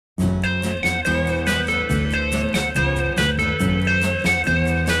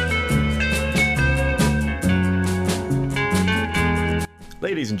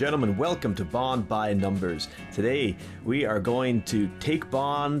Ladies and gentlemen, welcome to Bond by Numbers. Today, we are going to take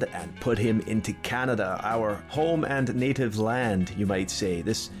Bond and put him into Canada, our home and native land, you might say.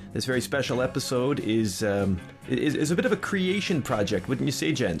 This very special episode is a bit of a creation project, wouldn't you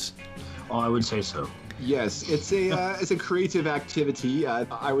say, gents? Oh, I would say so. Yes, it's a creative activity.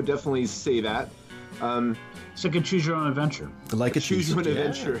 I would definitely say that. It's like a choose your own adventure. Like a choose your own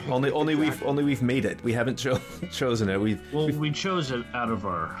adventure. Only we've made it. We haven't chosen it. We chose it out of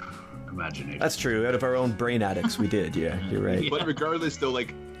our imagination. That's true. Out of our own brain addicts, we did. Yeah, you're right. But regardless, though,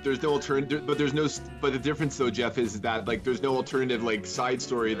 like there's no alternative. But the difference, though, Jeff, is that like there's no alternative like side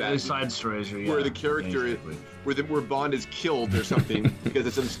story side stories where the character where Bond is killed or something because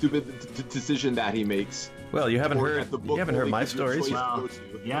of some stupid decision that he makes. Well, you haven't heard my stories. Well,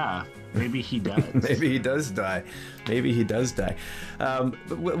 yeah. Maybe he does. Maybe he does die.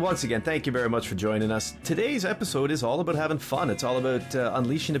 But once again, thank you very much for joining us. Today's episode is all about having fun. It's all about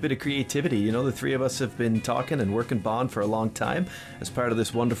unleashing a bit of creativity. You know, the three of us have been talking and working Bond for a long time as part of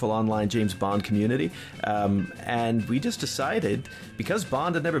this wonderful online James Bond community. And we just decided, because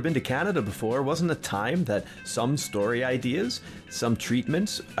Bond had never been to Canada before, wasn't it time that some story ideas, some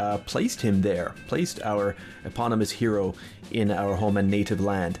treatments placed him there, placed our eponymous hero in our home and native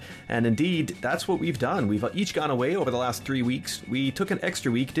land. And indeed, that's what we've done. We've each gone away over the last 3 weeks. We took an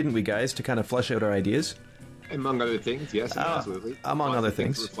extra week, didn't we, guys, to kind of flesh out our ideas? Among other things, yes, absolutely. Among other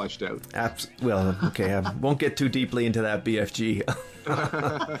things. Were fleshed out. Well, okay, I won't get too deeply into that, BFG.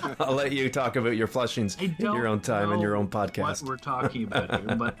 I'll let you talk about your flushings in your own time and your own podcast. What we're talking about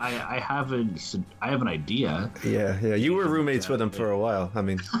here, but I have an idea. Yeah. You were roommates with him for a while. I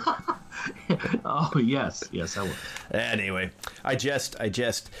mean... Oh, yes, I was. Anyway, I jest.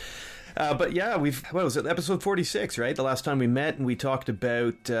 But yeah, what was it, episode 46, right? The last time we met and we talked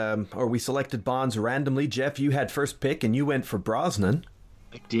about, or we selected Bonds randomly. Jeff, you had first pick and you went for Brosnan.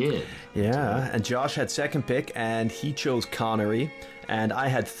 I did. Yeah, and Josh had second pick and he chose Connery. And I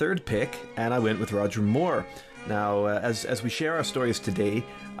had third pick and I went with Roger Moore. Now, as we share our stories today,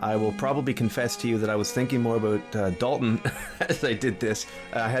 I will probably confess to you that I was thinking more about Dalton as I did this.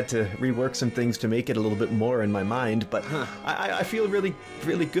 I had to rework some things to make it a little bit more in my mind, but I feel really,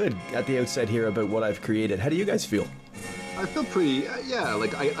 really good at the outset here about what I've created. How do you guys feel? I feel pretty,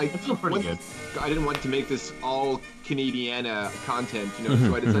 I feel pretty good. I didn't want to make this all Canadiana content,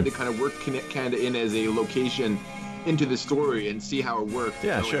 so I decided to kind of work Canada in as a location into the story and see how it worked.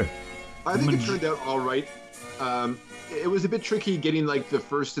 Yeah, sure. I think it turned out all right. It was a bit tricky getting like the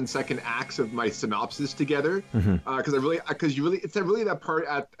first and second acts of my synopsis together because it's really that part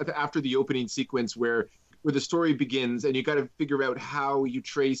after the opening sequence where the story begins and you got to figure out how you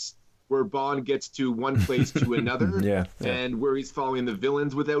trace where Bond gets to one place to another and where he's following the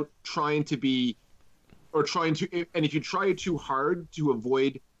villains without trying to and if you try too hard to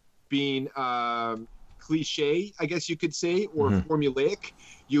avoid being cliche, I guess you could say, or formulaic,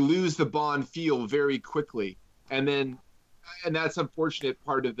 you lose the Bond feel very quickly. And that's unfortunate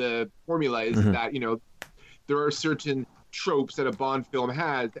part of the formula is that, there are certain tropes that a Bond film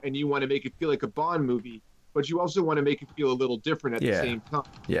has, and you want to make it feel like a Bond movie, but you also want to make it feel a little different at the same time.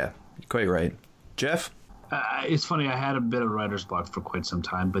 Yeah, quite right. Jeff? It's funny, I had a bit of writer's block for quite some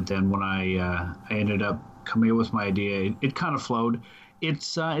time, but then when I ended up coming up with my idea, it kind of flowed.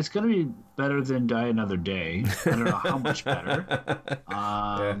 It's going to be better than Die Another Day. I don't know how much better.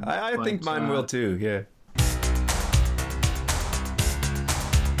 I think mine will too, yeah.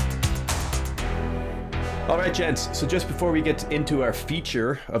 All right, gents. So just before we get into our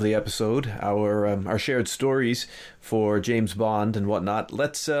feature of the episode, our shared stories for James Bond and whatnot,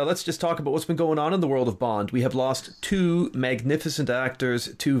 let's just talk about what's been going on in the world of Bond. We have lost two magnificent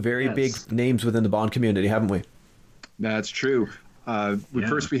actors, two very big names within the Bond community, haven't we? That's true.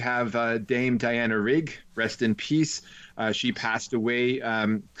 First, we have Dame Diana Rigg. Rest in peace. She passed away,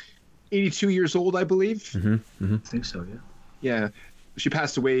 82 years old, I believe. I think so. Yeah. Yeah. She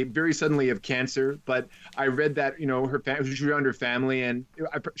passed away very suddenly of cancer, but I read that she was around her family and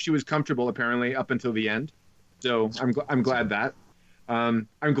she was comfortable apparently up until the end. So I'm glad that. I'm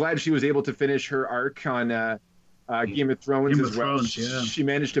glad she was able to finish her arc on Game of Thrones as well. She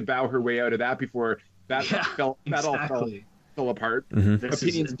managed to bow her way out of that before that all fell apart.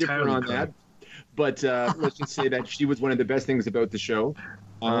 Opinions differ on that, but let's just say that she was one of the best things about the show.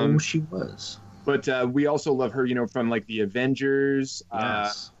 She was. But we also love her, from like the Avengers.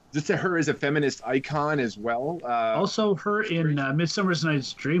 Just her as a feminist icon as well. Also, her in Midsummer's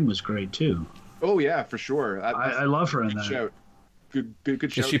Night's Dream was great too. Oh yeah, for sure. I love her in that. Shout. Good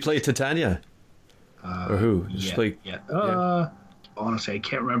shout. Did she play Titania? Or who? honestly, I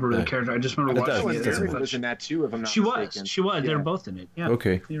can't remember the character. I just remember watching it. Erin was in that too, if I'm not She mistaken. She was. Yeah. They're both in it. Yeah.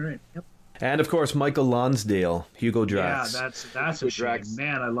 Okay. You're right. Yep. And of course, Michael Lonsdale, Hugo Drax. Yeah, that's a shame. Drax.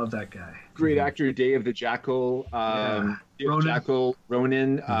 Man, I love that guy. Great actor, Day of the Jackal, Ronan. Jackal,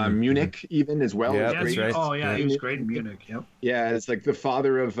 Ronan, Munich even as well. Yeah, Yeah, that's right. Oh yeah, he was great in Munich. Yep. Yeah, it's like the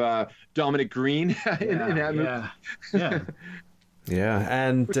father of Dominic Green in that movie. Yeah. Yeah,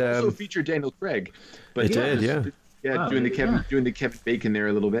 and Which also featured Daniel Craig. But it did, yeah. Yeah, Oh, doing yeah. the Kevin Bacon there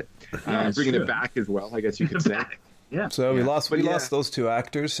a little bit, that's bringing true. it back as well, I guess you could say. Yeah. So we lost But lost those two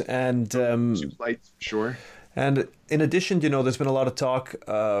actors, and Lights, sure. and in addition, there's been a lot of talk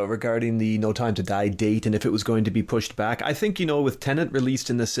regarding the No Time to Die date and if it was going to be pushed back. I think, with Tenet released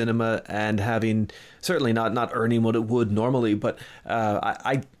in the cinema and having certainly not earning what it would normally, but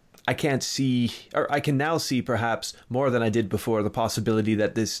I can't see, or I can now see perhaps more than I did before, the possibility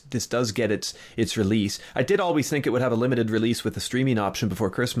that this does get its release. I did always think it would have a limited release with the streaming option before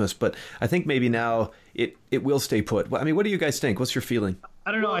Christmas, but I think maybe now it will stay put. I mean, what do you guys think? What's your feeling?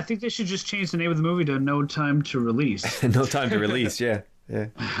 I don't know. I think they should just change the name of the movie to No Time to Release. No Time to Release, yeah. Yeah.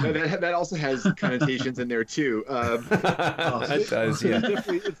 No, that also has connotations in there too. That does, yeah.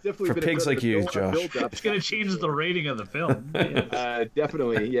 It's definitely For been pigs like you, Josh. build-up. It's going to change the rating of the film. Yeah.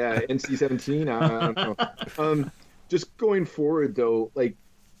 Definitely, yeah. NC-17. I don't know. Just going forward though,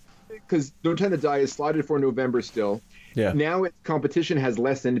 because No Time to Die is slotted for November still. Yeah. Now its competition has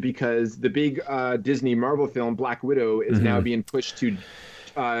lessened because the big Disney Marvel film Black Widow is now being pushed to,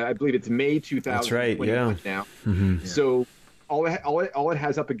 I believe it's May 2021. That's right, yeah. Now, Mm-hmm. so all it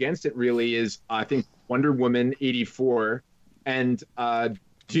has up against it really is I think Wonder Woman 84 and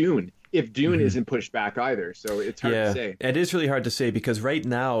Dune. If Dune isn't pushed back either, so it's hard to say. It is really hard to say because right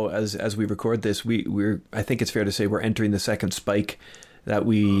now, as we record this, I think it's fair to say we're entering the second spike that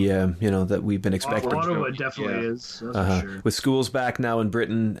that we've been expecting. Ottawa definitely is. That's for sure. With schools back now in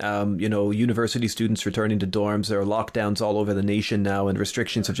Britain, university students returning to dorms. There are lockdowns all over the nation now, and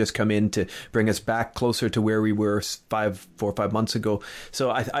restrictions have just come in to bring us back closer to where we were 4 or 5 months ago. So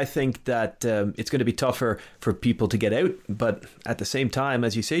I think that it's going to be tougher for people to get out. But at the same time,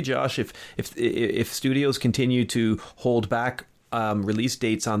 as you say, Josh, if studios continue to hold back release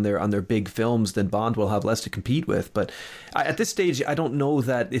dates on their big films, then Bond will have less to compete with. But at this stage, I don't know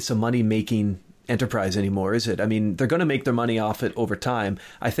that it's a money-making enterprise anymore, is it? I mean, they're going to make their money off it over time.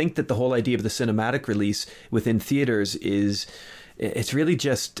 I think that the whole idea of the cinematic release within theaters it's really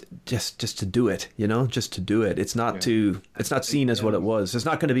just to do it, just to do it. It's not it's not seen as what it was. There's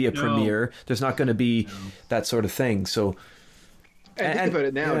not going to be a premiere. There's not going to be that sort of thing. So, and think about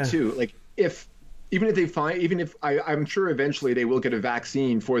it now too. Like I'm sure eventually they will get a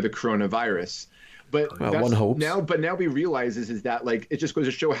vaccine for the coronavirus, but one hopes. Now we realize is that it just goes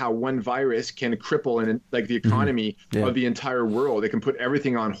to show how one virus can cripple the economy of the entire world. It can put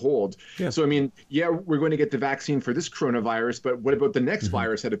everything on hold. Yeah. So I mean, we're going to get the vaccine for this coronavirus, but what about the next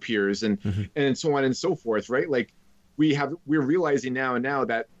virus that appears and so on and so forth, right? We're realizing now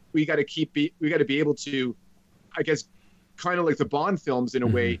that we got to be able to, I guess, kind of like the Bond films in a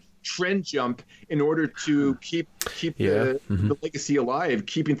way, trend jump in order to keep the legacy alive,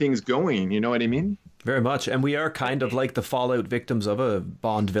 keeping things going. You know what I mean? Very much. And we are kind of like the fallout victims of a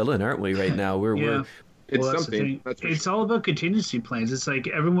Bond villain, aren't we, right now? We're it's that's something. It's all about contingency plans. It's like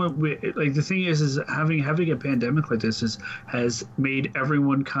everyone, the thing is having a pandemic like this has made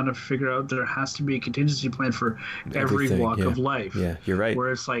everyone kind of figure out there has to be a contingency plan for every walk of life. Yeah, you're right.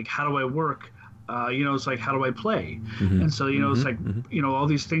 Where it's like, how do I work? It's like, how do I play? And so, it's like, all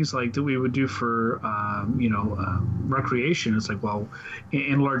these things like that we would do for, recreation. It's like, well,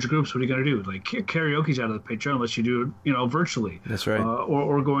 in large groups, what are you going to do? Like karaoke's out of the picture unless you do it, virtually. That's right.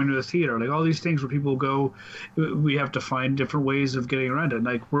 Or going to the theater, like all these things where people go, we have to find different ways of getting around it.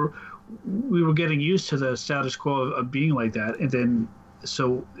 Like we were getting used to the status quo of being like that. And then,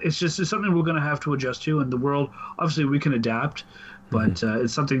 so it's something we're going to have to adjust to. And the world, obviously we can adapt. But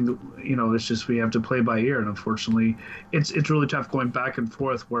it's something that, it's just we have to play by ear. And unfortunately, it's really tough going back and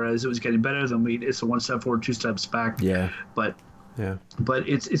forth, whereas it was getting better than it's a 1 step forward, 2 steps back. Yeah. But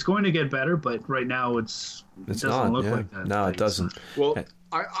it's going to get better. But right now, it doesn't look like that. No, it doesn't. Well,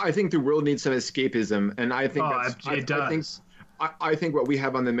 I think the world needs some escapism. And I think it does. I think what we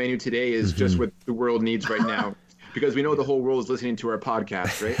have on the menu today is just what the world needs right now. because we know the whole world is listening to our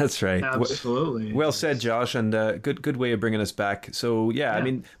podcast, right? That's right. Absolutely. Well said, Josh, and good way of bringing us back. So yeah, I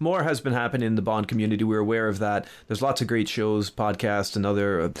mean, more has been happening in the Bond community. We're aware of that. There's lots of great shows, podcasts, and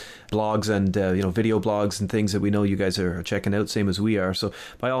other blogs, and video blogs and things that we know you guys are checking out, same as we are. So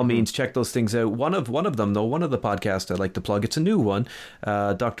by all means, check those things out. One of them, though, one of the podcasts I'd like to plug. It's a new one.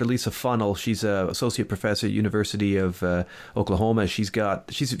 Dr. Lisa Funnell. She's an associate professor at University of Oklahoma. She's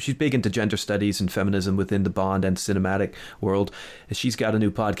big into gender studies and feminism within the Bond and cinematic world. She's got a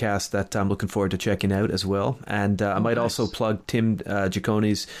new podcast that I'm looking forward to checking out as well. And I might also plug Tim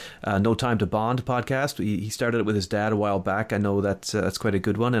Giaccone's No Time to Bond podcast. He started it with his dad a while back. I know that's quite a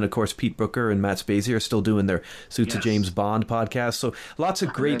good one. And of course, Pete Brooker and Matt Spacey are still doing their Suits of James Bond podcast. So lots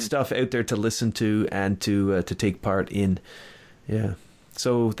of great stuff out there to listen to and to take part in. Yeah.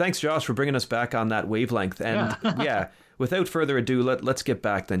 So thanks, Josh, for bringing us back on that wavelength. And without further ado, let's get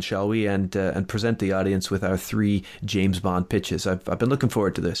back then, shall we? And present the audience with our 3 James Bond pitches. I've been looking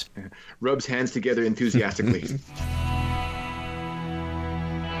forward to this. Rubs hands together enthusiastically.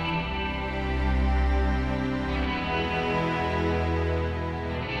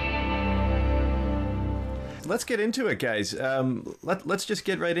 Let's get into it, guys. Let's just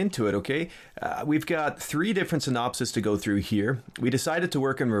get right into it, okay? We've got 3 different synopses to go through here. We decided to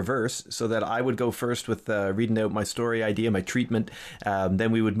work in reverse so that I would go first with reading out my story idea, my treatment.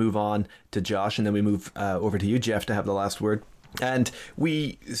 Then we would move on to Josh, and then we move over to you, Jeff, to have the last word. And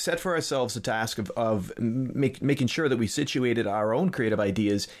we set for ourselves the task of making sure that we situated our own creative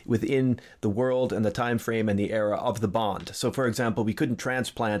ideas within the world and the time frame and the era of the Bond. So, for example, we couldn't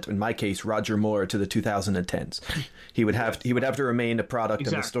transplant, in my case, Roger Moore to the 2010s. He would have to remain a product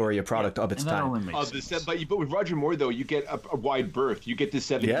of the story, a product of its time. But with Roger Moore, though, you get a wide berth. You get the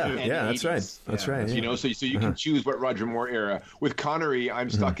 70s and 80s. That's right. That's right. You know, so you can choose what Roger Moore era. With Connery, I'm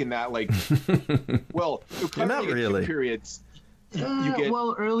stuck in that not really. 2 periods.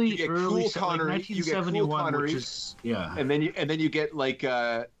 Early cool Connery, 1971, which is and then you get like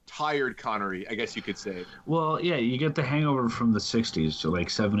tired Connery, I guess you could say. Well, yeah, you get the hangover from the 60s to like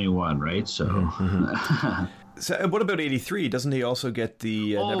 71, right? So, So what about 83? Doesn't he also get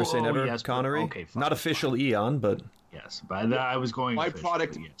the Never Say Never Connery? Okay, fine, not official Eon, but yes, but I was going. My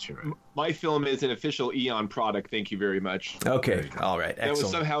product, my film is an official Eon product. Thank you very much. Okay, all right, excellent. That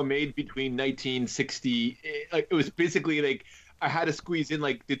was somehow made between 1960. It was basically like I had to squeeze in,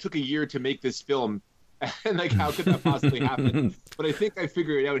 like, it took a year to make this film. And like, how could that possibly happen? But I think I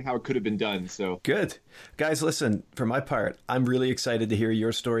figured out how it could have been done. So good, guys. Listen, for my part, I'm really excited to hear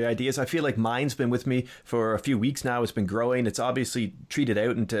your story ideas. I feel like mine's been with me for a few weeks now. It's been growing. It's obviously treated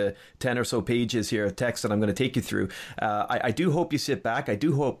out into 10 or so pages here of text that I'm going to take you through. I do hope you sit back. I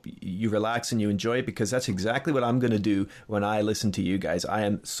do hope you relax and you enjoy it, because that's exactly what I'm going to do when I listen to you guys. I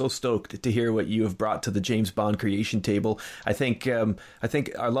am so stoked to hear what you have brought to the James Bond creation table. I think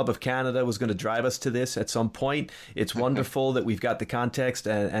our love of Canada was going to drive us to this at some point. It's wonderful that we've got the context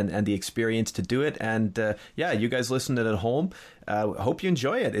and the experience to do it. And you guys listening at home, hope you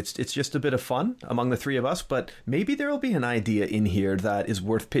enjoy it. It's just a bit of fun among the 3 of us, but maybe there'll be an idea in here that is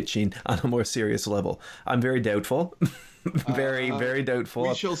worth pitching on a more serious level. I'm very doubtful. very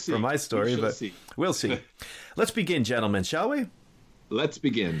doubtful for my story, but we'll see. Let's begin, gentlemen, shall we? Let's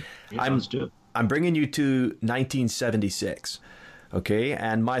begin. Let's do it. I'm bringing you to 1976. Okay,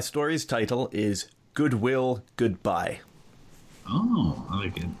 and my story's title is Goodwill, Goodbye. Oh, I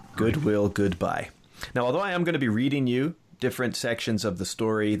like it. Goodwill, Goodbye. Now, although I am going to be reading you different sections of the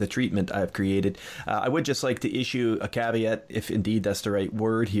story, the treatment I've created, I would just like to issue a caveat, if indeed that's the right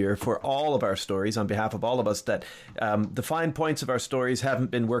word here, for all of our stories, on behalf of all of us, that the fine points of our stories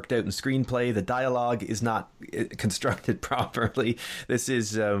haven't been worked out in screenplay. The dialogue is not constructed properly. This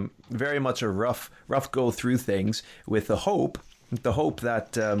is very much a rough go through things with the hope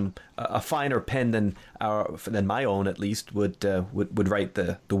that a finer pen than my own, at least, would write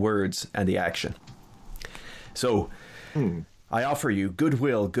the words and the action. So, I offer you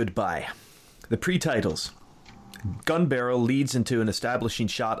Goodwill, Goodbye. The pre-titles. Gun barrel leads into an establishing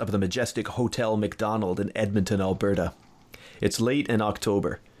shot of the majestic Hotel McDonald in Edmonton, Alberta. It's late in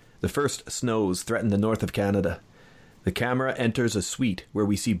October. The first snows threaten the north of Canada. The camera enters a suite where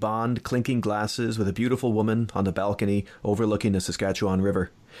we see Bond clinking glasses with a beautiful woman on the balcony overlooking the Saskatchewan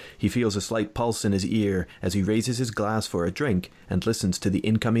River. He feels a slight pulse in his ear as he raises his glass for a drink and listens to the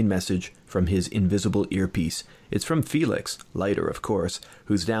incoming message from his invisible earpiece. It's from Felix, Leiter of course,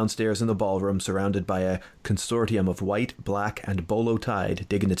 who's downstairs in the ballroom surrounded by a consortium of white, black, and bolo-tied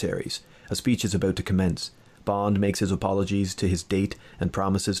dignitaries. A speech is about to commence. Bond makes his apologies to his date and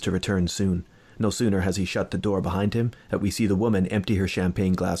promises to return soon. No sooner has he shut the door behind him that we see the woman empty her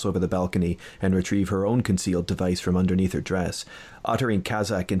champagne glass over the balcony and retrieve her own concealed device from underneath her dress. Uttering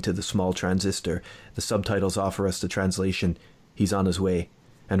Kazakh into the small transistor, the subtitles offer us the translation, "He's on his way.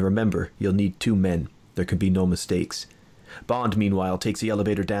 And remember, you'll need 2 men. There can be no mistakes." Bond, meanwhile, takes the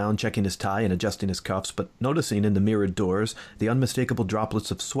elevator down, checking his tie and adjusting his cuffs, but noticing in the mirrored doors the unmistakable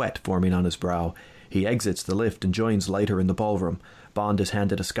droplets of sweat forming on his brow. He exits the lift and joins Leiter in the ballroom. Bond is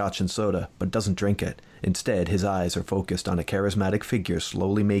handed a scotch and soda, but doesn't drink it. Instead, his eyes are focused on a charismatic figure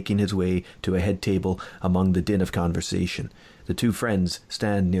slowly making his way to a head table among the din of conversation. The 2 friends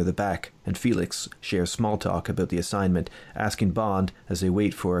stand near the back, and Felix shares small talk about the assignment, asking Bond as they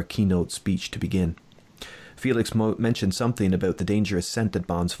wait for a keynote speech to begin. Felix mentions something about the dangerous scent that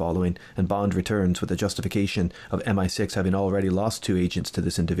Bond's following, and Bond returns with the justification of MI6 having already lost 2 agents to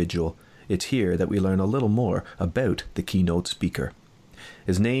this individual. It's here that we learn a little more about the keynote speaker.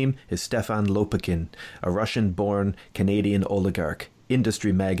 His name is Stefan Lopakin, a Russian-born Canadian oligarch,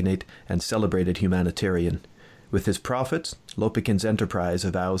 industry magnate, and celebrated humanitarian. With his profits, Lopakin's enterprise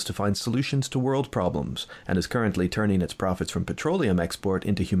vows to find solutions to world problems and is currently turning its profits from petroleum export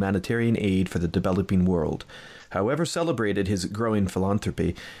into humanitarian aid for the developing world. However celebrated his growing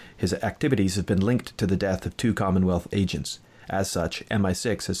philanthropy, his activities have been linked to the death of 2 Commonwealth agents. As such,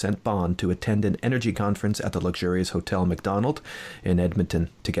 MI6 has sent Bond to attend an energy conference at the luxurious Hotel Macdonald in Edmonton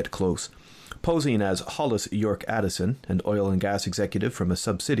to get close. Posing as Hollis York Addison, an oil and gas executive from a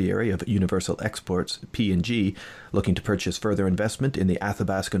subsidiary of Universal Exports, P&G, looking to purchase further investment in the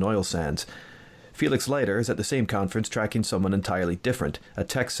Athabascan oil sands. Felix Leiter is at the same conference tracking someone entirely different, a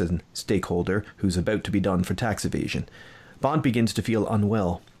Texan stakeholder who's about to be done for tax evasion. Bond begins to feel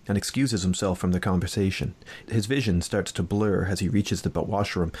unwell and excuses himself from the conversation. His vision starts to blur as he reaches the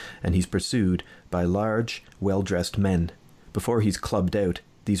washroom, and he's pursued by large, well-dressed men. Before he's clubbed out,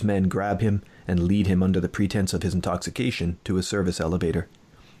 these men grab him and lead him under the pretense of his intoxication to a service elevator.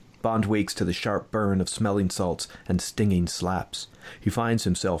 Bond wakes to the sharp burn of smelling salts and stinging slaps. He finds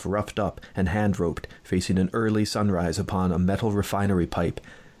himself roughed up and hand-roped, facing an early sunrise upon a metal refinery pipe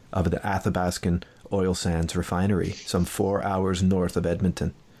of the Athabascan Oil Sands Refinery, some 4 hours north of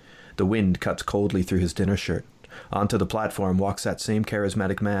Edmonton. The wind cuts coldly through his dinner shirt. Onto the platform walks that same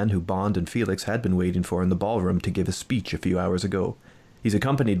charismatic man who Bond and Felix had been waiting for in the ballroom to give a speech a few hours ago. He's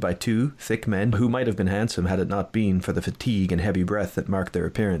accompanied by 2 thick men who might have been handsome had it not been for the fatigue and heavy breath that marked their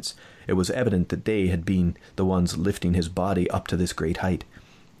appearance. It was evident that they had been the ones lifting his body up to this great height.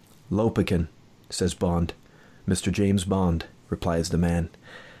 "Lopakin," says Bond. "Mr. James Bond," replies the man.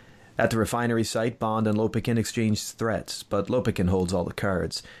 At the refinery site, Bond and Lopakin exchange threats, but Lopakin holds all the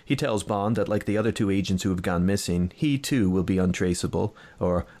cards. He tells Bond that, like the other 2 agents who have gone missing, he too will be untraceable,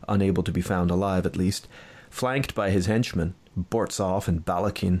 or unable to be found alive at least. Flanked by his henchmen, Bortsov and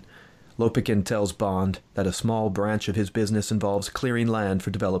Balakin, Lopakin tells Bond that a small branch of his business involves clearing land for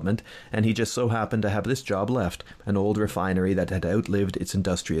development, and he just so happened to have this job left, an old refinery that had outlived its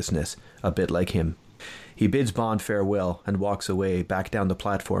industriousness, a bit like him. He bids Bond farewell and walks away, back down the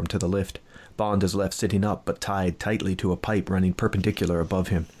platform to the lift. Bond is left sitting up but tied tightly to a pipe running perpendicular above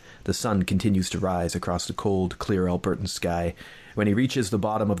him. The sun continues to rise across the cold, clear Albertan sky. When he reaches the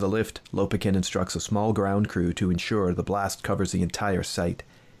bottom of the lift, Lopakin instructs a small ground crew to ensure the blast covers the entire site.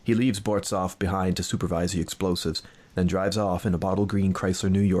 He leaves Bortsov behind to supervise the explosives, then drives off in a bottle green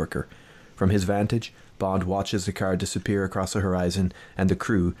Chrysler New Yorker. From his vantage, Bond watches the car disappear across the horizon, and the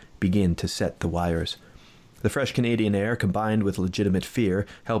crew begin to set the wires. The fresh Canadian air, combined with legitimate fear,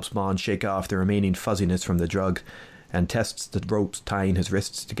 helps Bond shake off the remaining fuzziness from the drug, and tests the ropes tying his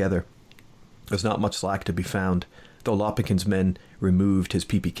wrists together. There's not much slack to be found. Though Lopakin's men removed his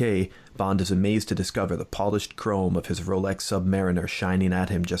PPK, Bond is amazed to discover the polished chrome of his Rolex Submariner shining at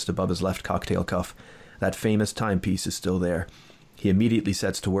him just above his left cocktail cuff. That famous timepiece is still there. He immediately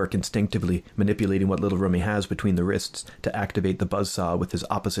sets to work instinctively, manipulating what little room he has between the wrists to activate the buzzsaw with his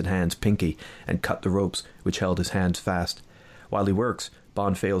opposite hand's pinky and cut the ropes which held his hands fast. While he works,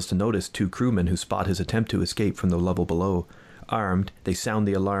 Bond fails to notice 2 crewmen who spot his attempt to escape from the level below. Armed, they sound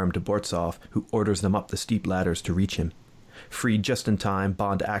the alarm to Bortsov, who orders them up the steep ladders to reach him. Freed just in time,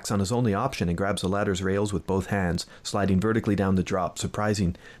 Bond acts on his only option and grabs the ladder's rails with both hands, sliding vertically down the drop,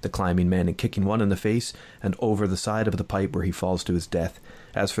 surprising the climbing men and kicking one in the face and over the side of the pipe where he falls to his death.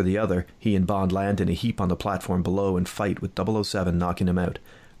 As for the other, he and Bond land in a heap on the platform below and fight with 007 knocking him out.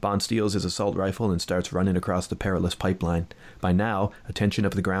 Bond steals his assault rifle and starts running across the perilous pipeline. By now, attention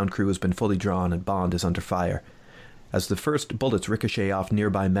of the ground crew has been fully drawn and Bond is under fire. As the first bullets ricochet off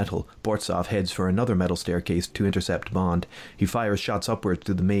nearby metal, Bortsov heads for another metal staircase to intercept Bond. He fires shots upwards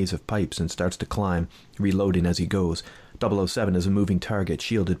through the maze of pipes and starts to climb, reloading as he goes. 007 is a moving target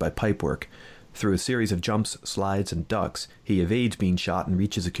shielded by pipework. Through a series of jumps, slides, and ducks, he evades being shot and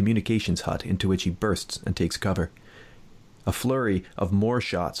reaches a communications hut into which he bursts and takes cover. A flurry of more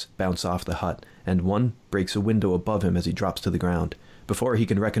shots bounce off the hut, and one breaks a window above him as he drops to the ground. Before he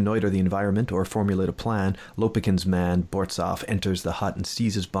can reconnoiter the environment or formulate a plan, Lopakin's man, Bortsov, enters the hut and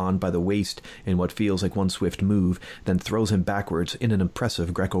seizes Bond by the waist in what feels like one swift move, then throws him backwards in an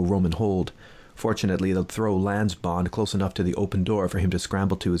impressive Greco-Roman hold. Fortunately, the throw lands Bond close enough to the open door for him to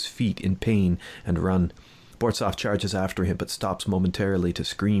scramble to his feet in pain and run. Bortsov charges after him, but stops momentarily to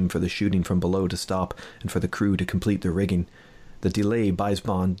scream for the shooting from below to stop and for the crew to complete the rigging. The delay buys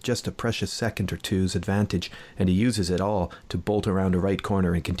Bond just a precious second or two's advantage, and he uses it all to bolt around a right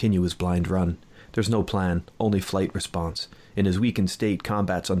corner and continue his blind run. There's no plan, only flight response. In his weakened state,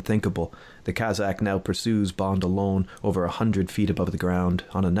 combat's unthinkable. The Kazakh now pursues Bond alone over 100 feet above the ground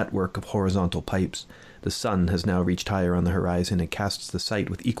on a network of horizontal pipes. The sun has now reached higher on the horizon and casts the sight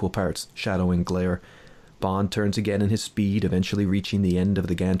with equal parts shadow and glare. Bond turns again in his speed, eventually reaching the end of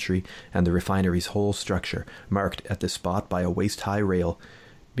the gantry and the refinery's whole structure, marked at this spot by a waist-high rail.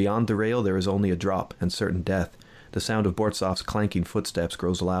 Beyond the rail there is only a drop and certain death. The sound of Bortsov's clanking footsteps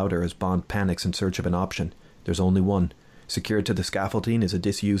grows louder as Bond panics in search of an option. There's only one. Secured to the scaffolding is a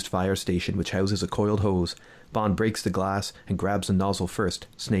disused fire station which houses a coiled hose. Bond breaks the glass and grabs the nozzle first,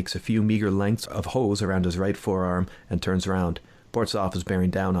 snakes a few meager lengths of hose around his right forearm, and turns around. Bortsov is bearing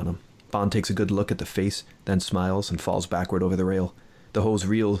down on him. Bond takes a good look at the face, then smiles and falls backward over the rail. The hose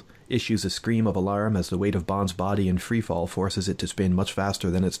reel issues a scream of alarm as the weight of Bond's body in freefall forces it to spin much faster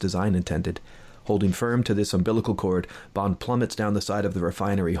than its design intended. Holding firm to this umbilical cord, Bond plummets down the side of the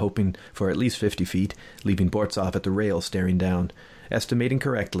refinery, hoping for at least 50 feet, leaving Bortsov at the rail staring down. Estimating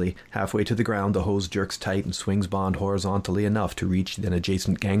correctly, halfway to the ground the hose jerks tight and swings Bond horizontally enough to reach an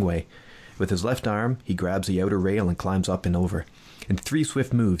adjacent gangway. With his left arm, he grabs the outer rail and climbs up and over. In 3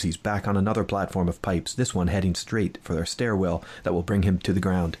 swift moves, he's back on another platform of pipes, this one heading straight for their stairwell that will bring him to the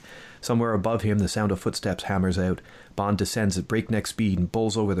ground. Somewhere above him, the sound of footsteps hammers out. Bond descends at breakneck speed and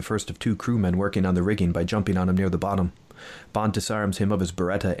bowls over the first of 2 crewmen working on the rigging by jumping on him near the bottom. Bond disarms him of his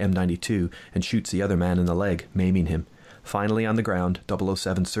Beretta M92 and shoots the other man in the leg, maiming him. Finally on the ground,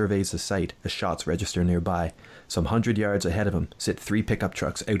 007 surveys the site as shots register nearby. Some 100 yards ahead of him sit 3 pickup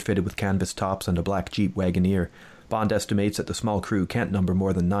trucks outfitted with canvas tops and a black Jeep Wagoneer. Bond estimates that the small crew can't number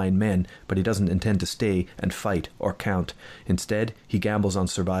more than 9 men, but he doesn't intend to stay and fight or count. Instead, he gambles on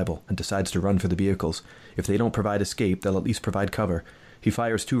survival and decides to run for the vehicles. If they don't provide escape, they'll at least provide cover. He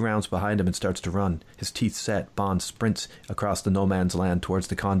fires 2 rounds behind him and starts to run. His teeth set, Bond sprints across the no-man's land towards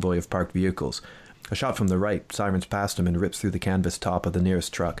the convoy of parked vehicles. A shot from the right sirens past him and rips through the canvas top of the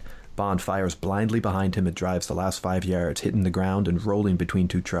nearest truck. Bond fires blindly behind him and drives the last 5 yards, hitting the ground and rolling between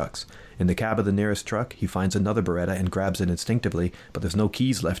 2 trucks. In the cab of the nearest truck, he finds another Beretta and grabs it instinctively, but there's no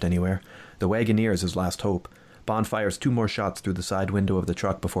keys left anywhere. The Wagoneer is his last hope. Bond fires 2 more shots through the side window of the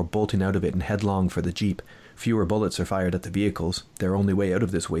truck before bolting out of it and headlong for the Jeep. Fewer bullets are fired at the vehicles, their only way out of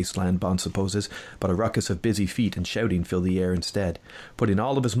this wasteland, Bond supposes, but a ruckus of busy feet and shouting fill the air instead. Putting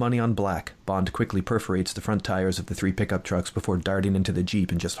all of his money on black, Bond quickly perforates the front tires of the 3 pickup trucks before darting into the Jeep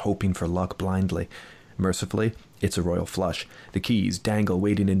and just hoping for luck blindly. Mercifully, it's a royal flush. The keys dangle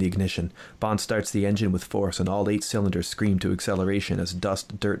waiting in the ignition. Bond starts the engine with force and all 8 cylinders scream to acceleration as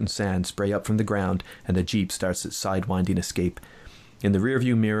dust, dirt and sand spray up from the ground and the Jeep starts its sidewinding escape. In the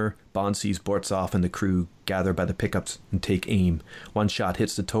rearview mirror, Bond sees Bortsov and the crew gather by the pickups and take aim. One shot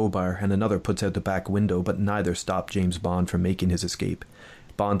hits the tow bar and another puts out the back window, but neither stop James Bond from making his escape.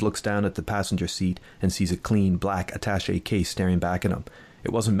 Bond looks down at the passenger seat and sees a clean black attaché case staring back at him.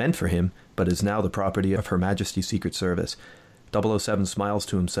 It wasn't meant for him, but is now the property of Her Majesty's Secret Service. 007 smiles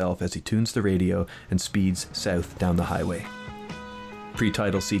to himself as he tunes the radio and speeds south down the highway.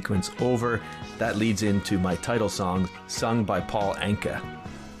 Pre-title sequence over. That leads into my title song, sung by Paul Anka.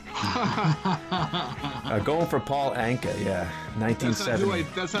 Going for Paul Anka, yeah. 1970.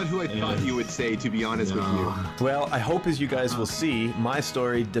 That's not who I thought you would say, to be honest with you. Well, I hope, as you guys will see, my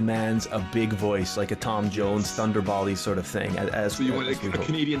story demands a big voice, like a Tom Jones, Thunderball-y sort of thing. So you want a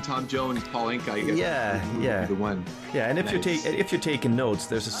Canadian Tom Jones, Paul Anka, I guess. Yeah. The one. Yeah, and if you're taking notes,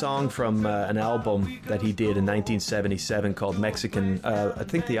 there's a song from an album that he did in 1977 called Mexican. I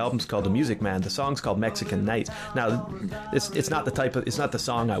think the album's called The Music Man. The song's called Mexican Nights. Now, it's not the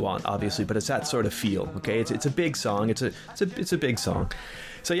song I want, obviously, but it's that sort of feel. Okay, it's a big song. It's a big song.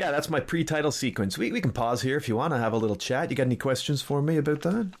 So yeah, that's my pre-title sequence. We can pause here if you want to have a little chat. You got any questions for me about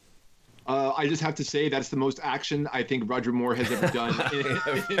that? I just have to say that's the most action I think Roger Moore has ever done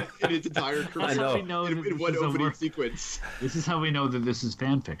in his entire career. I know. In one opening sequence. This is how we know that this is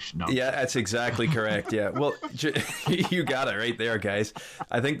fan fiction. No. Yeah, that's exactly correct. Yeah. Well, you got it right there, guys.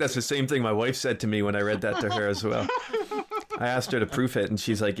 I think that's the same thing my wife said to me when I read that to her as well. I asked her to proof it, and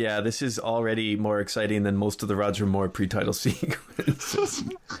she's like, yeah, this is already more exciting than most of the Roger Moore pre-title sequences.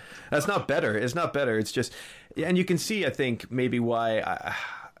 That's not better. It's not better. It's just, and you can see, I think, maybe why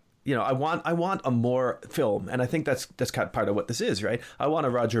I want a Moore film, and I think that's kind of part of what this is, right? I want a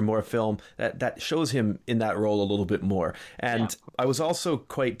Roger Moore film that shows him in that role a little bit more. And I was also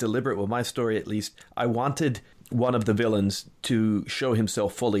quite deliberate with my story, at least. I wanted one of the villains to show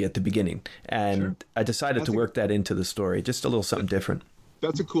himself fully at the beginning, and I decided to work that into the story, just a little something different.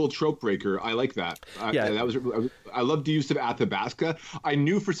 That's a cool trope breaker. I like that. I love the use of Athabasca. I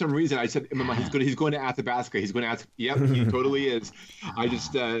knew for some reason, I said, he's going to Athabasca. He's going to Yep, he totally is. I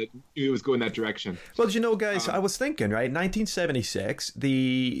just knew it was going that direction. Well, guys, I was thinking, right? 1976,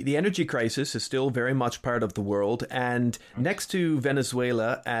 the energy crisis is still very much part of the world, and next to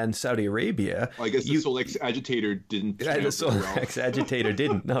Venezuela and Saudi Arabia, I guess the Solex agitator didn't. The Solex agitator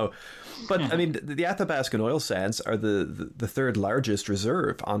didn't. No. But, I mean, the Athabascan oil sands are the third largest reserve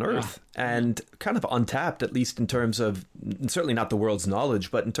on Earth, and kind of untapped, at least in terms of, certainly not the world's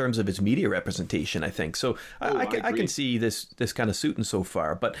knowledge, but in terms of its media representation, I think. So I can see this kind of suiting so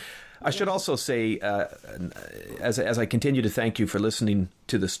far. But I should also say, as I continue to thank you for listening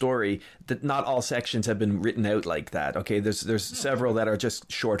to the story, that not all sections have been written out like that. Okay, there's several that are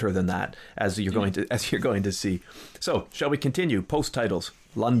just shorter than that, as you're going to see. So, shall we continue? Post titles.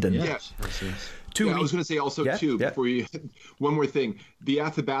 London. Yeah. I was going to say also before you, one more thing. The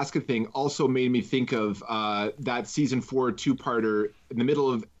Athabasca thing also made me think of that season 4 two-parter in the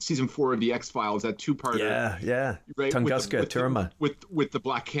middle of season 4 of the X-Files. That two-parter. Yeah. Right. Tunguska Turma with the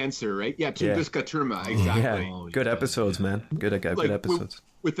black cancer, right? Yeah, Tunguska Turma. Exactly. Yeah. Good episodes, man. Good episodes.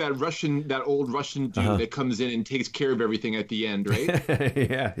 With that old Russian dude that comes in and takes care of everything at the end, right?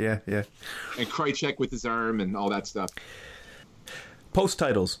 Yeah. And Krychek with his arm and all that stuff. Post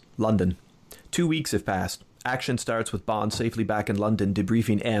titles, London. 2 weeks have passed. Action starts with Bond safely back in London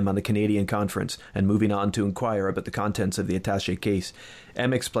debriefing M on the Canadian conference and moving on to inquire about the contents of the attaché case.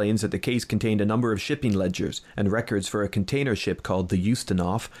 M explains that the case contained a number of shipping ledgers and records for a container ship called the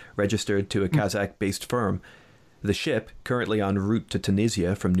Ustinov, registered to a Kazakh-based firm. The ship, currently en route to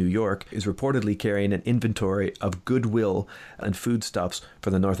Tunisia from New York, is reportedly carrying an inventory of goodwill and foodstuffs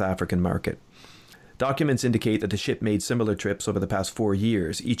for the North African market. Documents indicate that the ship made similar trips over the past 4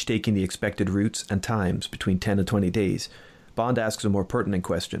 years, each taking the expected routes and times between 10 and 20 days. Bond asks a more pertinent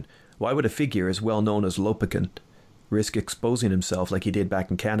question. Why would a figure as well known as Lopakin risk exposing himself like he did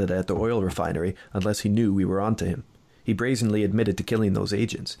back in Canada at the oil refinery unless he knew we were onto him? He brazenly admitted to killing those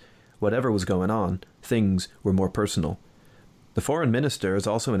agents. Whatever was going on, things were more personal. The foreign minister is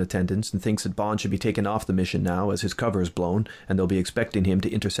also in attendance and thinks that Bond should be taken off the mission now as his cover is blown, and they'll be expecting him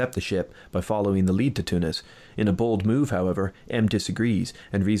to intercept the ship by following the lead to Tunis. In a bold move, however, M disagrees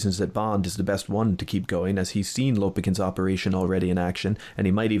and reasons that Bond is the best one to keep going, as he's seen Lopakin's operation already in action, and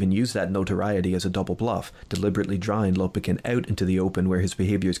he might even use that notoriety as a double bluff, deliberately drawing Lopakin out into the open where his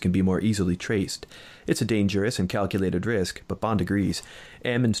behaviors can be more easily traced. It's a dangerous and calculated risk, but Bond agrees.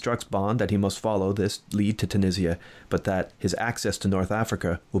 M instructs Bond that he must follow this lead to Tunisia, but that his access to North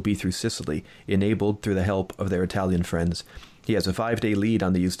Africa will be through Sicily, enabled through the help of their Italian friends. He has a 5-day lead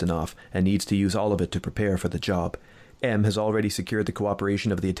on the Ustinov and needs to use all of it to prepare for the job. M has already secured the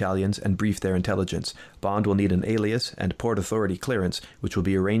cooperation of the Italians and briefed their intelligence. Bond will need an alias and Port Authority clearance, which will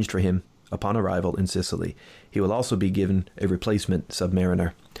be arranged for him upon arrival in Sicily. He will also be given a replacement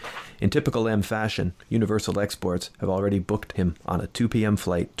submariner. In typical M fashion, Universal Exports have already booked him on a 2 p.m.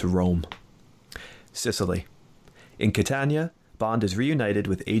 flight to Rome. Sicily. In Catania, Bond is reunited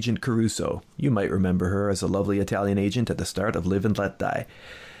with Agent Caruso. You might remember her as a lovely Italian agent at the start of Live and Let Die.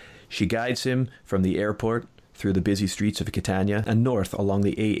 She guides him from the airport through the busy streets of Catania and north along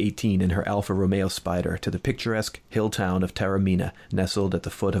the A18 in her Alfa Romeo Spider to the picturesque hill town of Taormina, nestled at the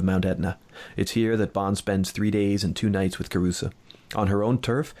foot of Mount Etna. It's here that Bond spends 3 days and 2 nights with Caruso. On her own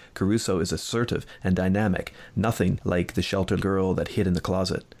turf, Caruso is assertive and dynamic, nothing like the sheltered girl that hid in the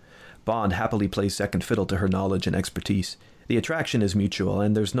closet. Bond happily plays second fiddle to her knowledge and expertise. The attraction is mutual,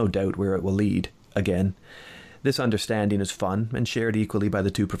 and there's no doubt where it will lead. Again. This understanding is fun and shared equally by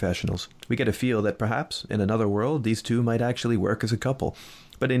the two professionals. We get a feel that perhaps, in another world, these two might actually work as a couple.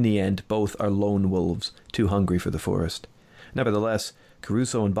 But in the end, both are lone wolves, too hungry for the forest. Nevertheless,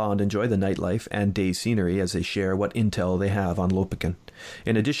 Caruso and Bond enjoy the nightlife and day scenery as they share what intel they have on Lopekin.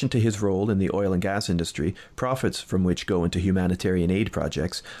 In addition to his role in the oil and gas industry, profits from which go into humanitarian aid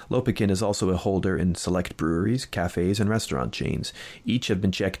projects, Lopekin is also a holder in select breweries, cafes, and restaurant chains. Each have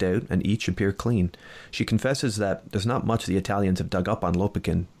been checked out, and each appear clean. She confesses that there's not much the Italians have dug up on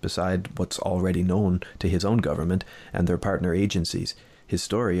Lopekin beside what's already known to his own government and their partner agencies. His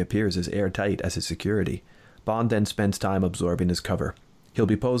story appears as airtight as his security. Bond then spends time absorbing his cover. He'll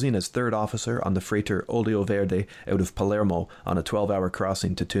be posing as third officer on the freighter Olio Verde out of Palermo on a 12-hour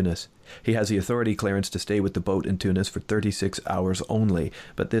crossing to Tunis. He has the authority clearance to stay with the boat in Tunis for 36 hours only,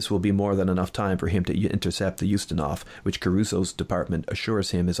 but this will be more than enough time for him to intercept the Ustinov, which Caruso's department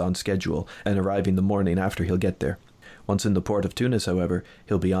assures him is on schedule and arriving the morning after he'll get there. Once in the port of Tunis, however,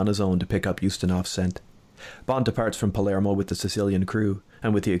 he'll be on his own to pick up Ustinov's scent. Bond departs from Palermo with the Sicilian crew,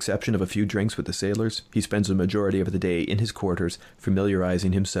 and with the exception of a few drinks with the sailors, he spends the majority of the day in his quarters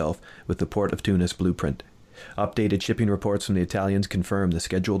familiarizing himself with the Port of Tunis blueprint. Updated shipping reports from the Italians confirm the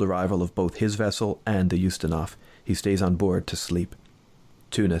scheduled arrival of both his vessel and the Ustinov. He stays on board to sleep.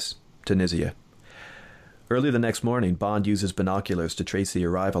 Tunis, Tunisia. Early the next morning, Bond uses binoculars to trace the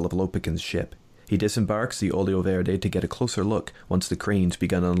arrival of Lopekin's ship. He disembarks the Olio Verde to get a closer look once the cranes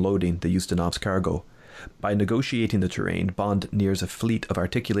begun unloading the Ustinov's cargo. By negotiating the terrain, Bond nears a fleet of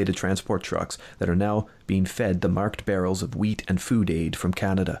articulated transport trucks that are now being fed the marked barrels of wheat and food aid from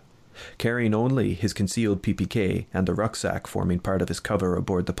Canada. Carrying only his concealed PPK and the rucksack forming part of his cover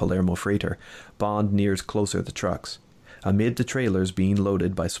aboard the Palermo freighter, Bond nears closer the trucks. Amid the trailers being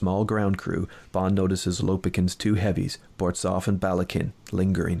loaded by small ground crew, Bond notices Lopekin's two heavies, Bortsov and Balakin,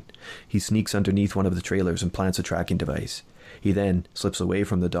 lingering. He sneaks underneath one of the trailers and plants a tracking device. He then slips away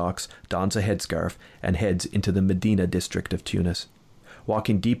from the docks, dons a headscarf, and heads into the Medina district of Tunis.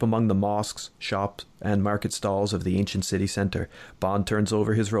 Walking deep among the mosques, shops, and market stalls of the ancient city centre, Bond turns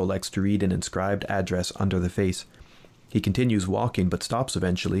over his Rolex to read an inscribed address under the face. He continues walking but stops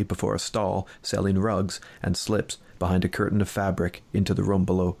eventually before a stall selling rugs and slips behind a curtain of fabric into the room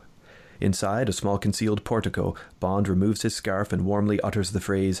below. Inside a small concealed portico, Bond removes his scarf and warmly utters the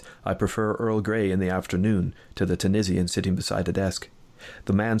phrase, "I prefer Earl Grey in the afternoon," to the Tunisian sitting beside a desk.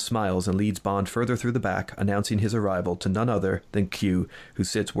 The man smiles and leads Bond further through the back, announcing his arrival to none other than Q, who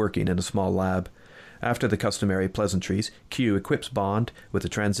sits working in a small lab. After the customary pleasantries, Q equips Bond with a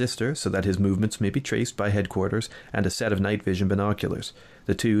transistor so that his movements may be traced by headquarters and a set of night vision binoculars.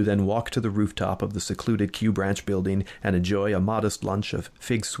 The two then walk to the rooftop of the secluded Q branch building and enjoy a modest lunch of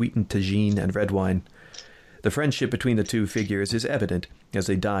fig-sweetened tagine and red wine. The friendship between the two figures is evident as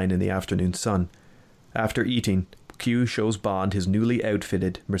they dine in the afternoon sun. After eating, Q shows Bond his newly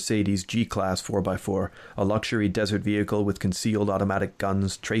outfitted Mercedes G-Class 4x4, a luxury desert vehicle with concealed automatic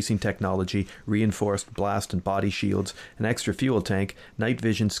guns, tracing technology, reinforced blast and body shields, an extra fuel tank, night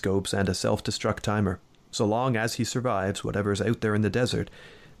vision scopes, and a self-destruct timer. So long as he survives whatever's out there in the desert,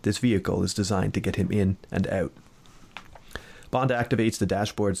 this vehicle is designed to get him in and out. Bond activates the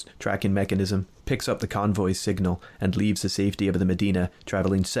dashboard's tracking mechanism, picks up the convoy signal, and leaves the safety of the Medina,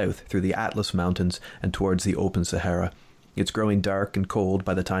 traveling south through the Atlas Mountains and towards the open Sahara. It's growing dark and cold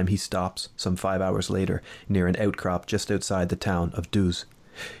by the time he stops, some 5 hours later, near an outcrop just outside the town of Duz.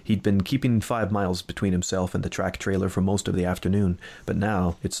 He'd been keeping 5 miles between himself and the track trailer for most of the afternoon, but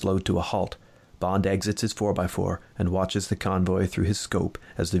now it slowed to a halt. Bond exits his 4x4 and watches the convoy through his scope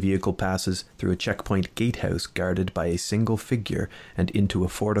as the vehicle passes through a checkpoint gatehouse guarded by a single figure and into a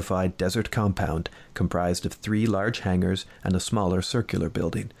fortified desert compound comprised of 3 large hangars and a smaller circular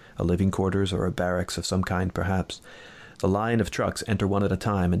building, a living quarters or a barracks of some kind perhaps. The line of trucks enter one at a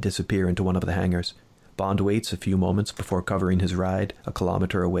time and disappear into one of the hangars. Bond waits a few moments before covering his ride a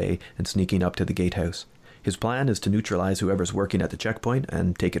kilometer away and sneaking up to the gatehouse. His plan is to neutralize whoever's working at the checkpoint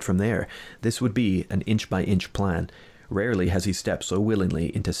and take it from there. This would be an inch-by-inch plan. Rarely has he stepped so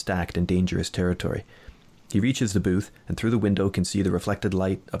willingly into stacked and dangerous territory. He reaches the booth and through the window can see the reflected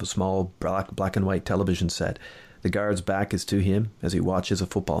light of a small black and white television set. The guard's back is to him as he watches a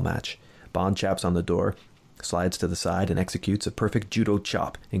football match. Bond chaps on the door, slides to the side and executes a perfect judo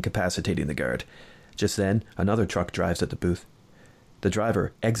chop, incapacitating the guard. Just then, another truck drives at the booth. The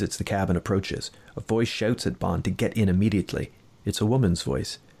driver exits the cab and approaches. A voice shouts at Bond to get in immediately. It's a woman's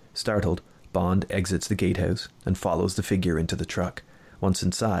voice. Startled, Bond exits the gatehouse and follows the figure into the truck. Once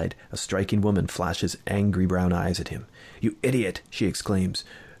inside, a striking woman flashes angry brown eyes at him. "You idiot!" she exclaims.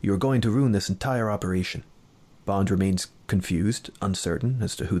 "You are going to ruin this entire operation." Bond remains confused, uncertain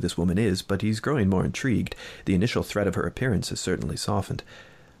as to who this woman is, but he's growing more intrigued. The initial threat of her appearance has certainly softened.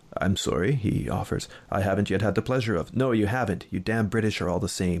 I'm sorry, he offers. I haven't yet had the pleasure of... No, you haven't. You damn British are all the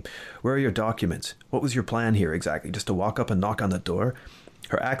same. Where are your documents? What was your plan here exactly? Just to walk up and knock on the door?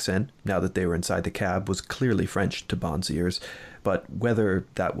 Her accent, now that they were inside the cab, was clearly French to Bond's ears, but whether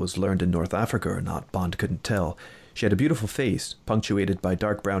that was learned in North Africa or not, Bond couldn't tell. She had a beautiful face, punctuated by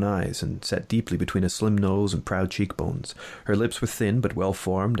dark brown eyes, and set deeply between a slim nose and proud cheekbones. Her lips were thin but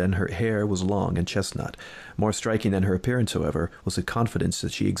well-formed, and her hair was long and chestnut. More striking than her appearance, however, was the confidence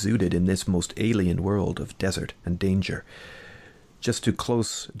that she exuded in this most alien world of desert and danger. Just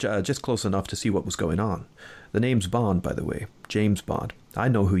close enough to see what was going on. The name's Bond, by the way. James Bond. I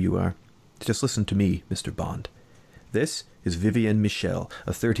know who you are. Just listen to me, Mr. Bond. This is Vivienne Michel,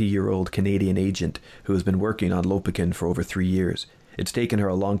 a 30-year-old Canadian agent who has been working on Lopekin for over 3 years. It's taken her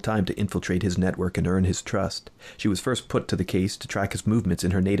a long time to infiltrate his network and earn his trust. She was first put to the case to track his movements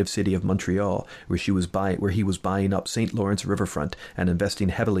in her native city of Montreal, where he was buying up St. Lawrence riverfront and investing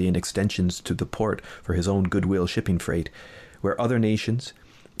heavily in extensions to the port for his own goodwill shipping freight. Where other nations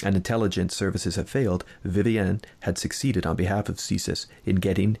and intelligence services have failed, Vivienne had succeeded on behalf of CSIS in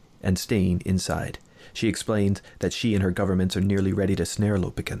getting and staying inside. She explained that she and her governments are nearly ready to snare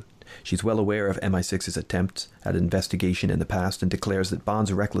Lopekin. She's well aware of MI6's attempts at investigation in the past and declares that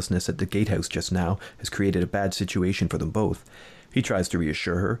Bond's recklessness at the gatehouse just now has created a bad situation for them both. He tries to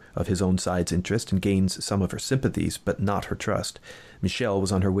reassure her of his own side's interest and gains some of her sympathies, but not her trust. Michelle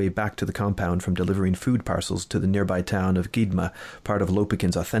was on her way back to the compound from delivering food parcels to the nearby town of Guidma, part of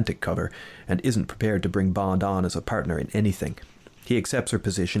Lopekin's authentic cover, and isn't prepared to bring Bond on as a partner in anything. He accepts her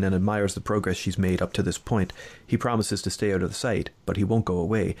position and admires the progress she's made up to this point. He promises to stay out of the sight, but he won't go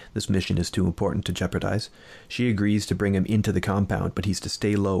away. This mission is too important to jeopardize. She agrees to bring him into the compound, but he's to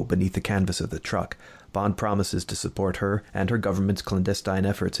stay low beneath the canvas of the truck. Bond promises to support her and her government's clandestine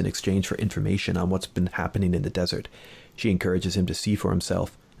efforts in exchange for information on what's been happening in the desert. She encourages him to see for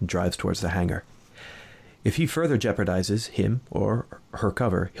himself and drives towards the hangar. If he further jeopardizes him or her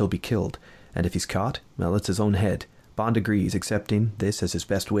cover, he'll be killed. And if he's caught, well, it's his own head. Bond agrees, accepting this as his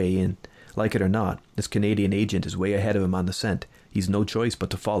best way in. Like it or not, this Canadian agent is way ahead of him on the scent. He's no choice but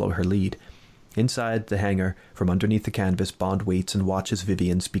to follow her lead. Inside the hangar, from underneath the canvas, Bond waits and watches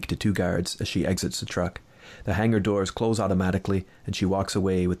Vivienne speak to 2 guards as she exits the truck. The hangar doors close automatically, and she walks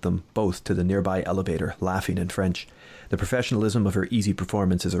away with them both to the nearby elevator, laughing in French. The professionalism of her easy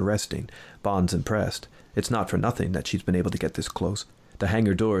performance is arresting. Bond's impressed. It's not for nothing that she's been able to get this close. The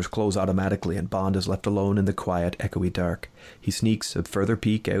hangar doors close automatically, and Bond is left alone in the quiet, echoey dark. He sneaks a further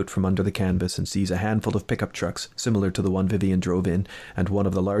peek out from under the canvas and sees a handful of pickup trucks, similar to the one Vivienne drove in, and one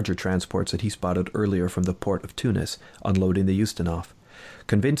of the larger transports that he spotted earlier from the port of Tunis, unloading the Ustinov.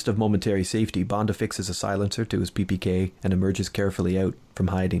 Convinced of momentary safety, Bond affixes a silencer to his PPK and emerges carefully out from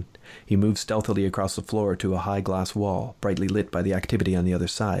hiding. He moves stealthily across the floor to a high glass wall, brightly lit by the activity on the other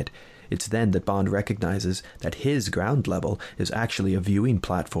side. It's then that Bond recognizes that his ground level is actually a viewing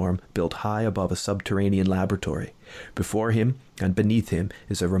platform built high above a subterranean laboratory. Before him and beneath him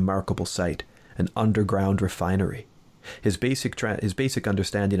is a remarkable sight, an underground refinery. His basic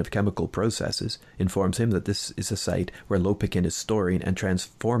understanding of chemical processes informs him that this is a site where Lopekin is storing and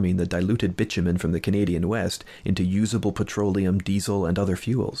transforming the diluted bitumen from the Canadian West into usable petroleum, diesel, and other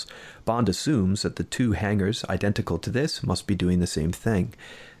fuels. Bond assumes that the 2 hangars identical to this must be doing the same thing.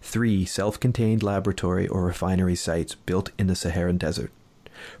 3 self-contained laboratory or refinery sites built in the Saharan desert.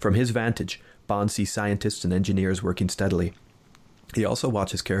 From his vantage, Bond sees scientists and engineers working steadily. He also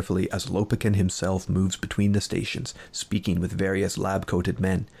watches carefully as Lopekin himself moves between the stations, speaking with various lab-coated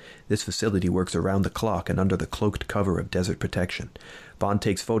men. This facility works around the clock and under the cloaked cover of desert protection. Bond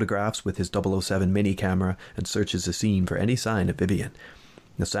takes photographs with his 007 mini camera and searches the scene for any sign of Vivienne.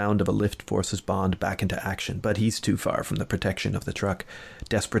 The sound of a lift forces Bond back into action, but he's too far from the protection of the truck.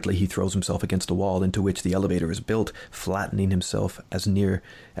 Desperately, he throws himself against the wall into which the elevator is built, flattening himself as near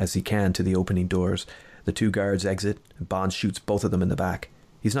as he can to the opening doors. The 2 guards exit, and Bond shoots both of them in the back.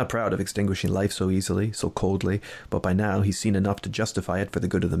 He's not proud of extinguishing life so easily, so coldly, but by now he's seen enough to justify it for the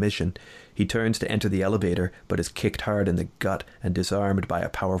good of the mission. He turns to enter the elevator, but is kicked hard in the gut and disarmed by a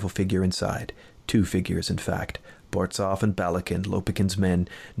powerful figure inside. 2 figures, in fact. Bortsov and Balakin, Lopekin's men,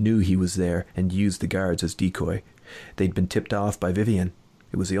 knew he was there and used the guards as decoy. They'd been tipped off by Vivienne.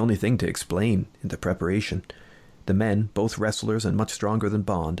 It was the only thing to explain in the preparation. The men, both wrestlers and much stronger than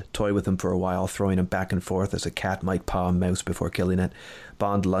Bond, toy with him for a while, throwing him back and forth as a cat might paw a mouse before killing it.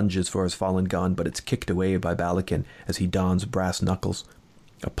 Bond lunges for his fallen gun, but it's kicked away by Balakin as he dons brass knuckles.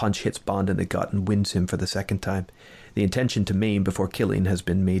 A punch hits Bond in the gut and wins him for the second time. The intention to maim before killing has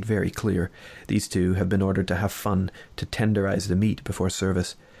been made very clear. These 2 have been ordered to have fun, to tenderize the meat before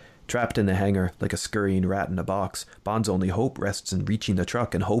service. Trapped in the hangar like a scurrying rat in a box, Bond's only hope rests in reaching the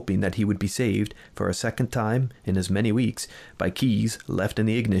truck and hoping that he would be saved, for a second time in as many weeks, by keys left in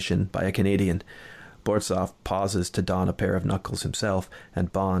the ignition by a Canadian. Bortsoff pauses to don a pair of knuckles himself,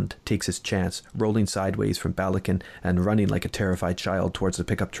 and Bond takes his chance, rolling sideways from Balakin and running like a terrified child towards the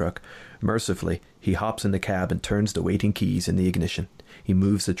pickup truck. Mercifully, he hops in the cab and turns the waiting keys in the ignition. He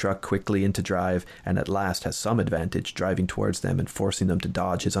moves the truck quickly into drive, and at last has some advantage, driving towards them and forcing them to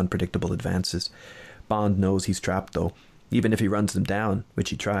dodge his unpredictable advances. Bond knows he's trapped, though. Even if he runs them down,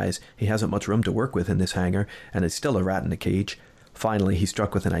 which he tries, he hasn't much room to work with in this hangar, and is still a rat in a cage. Finally, he's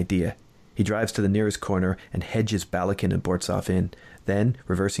struck with an idea. He drives to the nearest corner and hedges Balakin and Bortsoff in. Then,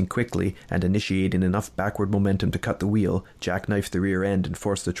 reversing quickly and initiating enough backward momentum to cut the wheel, jackknife the rear end and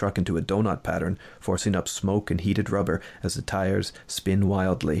force the truck into a donut pattern, forcing up smoke and heated rubber as the tires spin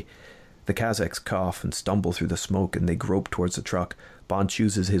wildly. The Kazakhs cough and stumble through the smoke, and they grope towards the truck. Bond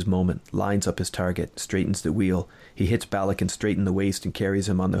chooses his moment, lines up his target, straightens the wheel. He hits Balakin straight in the waist and carries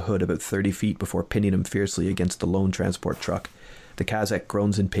him on the hood about 30 feet before pinning him fiercely against the lone transport truck. The Kazakh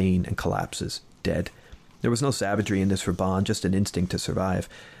groans in pain and collapses, dead. There was no savagery in this for Bond, just an instinct to survive.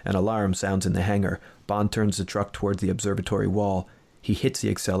 An alarm sounds in the hangar. Bond turns the truck towards the observatory wall. He hits the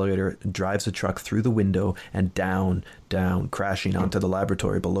accelerator and drives the truck through the window and down, crashing onto the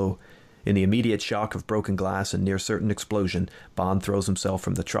laboratory below. In the immediate shock of broken glass and near certain explosion, Bond throws himself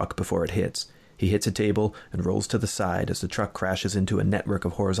from the truck before it hits. He hits a table and rolls to the side as the truck crashes into a network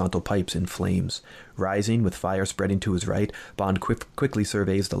of horizontal pipes in flames. Rising, with fire spreading to his right, Bond quickly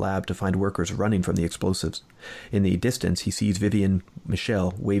surveys the lab to find workers running from the explosives. In the distance, he sees Vivian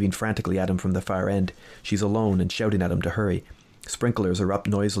Michel waving frantically at him from the far end. She's alone and shouting at him to hurry. Sprinklers erupt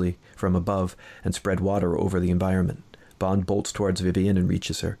noisily from above and spread water over the environment. Bond bolts towards Vivian and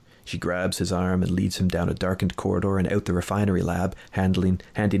reaches her. She grabs his arm and leads him down a darkened corridor and out the refinery lab, handing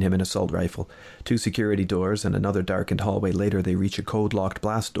him an assault rifle. 2 security doors and another darkened hallway later, they reach a code-locked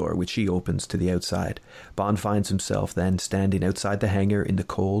blast door, which she opens to the outside. Bond finds himself then standing outside the hangar in the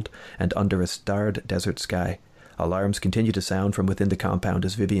cold and under a starred desert sky. Alarms continue to sound from within the compound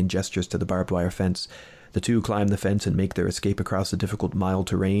as Vivian gestures to the barbed wire fence. The two climb the fence and make their escape across the difficult mild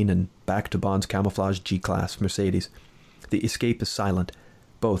terrain and back to Bond's camouflaged G-Class Mercedes. The escape is silent,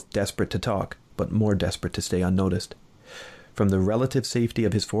 both desperate to talk, but more desperate to stay unnoticed. From the relative safety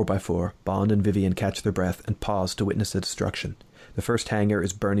of his 4x4, Bond and Vivian catch their breath and pause to witness the destruction. The first hangar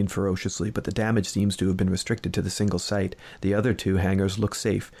is burning ferociously, but the damage seems to have been restricted to the single site. The other 2 hangars look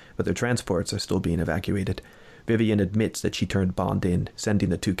safe, but their transports are still being evacuated. Vivian admits that she turned Bond in, sending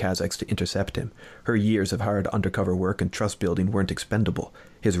the 2 Kazakhs to intercept him. Her years of hard undercover work and trust-building weren't expendable.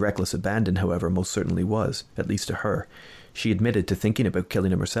 His reckless abandon, however, most certainly was, at least to her. She admitted to thinking about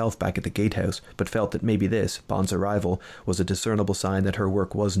killing him herself back at the gatehouse, but felt that maybe this, Bond's arrival, was a discernible sign that her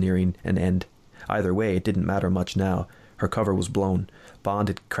work was nearing an end. Either way, it didn't matter much now. Her cover was blown. Bond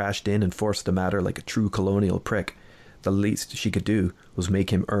had crashed in and forced the matter like a true colonial prick. The least she could do was make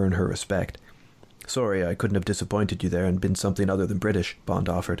him earn her respect. "Sorry I couldn't have disappointed you there and been something other than British," Bond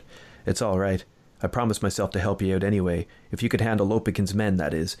offered. "It's all right. I promised myself to help you out anyway, if you could handle Lopakin's men,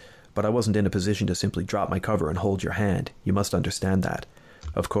 that is. But I wasn't in a position to simply drop my cover and hold your hand. You must understand that."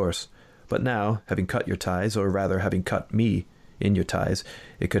 "Of course. But now, having cut your ties, or rather having cut me in your ties,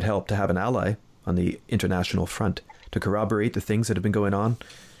 it could help to have an ally on the international front, to corroborate the things that have been going on."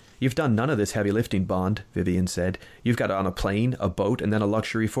 "You've done none of this heavy lifting, Bond," Vivian said. "You've got on a plane, a boat, and then a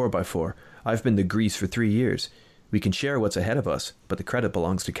luxury 4x4. I've been the grease for 3 years. We can share what's ahead of us, but the credit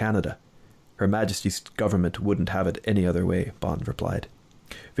belongs to Canada." "Her Majesty's government wouldn't have it any other way," Bond replied.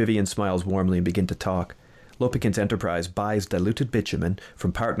 Vivian smiles warmly and begins to talk. Lopakin's enterprise buys diluted bitumen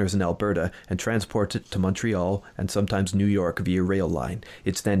from partners in Alberta and transports it to Montreal and sometimes New York via rail line.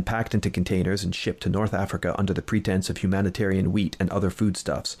 It's then packed into containers and shipped to North Africa under the pretense of humanitarian wheat and other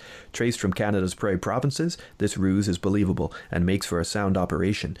foodstuffs. Traced from Canada's prairie provinces, this ruse is believable and makes for a sound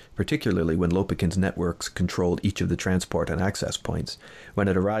operation, particularly when Lopakin's networks control each of the transport and access points. When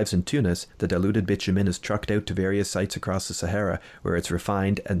it arrives in Tunis, the diluted bitumen is trucked out to various sites across the Sahara, where it's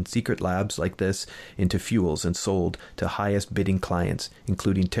refined in secret labs like this into fuel and sold to highest bidding clients,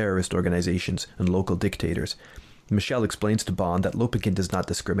 including terrorist organizations and local dictators. Michel explains to Bond that Lopakin does not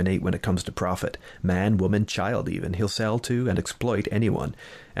discriminate when it comes to profit. Man, woman, child even. He'll sell to and exploit anyone,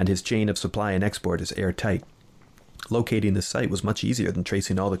 and his chain of supply and export is airtight. Locating this site was much easier than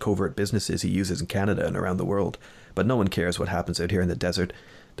tracing all the covert businesses he uses in Canada and around the world. But no one cares what happens out here in the desert.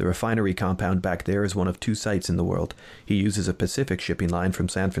 The refinery compound back there is one of 2 sites in the world. He uses a Pacific shipping line from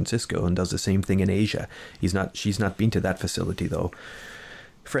San Francisco and does the same thing in Asia. She's not been to that facility, though.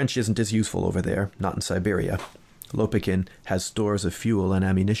 French isn't as useful over there, not in Siberia. Lopikin has stores of fuel and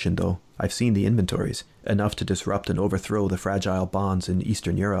ammunition, though. I've seen the inventories. Enough to disrupt and overthrow the fragile bonds in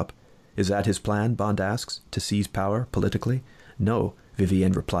Eastern Europe. Is that his plan, Bond asks? To seize power, politically? No,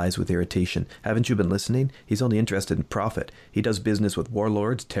 Vivienne replies with irritation. Haven't you been listening? He's only interested in profit. He does business with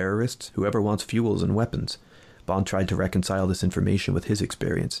warlords, terrorists, whoever wants fuels and weapons. Bond tried to reconcile this information with his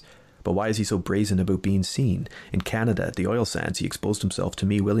experience. But why is he so brazen about being seen? In Canada, at the oil sands, he exposed himself to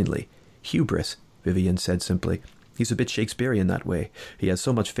me willingly. Hubris, Vivienne said simply. He's a bit Shakespearean that way. He has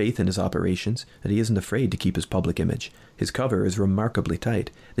so much faith in his operations that he isn't afraid to keep his public image. His cover is remarkably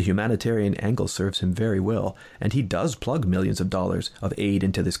tight. The humanitarian angle serves him very well, and he does plug millions of dollars of aid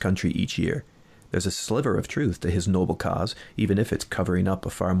into this country each year. There's a sliver of truth to his noble cause, even if it's covering up a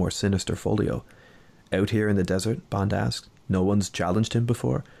far more sinister folio. Out here in the desert, Bond asks, no one's challenged him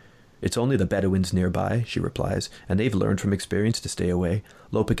before? It's only the Bedouins nearby, she replies, and they've learned from experience to stay away.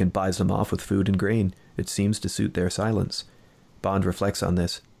 Lopikin buys them off with food and grain. It seems to suit their silence. Bond reflects on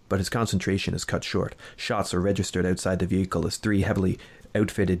this, but his concentration is cut short. Shots are registered outside the vehicle as 3 heavily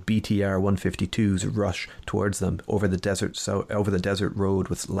outfitted BTR-152s rush towards them over the desert road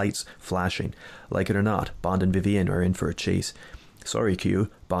with lights flashing. Like it or not, Bond and Vivienne are in for a chase. Sorry,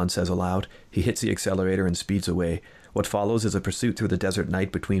 Q, Bond says aloud. He hits the accelerator and speeds away. What follows is a pursuit through the desert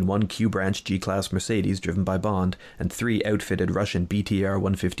night between 1 Q-branch G-Class Mercedes driven by Bond and 3 outfitted Russian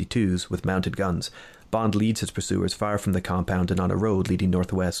BTR-152s with mounted guns. Bond leads his pursuers far from the compound and on a road leading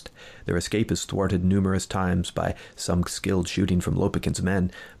northwest. Their escape is thwarted numerous times by some skilled shooting from Lopikin's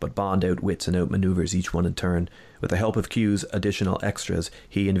men, but Bond outwits and outmaneuvers each one in turn. With the help of Q's additional extras,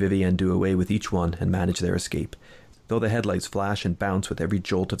 he and Vivienne do away with each one and manage their escape. Though the headlights flash and bounce with every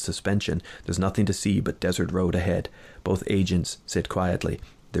jolt of suspension, there's nothing to see but desert road ahead. Both agents sit quietly,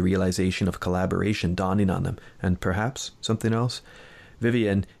 the realization of collaboration dawning on them, and perhaps something else.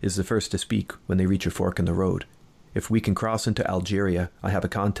 Vivienne is the first to speak when they reach a fork in the road. If we can cross into Algeria, I have a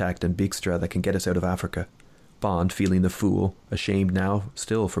contact in Bigstra that can get us out of Africa. Bond, feeling the fool, ashamed now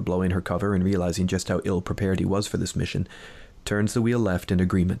still for blowing her cover and realizing just how ill-prepared he was for this mission, turns the wheel left in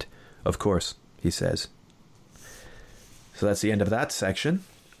agreement. Of course, he says. So that's the end of that section.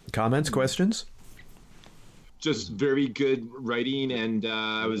 Comments, questions? Just very good writing, and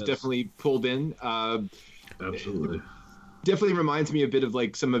I was definitely pulled in. Absolutely. Definitely reminds me a bit of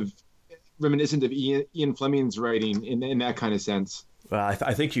like some of reminiscent of Ian Fleming's writing in that kind of sense. Well,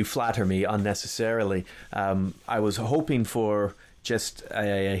 I think you flatter me unnecessarily. I was hoping for just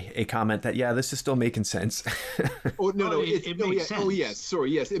a comment that, yeah, this is still making sense. It makes sense. Oh, yes. Sorry,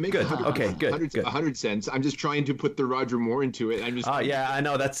 yes. It makes good. Okay, good. 100 cents. I'm just trying to put the Roger Moore into it. I'm just. Oh, yeah, I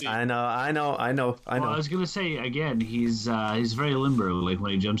know. I know. Well, I was going to say, again, he's very limber, like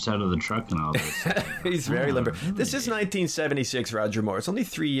when he jumps out of the truck and all this. He's very limber. Really? This is 1976 Roger Moore. It's only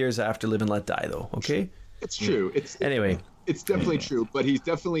 3 years after Live and Let Die, though, okay? It's true. Anyway. It's definitely true, but he's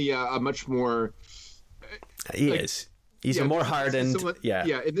definitely a much more. He is. He's a more hardened.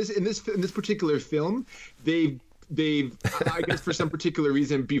 In this particular film, they've I guess for some particular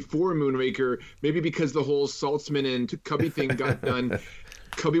reason before Moonraker, maybe because the whole Saltzman and Cubby thing got done,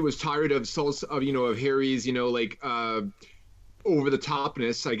 Cubby was tired of Harry's over the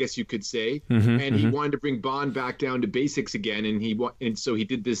topness, I guess you could say, and he wanted to bring Bond back down to basics again, and so he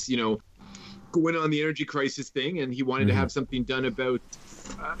did this going on the energy crisis thing, and he wanted to have something done about.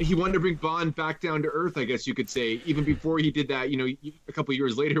 He wanted to bring Bond back down to earth, I guess you could say, even before he did that, a couple of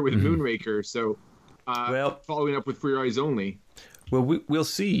years later with Moonraker. So, following up with For Your Eyes Only. Well, we'll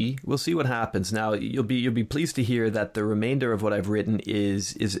see. We'll see what happens. Now, you'll be pleased to hear that the remainder of what I've written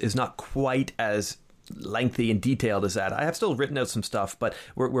is not quite as lengthy and detailed as that. I have still written out some stuff, but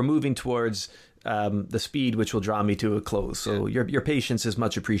we're moving towards the speed which will draw me to a close. So your patience is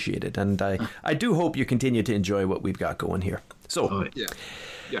much appreciated, and I do hope you continue to enjoy what we've got going here. So,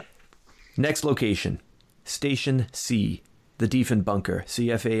 next location, Station C, the Defen Bunker,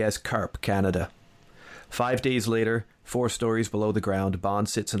 CFAS Carp, Canada. 5 days later, 4 stories below the ground, Bond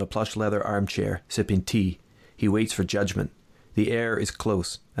sits in a plush leather armchair, sipping tea. He waits for judgment. The air is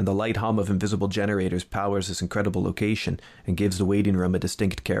close, and the light hum of invisible generators powers this incredible location and gives the waiting room a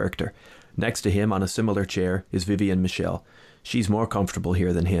distinct character. Next to him, on a similar chair, is Vivienne Michel. She's more comfortable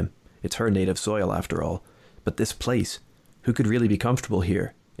here than him. It's her native soil, after all. But this place, who could really be comfortable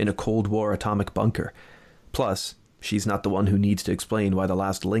here, in a Cold War atomic bunker? Plus, she's not the one who needs to explain why the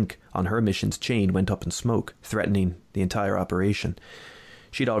last link on her mission's chain went up in smoke, threatening the entire operation.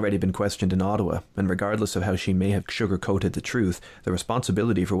 She'd already been questioned in Ottawa, and regardless of how she may have sugar-coated the truth, the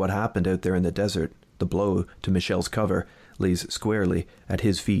responsibility for what happened out there in the desert, the blow to Michel's cover, lays squarely at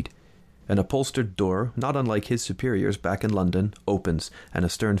his feet. An upholstered door, not unlike his superiors back in London, opens, and a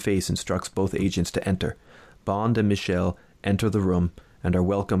stern face instructs both agents to enter. Bond and Michel enter the room and are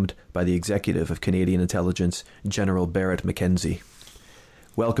welcomed by the executive of Canadian Intelligence, General Barrett Mackenzie.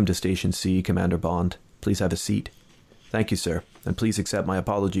 "Welcome to Station C, Commander Bond. Please have a seat." "Thank you, sir, and please accept my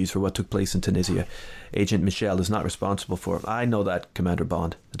apologies for what took place in Tunisia. Agent Michel is not responsible for..." "I know that, Commander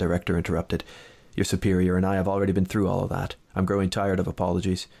Bond," the director interrupted. "Your superior and I have already been through all of that. I'm growing tired of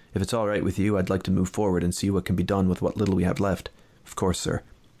apologies. If it's all right with you, I'd like to move forward and see what can be done with what little we have left." "Of course, sir."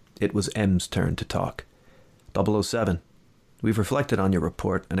 It was M's turn to talk. 007, we've reflected on your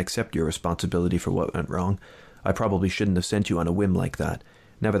report and accept your responsibility for what went wrong. I probably shouldn't have sent you on a whim like that.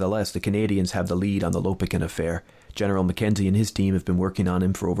 Nevertheless, the Canadians have the lead on the Lopekin affair. General Mackenzie and his team have been working on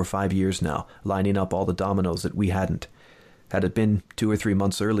him for over 5 years now, lining up all the dominoes that we hadn't. Had it been 2 or 3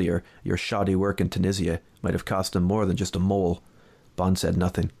 months earlier, your shoddy work in Tunisia might have cost him more than just a mole. Bond said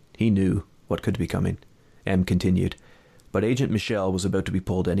nothing. He knew what could be coming. M continued. But Agent Michel was about to be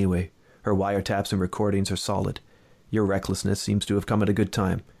pulled anyway. Her wiretaps and recordings are solid. Your recklessness seems to have come at a good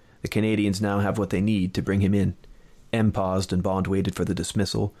time. The Canadians now have what they need to bring him in. M paused and Bond waited for the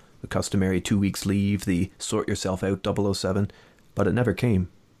dismissal, the customary 2 weeks leave, the sort yourself out 007, but it never came.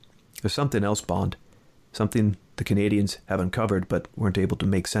 There's something else, Bond. Something the Canadians have uncovered but weren't able to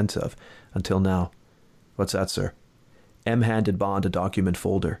make sense of until now. What's that, sir? M handed Bond a document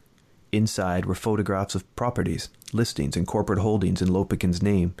folder. Inside were photographs of properties, listings and corporate holdings in Lopekin's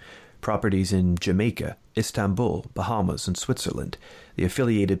name. Properties in Jamaica, Istanbul, Bahamas, and Switzerland. The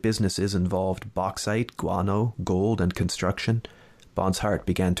affiliated businesses involved bauxite, guano, gold, and construction. Bond's heart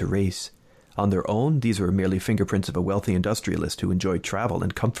began to race. On their own, these were merely fingerprints of a wealthy industrialist who enjoyed travel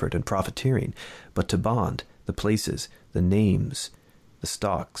and comfort and profiteering. But to Bond, the places, the names, the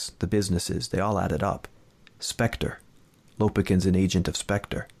stocks, the businesses, they all added up. Spectre. Lopekin's an agent of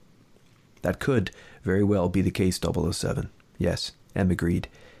Spectre. That could very well be the case, 007. Yes, M agreed.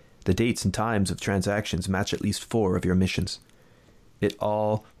 The dates and times of transactions match at least 4 of your missions. It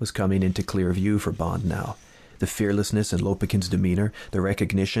all was coming into clear view for Bond now. The fearlessness in Lopekin's demeanor, the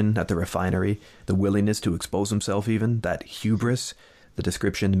recognition at the refinery, the willingness to expose himself even, that hubris, the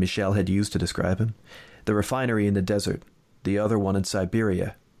description Michel had used to describe him. The refinery in the desert, the other one in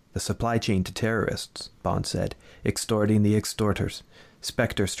Siberia, the supply chain to terrorists, Bond said, extorting the extorters.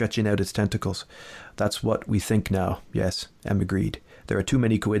 Spectre stretching out its tentacles. That's what we think now, yes, M agreed. There are too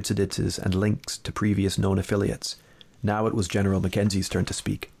many coincidences and links to previous known affiliates. Now it was General Mackenzie's turn to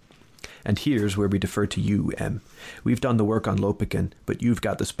speak. And here's where we defer to you, M. We've done the work on Lopekin, but you've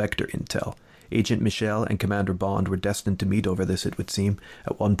got the Spectre intel. Agent Michel and Commander Bond were destined to meet over this, it would seem,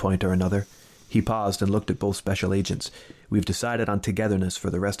 at one point or another. He paused and looked at both special agents. We've decided on togetherness for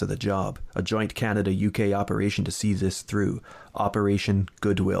the rest of the job. A joint Canada-UK operation to see this through. Operation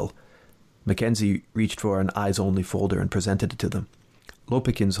Goodwill. Mackenzie reached for an eyes-only folder and presented it to them.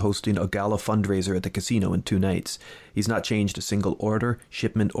 Lopekin's hosting a gala fundraiser at the casino in 2 nights. He's not changed a single order,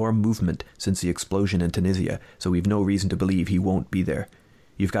 shipment, or movement since the explosion in Tunisia, so we've no reason to believe he won't be there.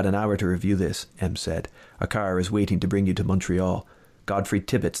 You've got an hour to review this, M said. A car is waiting to bring you to Montreal. Godfrey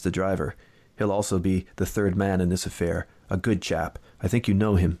Tibbet's the driver. He'll also be the third man in this affair. A good chap. I think you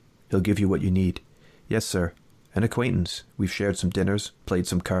know him. He'll give you what you need. Yes, sir. An acquaintance. We've shared some dinners, played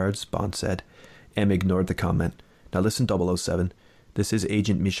some cards, Bond said. M ignored the comment. Now listen, 007. This is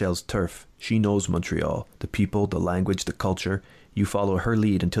Agent Michel's turf. She knows Montreal, the people, the language, the culture. You follow her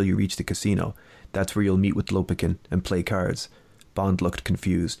lead until you reach the casino. That's where you'll meet with Lopekin and play cards. Bond looked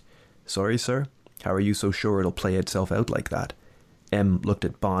confused. Sorry, sir? How are you so sure it'll play itself out like that? M looked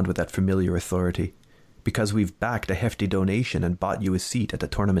at Bond with that familiar authority. Because we've backed a hefty donation and bought you a seat at the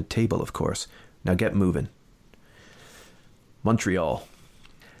tournament table, of course. Now get moving. Montreal.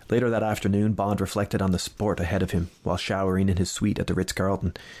 Later that afternoon, Bond reflected on the sport ahead of him while showering in his suite at the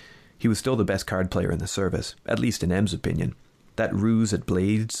Ritz-Carlton. He was still the best card player in the service, at least in M's opinion. That ruse at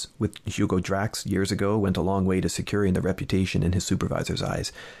Blades with Hugo Drax years ago went a long way to securing the reputation in his supervisor's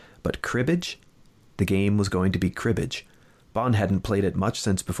eyes. But cribbage? The game was going to be cribbage. Bond hadn't played it much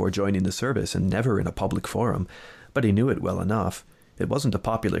since before joining the service, and never in a public forum, but he knew it well enough. It wasn't a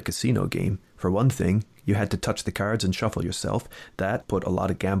popular casino game. For one thing, you had to touch the cards and shuffle yourself. That put a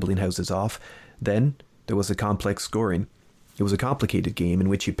lot of gambling houses off. Then there was the complex scoring. It was a complicated game in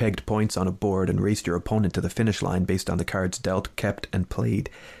which you pegged points on a board and raced your opponent to the finish line based on the cards dealt, kept, and played.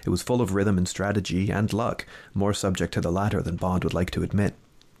 It was full of rhythm and strategy and luck, more subject to the latter than Bond would like to admit.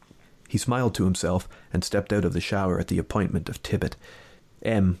 He smiled to himself and stepped out of the shower at the appointment of Tibbet.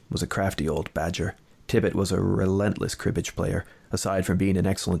 M was a crafty old badger. Tibbet was a relentless cribbage player. Aside from being an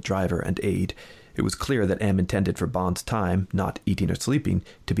excellent driver and aide, it was clear that M intended for Bond's time, not eating or sleeping,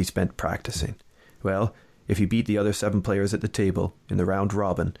 to be spent practicing. Well, If he beat the other 7 players at the table in the round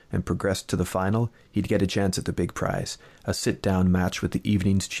robin and progressed to the final, he'd get a chance at the big prize, a sit-down match with the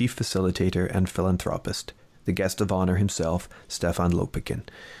evening's chief facilitator and philanthropist, the guest of honor himself, Stefan Lopakin.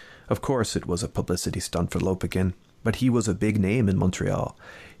 Of course it was a publicity stunt for Lopakin, but he was a big name in Montreal.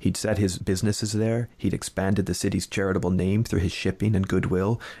 He'd set his businesses there, he'd expanded the city's charitable name through his shipping and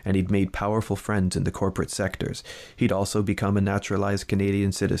goodwill, and he'd made powerful friends in the corporate sectors. He'd also become a naturalized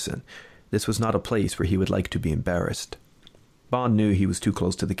Canadian citizen. This was not a place where he would like to be embarrassed. Bond knew he was too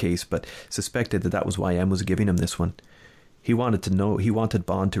close to the case, but suspected that was why M was giving him this one. He wanted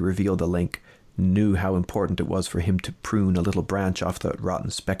Bond to reveal the link, knew how important it was for him to prune a little branch off the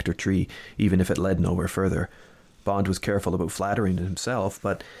rotten spectre tree, even if it led nowhere further. Bond was careful about flattering himself,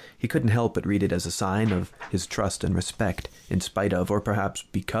 but he couldn't help but read it as a sign of his trust and respect, in spite of, or perhaps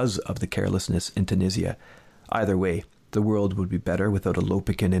because of, the carelessness in Tunisia. Either way, the world would be better without a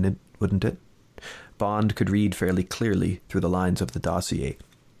Lopakin in it, wouldn't it? Bond could read fairly clearly through the lines of the dossier.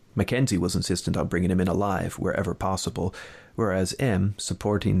 Mackenzie was insistent on bringing him in alive wherever possible, whereas M,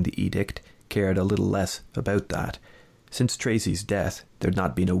 supporting the edict, cared a little less about that. Since Tracy's death, there'd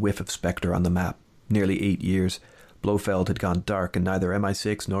not been a whiff of Spectre on the map. Nearly 8 years. Blofeld had gone dark, and neither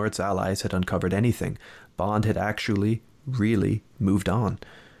MI6 nor its allies had uncovered anything. Bond had actually, really, moved on.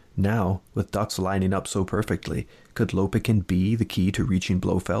 Now, with ducks lining up so perfectly, could Lopakin be the key to reaching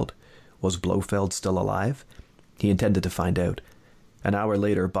Blofeld? Was Blofeld still alive? He intended to find out. An hour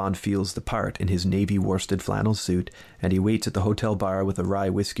later, Bond feels the part in his navy worsted flannel suit, and he waits at the hotel bar with a rye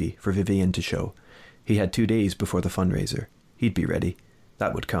whiskey for Vivienne to show. He had 2 days before the fundraiser. He'd be ready.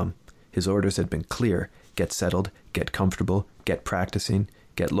 That would come. His orders had been clear. Get settled, get comfortable, get practicing,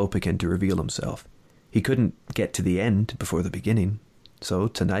 get Lopakin to reveal himself. He couldn't get to the end before the beginning. So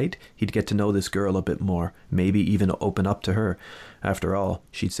tonight, he'd get to know this girl a bit more, maybe even open up to her. After all,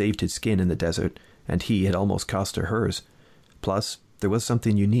 she'd saved his skin in the desert, and he had almost cost her hers. Plus, there was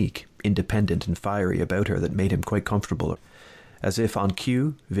something unique, independent and fiery about her that made him quite comfortable. As if on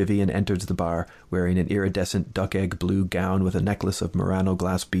cue, Vivienne enters the bar, wearing an iridescent duck-egg blue gown with a necklace of Murano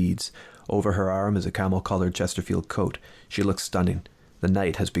glass beads. Over her arm is a camel-coloured Chesterfield coat. She looks stunning. The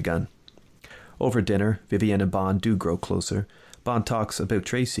night has begun. Over dinner, Vivienne and Bond do grow closer. Bond talks about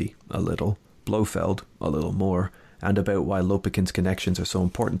Tracy, a little, Blofeld, a little more, and about why Lopakin's connections are so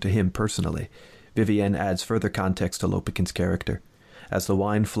important to him personally. Vivienne adds further context to Lopakin's character. As the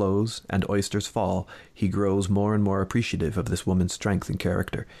wine flows and oysters fall, he grows more and more appreciative of this woman's strength and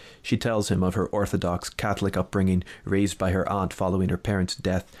character. She tells him of her orthodox Catholic upbringing, raised by her aunt following her parents'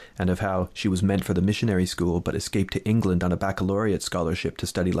 death, and of how she was meant for the missionary school but escaped to England on a baccalaureate scholarship to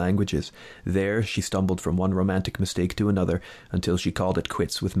study languages. There, she stumbled from one romantic mistake to another until she called it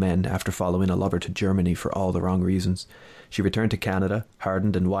quits with men after following a lover to Germany for all the wrong reasons. She returned to Canada,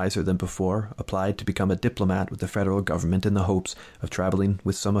 hardened and wiser than before, applied to become a diplomat with the federal government in the hopes of traveling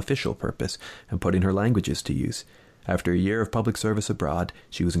with some official purpose and putting her languages to use. After a year of public service abroad,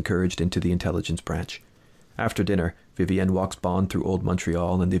 she was encouraged into the intelligence branch. After dinner, Vivienne walks Bond through Old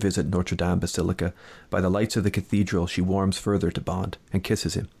Montreal and they visit Notre Dame Basilica. By the lights of the cathedral, she warms further to Bond and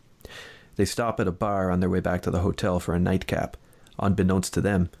kisses him. They stop at a bar on their way back to the hotel for a nightcap. Unbeknownst to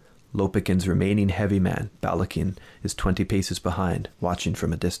them, Lopakin's remaining heavy man, Balakin, is 20 paces behind, watching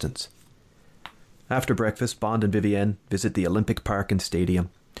from a distance. After breakfast, Bond and Vivienne visit the Olympic Park and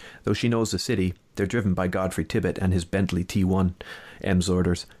Stadium. Though she knows the city, they're driven by Godfrey Tibbett and his Bentley T1, M's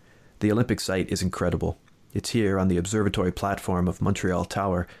orders. The Olympic site is incredible. It's here, on the observatory platform of Montreal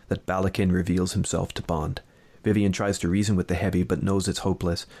Tower, that Balakin reveals himself to Bond. Vivienne tries to reason with the heavy, but knows it's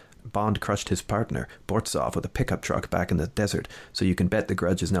hopeless. Bond crushed his partner, Bortsov, with a pickup truck back in the desert, so you can bet the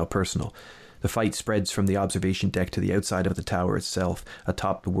grudge is now personal. The fight spreads from the observation deck to the outside of the tower itself,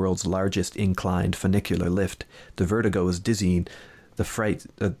 atop the world's largest inclined funicular lift. The vertigo is dizzying, the fight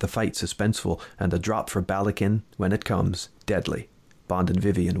suspenseful, and the drop for Balakin, when it comes, deadly. Bond and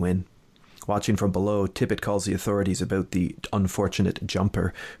Vivienne win. Watching from below, Tippett calls the authorities about the unfortunate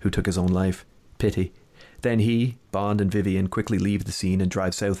jumper who took his own life. Pity. Then he, Bond and Vivienne quickly leave the scene and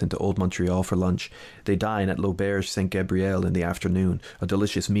drive south into Old Montreal for lunch. They dine at L'Auberge Saint-Gabriel in the afternoon, a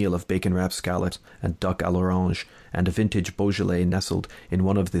delicious meal of bacon-wrapped scallops and duck à l'orange, and a vintage Beaujolais nestled in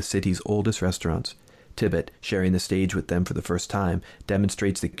one of the city's oldest restaurants. Tibbett, sharing the stage with them for the first time,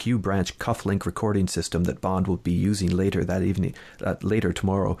 demonstrates the Q-branch cufflink recording system that Bond will be using later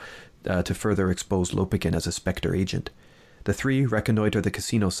tomorrow, to further expose Lopakin as a Spectre agent. The three reconnoiter the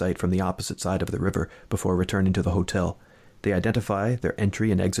casino site from the opposite side of the river before returning to the hotel. They identify their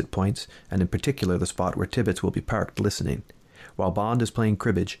entry and exit points, and in particular the spot where Tibbets will be parked listening. While Bond is playing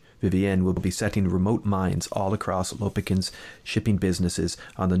cribbage, Vivienne will be setting remote mines all across Lopakin's shipping businesses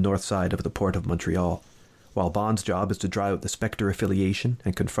on the north side of the port of Montreal. While Bond's job is to dry out the Spectre affiliation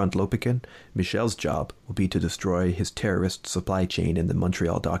and confront Lopekin, Michel's job will be to destroy his terrorist supply chain in the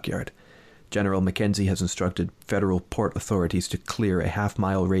Montreal dockyard. General Mackenzie has instructed federal port authorities to clear a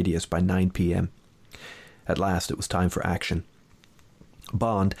half-mile radius by 9 p.m. At last, it was time for action.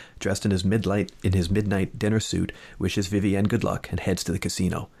 Bond, dressed in his midnight dinner suit, wishes Vivienne good luck and heads to the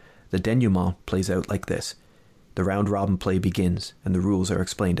casino. The denouement plays out like this. The round-robin play begins, and the rules are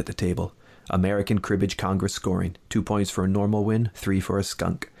explained at the table. American Cribbage Congress scoring. 2 points for a normal win, 3 for a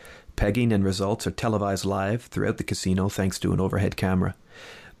skunk. Pegging and results are televised live throughout the casino thanks to an overhead camera.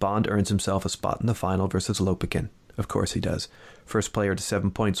 Bond earns himself a spot in the final versus Lopekin. Of course he does. First player to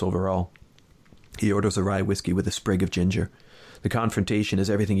 7 points overall. He orders a rye whiskey with a sprig of ginger. The confrontation is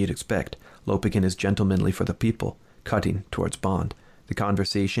everything you'd expect. Lopekin is gentlemanly for the people, cutting towards Bond. The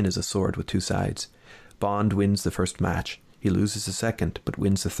conversation is a sword with 2 sides. Bond wins the first match. He loses the second, but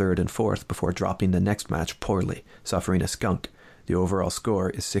wins the third and fourth before dropping the next match poorly, suffering a skunk. The overall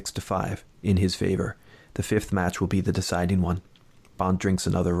score is 6-5, in his favor. The 5th match will be the deciding one. Bond drinks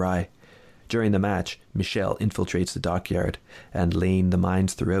another rye. During the match, Michel infiltrates the dockyard and laying the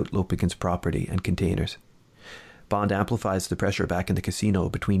mines throughout Lopekin's property and containers. Bond amplifies the pressure back in the casino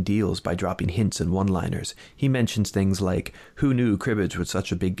between deals by dropping hints and one-liners. He mentions things like, "Who knew cribbage was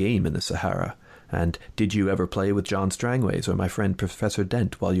such a big game in the Sahara?" And "Did you ever play with John Strangways or my friend Professor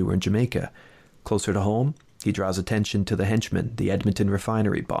Dent while you were in Jamaica?" Closer to home, he draws attention to the henchmen, the Edmonton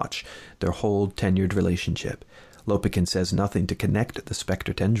refinery botch, their whole tenured relationship. Lopekin says nothing to connect the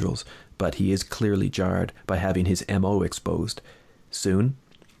Spectre tendrils, but he is clearly jarred by having his M.O. exposed. Soon,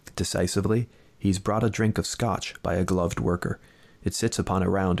 decisively, he's brought a drink of scotch by a gloved worker. It sits upon a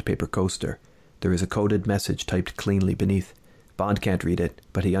round paper coaster. There is a coded message typed cleanly beneath. Bond can't read it,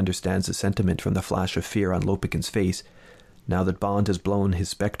 but he understands the sentiment from the flash of fear on Lopekin's face. Now that Bond has blown his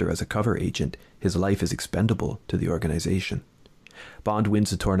Spectre as a cover agent, his life is expendable to the organization. Bond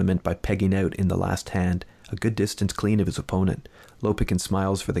wins the tournament by pegging out in the last hand, a good distance clean of his opponent. Lopekin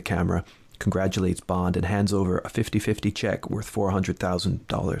smiles for the camera, congratulates Bond, and hands over a 50-50 check worth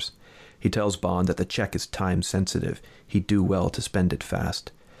 $400,000. He tells Bond that the check is time-sensitive. He'd do well to spend it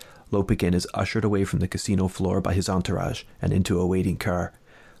fast. Lopekin is ushered away from the casino floor by his entourage and into a waiting car.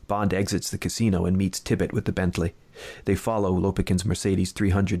 Bond exits the casino and meets Tibbet with the Bentley. They follow Lopekin's Mercedes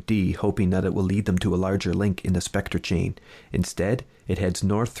 300D, hoping that it will lead them to a larger link in the Spectre chain. Instead, it heads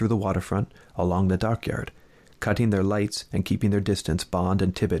north through the waterfront, along the dockyard. Cutting their lights and keeping their distance, Bond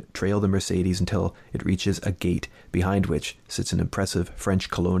and Tibbet trail the Mercedes until it reaches a gate, behind which sits an impressive French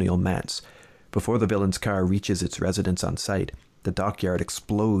colonial manse. Before the villain's car reaches its residence on site, the dockyard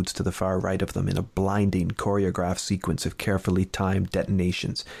explodes to the far right of them in a blinding, choreographed sequence of carefully timed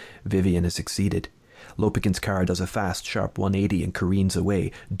detonations. Vivienne has succeeded. Lopekin's car does a fast, sharp 180 and careens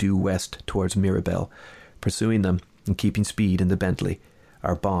away, due west towards Mirabel. Pursuing them and keeping speed in the Bentley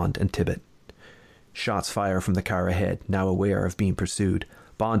are Bond and Tibbet. Shots fire from the car ahead, now aware of being pursued.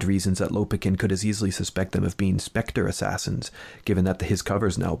 Bond reasons that Lopekin could as easily suspect them of being Spectre assassins, given that his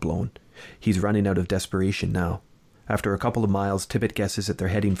cover's now blown. He's running out of desperation now. After a couple of miles, Tibbet guesses that they're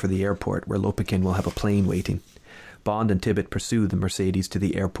heading for the airport, where Lopekin will have a plane waiting. Bond and Tibbet pursue the Mercedes to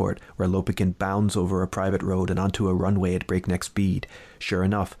the airport, where Lopekin bounds over a private road and onto a runway at breakneck speed. Sure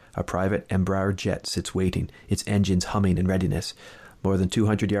enough, a private Embraer jet sits waiting, its engines humming in readiness. More than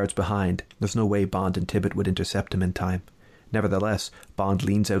 200 yards behind, there's no way Bond and Tibbet would intercept him in time. Nevertheless, Bond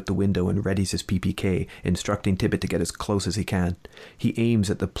leans out the window and readies his PPK, instructing Tibbet to get as close as he can. He aims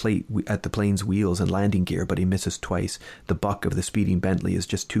at the plane's wheels and landing gear, but he misses twice. The buck of the speeding Bentley is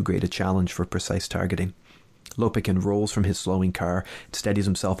just too great a challenge for precise targeting. Lopekin rolls from his slowing car and steadies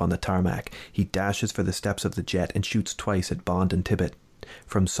himself on the tarmac. He dashes for the steps of the jet and shoots twice at Bond and Tibbet.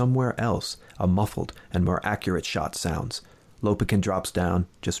 From somewhere else, a muffled and more accurate shot sounds. Lopekin drops down,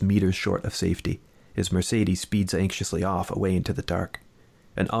 just meters short of safety. His Mercedes speeds anxiously off, away into the dark.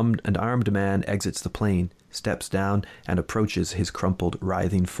 An armed man exits the plane, steps down, and approaches his crumpled,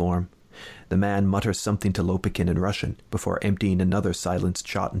 writhing form. The man mutters something to Lopekin in Russian, before emptying another silenced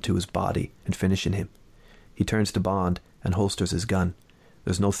shot into his body and finishing him. He turns to Bond and holsters his gun.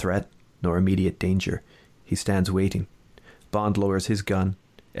 There's no threat, nor immediate danger. He stands waiting. Bond lowers his gun,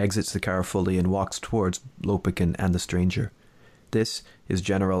 exits the car fully, and walks towards Lopekin and the stranger. This is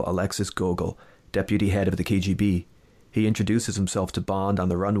General Alexis Gogol, deputy head of the KGB. He introduces himself to Bond on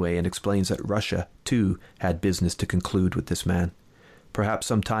the runway and explains that Russia, too, had business to conclude with this man. Perhaps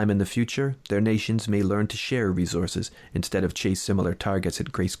sometime in the future, their nations may learn to share resources instead of chase similar targets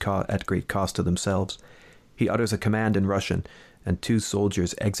at great cost to themselves. He utters a command in Russian, and 2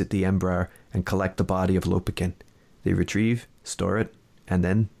 soldiers exit the Embraer and collect the body of Lopekin. They retrieve, store it, and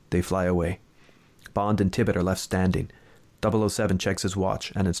then they fly away. Bond and Tibbet are left standing. 007 checks his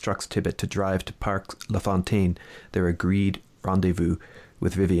watch and instructs Tibbet to drive to Parc La Fontaine, their agreed rendezvous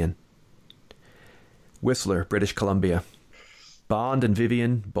with Vivian. Whistler, British Columbia. Bond and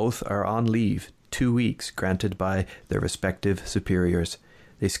Vivian both are on leave, 2 weeks granted by their respective superiors.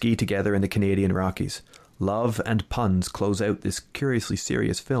 They ski together in the Canadian Rockies. Love and puns close out this curiously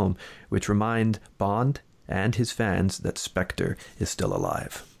serious film, which remind Bond and his fans that Spectre is still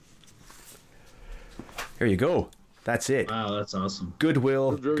alive. Here you go. That's it. Wow, that's awesome.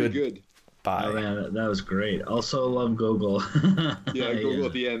 Goodwill. Very good. Bye. Oh, man, that was great. Also, love Gogol. Yeah, Gogol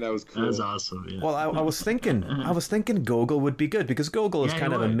at the end. That was cool. That was awesome. Yeah. Well, I was thinking Gogol would be good because Gogol is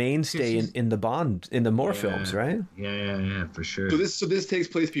kind of a mainstay in the Bond, in the Moore films, right? Yeah, for sure. So this takes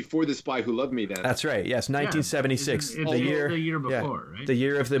place before The Spy Who Loved Me, then. That's right. Yes, 1976, It's the year before, right? the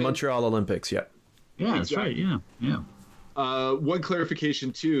year of the Montreal Olympics. Yeah. Yeah, that's right. Yeah. One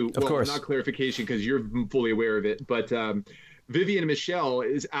clarification too. Of course. Not clarification because you're fully aware of it, but Vivian Michel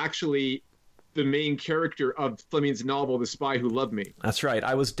is actually the main character of Fleming's novel, The Spy Who Loved Me. That's right.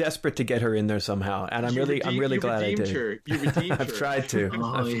 I was desperate to get her in there somehow, and I'm really glad I did. You redeemed her. I've tried to.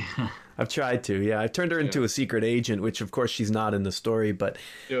 Oh, yeah. I've tried to. Yeah, I've turned her into a secret agent, which of course she's not in the story. But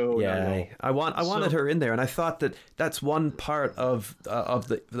No. I wanted her in there, and I thought that's one part of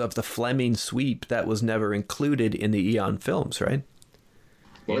the Fleming sweep that was never included in the Eon films, right?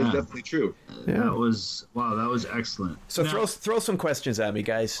 Well, Yeah. it's definitely true. Yeah. That was excellent. So Now- throw some questions at me,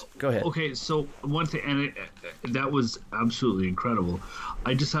 guys. Go ahead. Okay, so one thing, and that was absolutely incredible.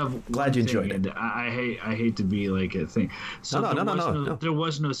 I just have Glad you enjoyed it. and I hate to be like a thing. So No. there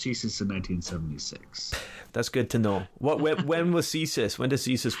was no CSIS in 1976. That's good to know. When was CSIS? When did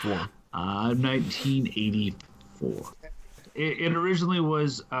CSIS form? 1984. It originally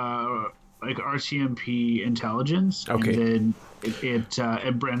was like RCMP intelligence, Okay. and then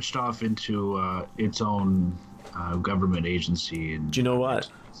it branched off into its own government agency. And Do you know what?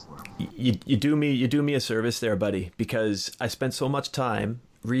 You do me a service there, buddy, because I spent so much time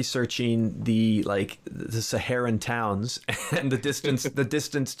researching the Saharan towns and the distance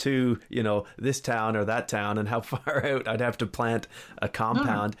to this town or that town and how far out I'd have to plant a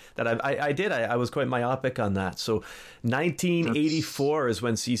compound that I was quite myopic on that. So 1984 is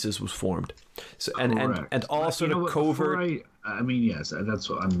when CSIS was formed. So and all sort of covert. I mean, yes, that's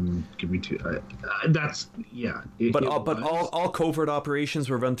what I'm giving to. That's yeah. But all covert operations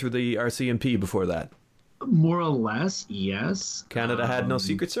were run through the RCMP before that. More or less, yes. Canada had no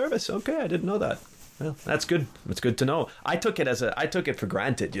Secret Service. Okay, I didn't know that. Well, that's good. It's good to know. I took it for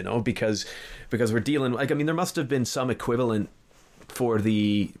granted, because we're dealing. There must have been some equivalent to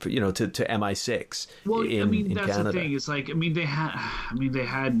MI6. Well, in that's Canada. the thing. It's like, they had,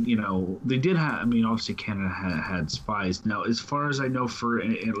 obviously Canada had spies. Now, as far as I know,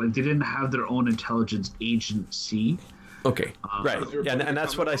 they didn't have their own intelligence agency. Okay, right. Yeah, and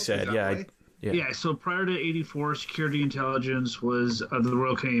that's what I said. Yeah. Yeah, so prior to 84, security intelligence was the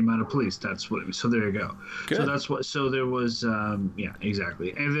Royal Canadian Mounted Police. That's what it was. So there you go. Good. So that's what. So there was, yeah,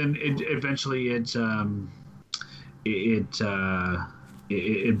 exactly. And then eventually it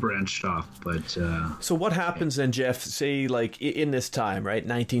branched off. But so what happens then, Jeff? Say in this time, right,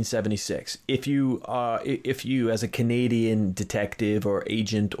 1976. If you as a Canadian detective or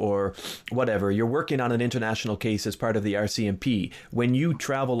agent or whatever, you're working on an international case as part of the RCMP. When you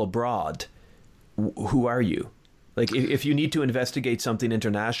travel abroad, who are you? If you need to investigate something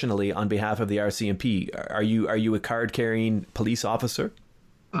internationally on behalf of the RCMP, are you a card-carrying police officer?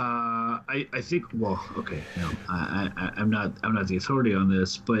 I think. Well, okay. No, I'm not the authority on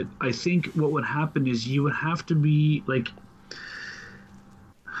this, but I think what would happen is you would have to be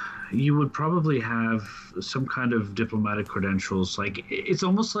you would probably have some kind of diplomatic credentials. It's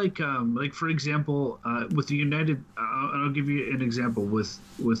almost like for example, with the United. I'll give you an example with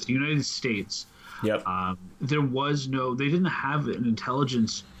the United States. Yep. They didn't have an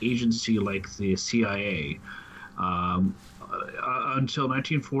intelligence agency like the CIA until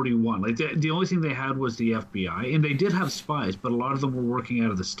 1941. The only thing they had was the FBI, and they did have spies, but a lot of them were working out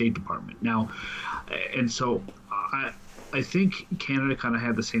of the State Department. Now, and so I think Canada kind of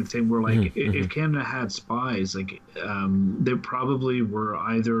had the same thing where if Canada had spies, they probably were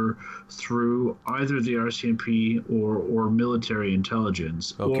either through the RCMP or military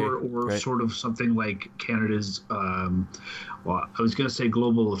intelligence, or right. Sort of something like Canada's well, I was going to say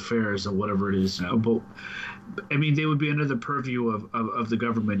global affairs or whatever it is now, but they would be under the purview of the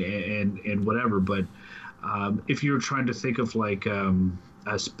government and whatever. But if you're trying to think of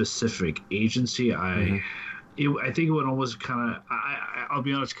a specific agency, I think it would almost kind of. I'll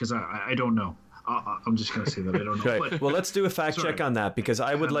be honest, because I don't know. I'm just going to say that I don't know. Right. But, Well, let's do a fact check on that, because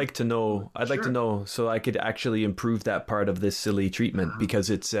I would like to know. I'd like to Sure. know so I could actually improve that part of this silly treatment, because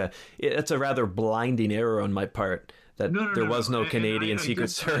it's a rather blinding error on my part that there was no Canadian Secret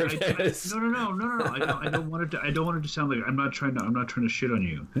Service. No. I don't want it to sound like I'm not trying to shit on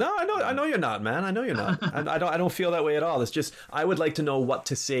you. No, I know you're not, man. I know you're not. I don't feel that way at all. It's just I would like to know what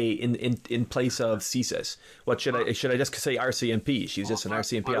to say in place of CSIS. What should I just say? RCMP. She's just an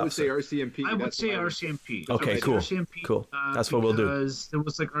RCMP I would say officer. RCMP. I would say RCMP. Okay, cool. RCMP, Cool. That's what we'll do. Because there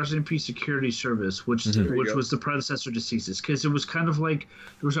was like RCMP Security Service, which was the predecessor to CSIS, because it was kind of like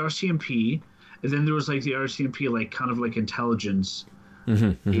there was RCMP, and then there was like the RCMP, like kind of like intelligence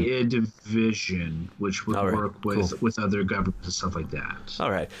division, which would work with other governments and stuff like that. All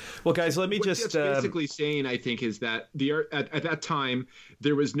right. Well, guys, let me What just that's basically saying, I think, is that at that time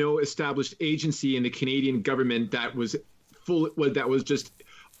there was no established agency in the Canadian government that was just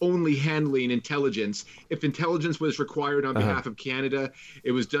only handling intelligence. If intelligence was required on behalf of Canada,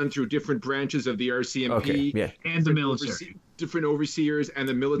 it was done through different branches of the RCMP and the military. Different overseers and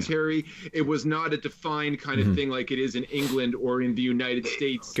the military. It was not a defined kind of thing like it is in England or in the United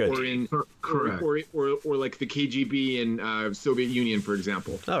States or in or like the KGB in Soviet Union, for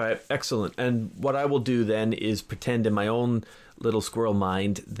example. All right, excellent. And what I will do then is pretend in my own little squirrel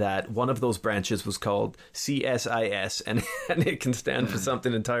mind that one of those branches was called CSIS, and it can stand for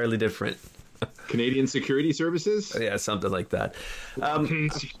something entirely different. Canadian Security Services? Yeah, something like that. Canadian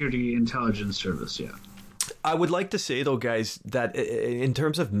Security Intelligence Service, yeah. I would like to say, though, guys, that in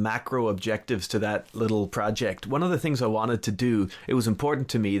terms of macro objectives to that little project, one of the things I wanted to do, it was important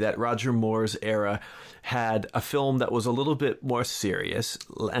to me that Roger Moore's era had a film that was a little bit more serious.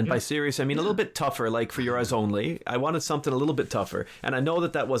 And by serious, I mean a little bit tougher, like For Your Eyes Only. I wanted something a little bit tougher. And I know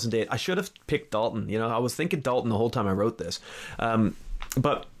that wasn't it. I should have picked Dalton. You know, I was thinking Dalton the whole time I wrote this.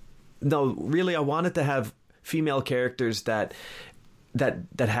 But no, really, I wanted to have female characters that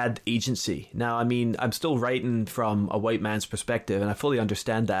had agency. Now, I mean, I'm still writing from a white man's perspective, and I fully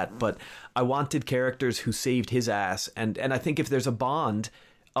understand that, but I wanted characters who saved his ass, and I think if there's a Bond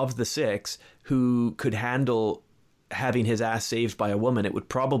of the six who could handle having his ass saved by a woman, it would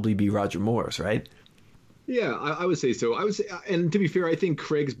probably be Roger Moore's, right? Yeah, I would say so. I would say, and to be fair, I think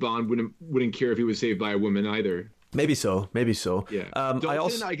Craig's Bond wouldn't care if he was saved by a woman either. Maybe so. Yeah.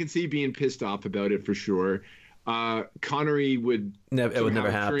 Dalton, I can see being pissed off about it for sure. Connery would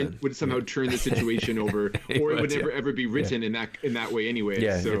never happen. Would somehow turn the situation over, or it would never ever be written in that way anyway.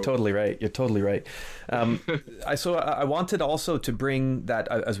 Yeah, so. You're totally right. I wanted also to bring that,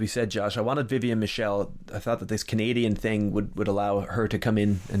 as we said, Josh. I wanted Vivian Michelle. I thought that this Canadian thing would allow her to come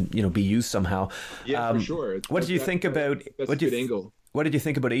in and be used somehow. Yeah, for sure. What did you think about? That's a good angle. What did you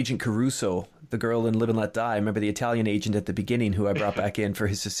think about Agent Caruso, the girl in Live and Let Die? Remember the Italian agent at the beginning who I brought back in for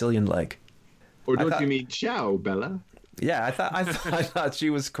his Sicilian leg? Or don't you mean ciao, Bella? Yeah, I thought she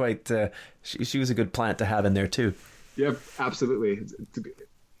was quite. She was a good plant to have in there too. Yep, absolutely.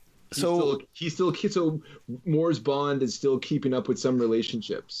 So Moore's Bond is still keeping up with some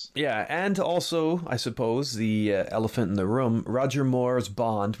relationships. Yeah, and also, I suppose, the elephant in the room, Roger Moore's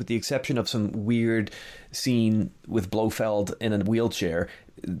Bond, with the exception of some weird scene with Blofeld in a wheelchair,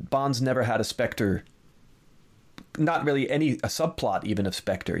 Bond's never had a Spectre. Not really a subplot even of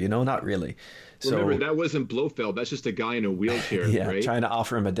Spectre, not really. So, remember, that wasn't Blofeld. That's just a guy in a wheelchair, right? Trying to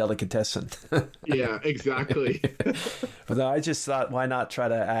offer him a delicatessen. Yeah, exactly. But I just thought, why not try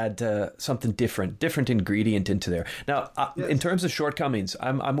to add something different ingredient into there? Now, in terms of shortcomings,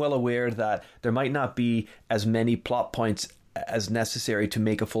 I'm well aware that there might not be as many plot points as necessary to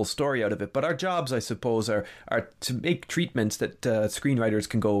make a full story out of it. But our jobs, I suppose, are to make treatments that screenwriters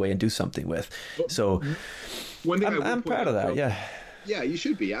can go away and do something with. So one thing I'm proud of that, yeah. Yeah, you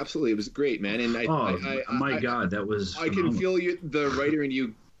should be. Absolutely. It was great, man. And God, that was I can feel the writer in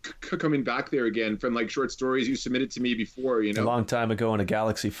you coming back there again from like short stories you submitted to me before, A long time ago in a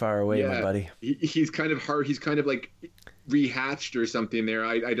galaxy far away, my buddy. He's kind of hard. He's kind of like rehatched or something there.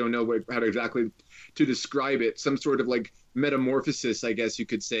 I don't know how to exactly to describe it. Some sort of like metamorphosis, I guess you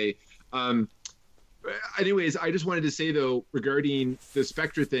could say. Anyways, I just wanted to say, though, regarding the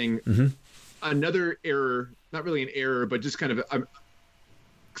Spectre thing, another error, not really an error, but just kind of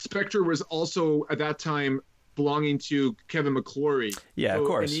Spectre was also at that time belonging to Kevin McClory. Yeah, so of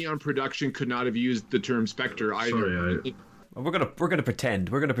course. Neon Production could not have used the term Spectre either. We're gonna pretend.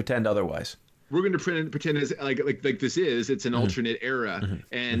 We're gonna pretend otherwise. we're going to pretend as like this it's an alternate era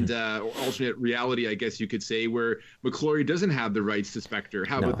and or alternate reality, I guess you could say, where McClory doesn't have the rights to Spectre.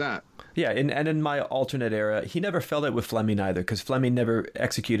 How about that? Yeah, and in my alternate era, he never fell out with Fleming either, because Fleming never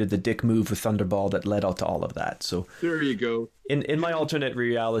executed the dick move with Thunderball that led out to all of that. So there you go. In my alternate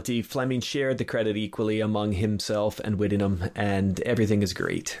reality, Fleming shared the credit equally among himself and Whittingham, and everything is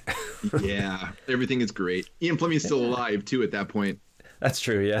great. Yeah, everything is great. Ian Fleming's still alive too at that point. That's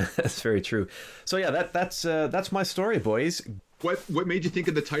true. Yeah, that's very true. So yeah, that's my story, boys. What made you think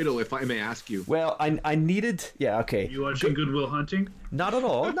of the title, if I may ask you? Well, I needed... Yeah, okay. You watching Good Will Hunting? Not at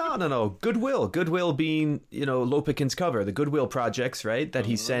all. No. Goodwill being, Lopikin's cover, the Goodwill projects, right? That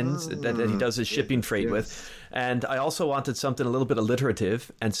he sends, that he does his shipping freight with. And I also wanted something a little bit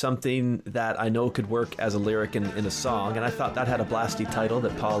alliterative and something that I know could work as a lyric in a song. And I thought that had a blasty title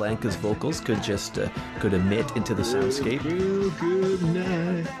that Paul Anka's vocals could just could emit into the soundscape. Good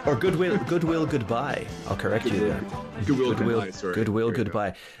night. Or Goodwill Goodbye. I'll correct you there. Goodwill Goodbye. Sorry. Goodwill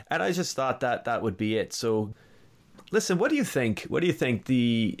Goodbye. And I just thought that would be it. So, listen, what do you think? What do you think?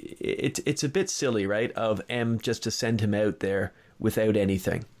 It's a bit silly, right, of M just to send him out there without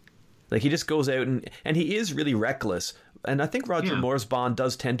anything. Like, he just goes out and he is really reckless. And I think Roger Moore's Bond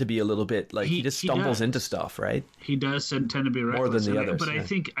does tend to be a little bit like he just stumbles into stuff, right? He does tend to be reckless. More than the others. But I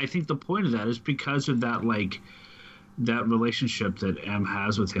think the point of that is because of that, like, that relationship that M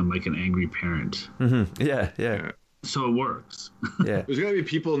has with him, like an angry parent. Mm-hmm. Yeah. So it works. Yeah. There's going to be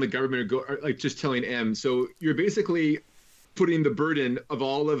people in the government who are like just telling M. So you're basically putting the burden of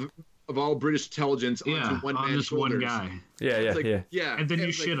all British intelligence onto one man's this shoulders. one guy. Yeah. And then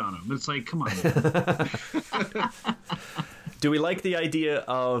you shit on him. It's like, come on. Do we like the idea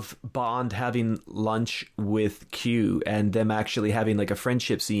of Bond having lunch with Q and them actually having like a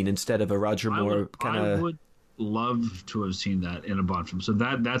friendship scene instead of a Roger Moore kind of... I would love to have seen that in a Bond film. So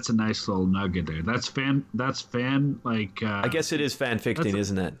that's a nice little nugget there. That's fan like... I guess it is fan fiction,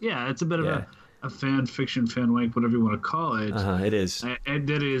 isn't it? Yeah, it's a bit of a fan fiction, fan wank, whatever you want to call it. It is. And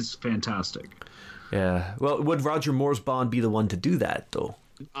that is fantastic. Yeah. Well, would Roger Moore's Bond be the one to do that, though?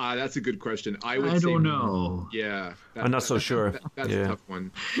 That's a good question. I don't know. Yeah. I'm not so sure. That's a tough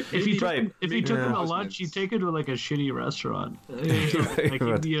one. If you took him to lunch, you take him to like a shitty restaurant.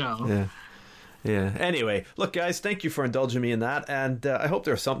 Yeah. Anyway, look, guys, thank you for indulging me in that, and I hope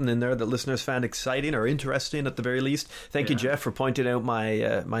there's something in there that listeners found exciting or interesting at the very least. Thank you, Jeff, for pointing out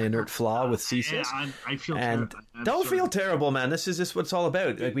my my inert flaw with CSIS. Yeah, I feel and don't feel terrible, man. This is what it's all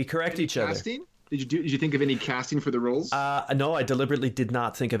about. Like, we correct each other. Casting? Did you think of any casting for the roles? No, I deliberately did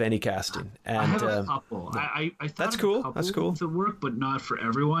not think of any casting. And I have a couple. I thought that's cool. That's cool. To work, but not for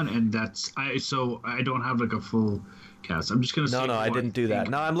everyone, and so I don't have like a full cast. I'm just gonna say no, I didn't do that.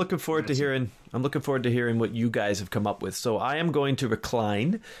 No, I'm looking forward to hearing. I'm looking forward to hearing what you guys have come up with. So I am going to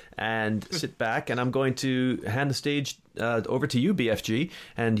recline and sit back, and I'm going to hand the stage over to you, BFG,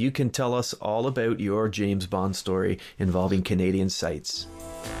 and you can tell us all about your James Bond story involving Canadian sites.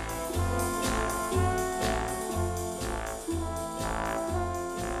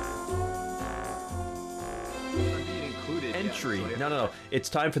 No. It's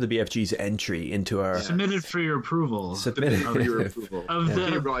time for the BFG's entry into our... Submitted for your approval. Submitted for your approval. Of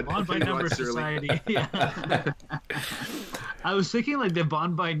the Bond by Number Society. Yeah. I was thinking like the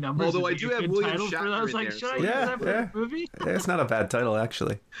Bond by Numbers. Although I do have William Shatner I was like, should I use that for the movie? Yeah, it's not a bad title,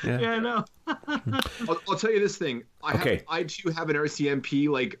 actually. Yeah, I know. I'll tell you this thing. I too have an RCMP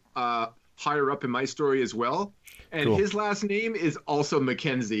like higher up in my story as well. And his last name is also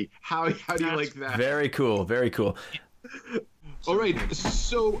Mackenzie. How do you like that? Very cool. Very cool. All right,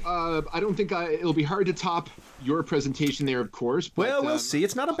 so I don't think it'll be hard to top your presentation there, of course. But, well, we'll see.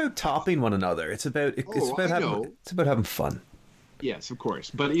 It's not about topping one another. It's about having fun. Yes, of course.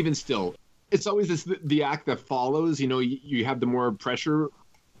 But even still, it's always the act that follows. You have the more pressure.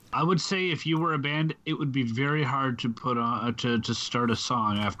 I would say if you were a band, it would be very hard to put on to start a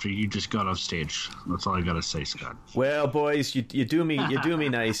song after you just got off stage. That's all I gotta say, Scott. Well, boys, you do me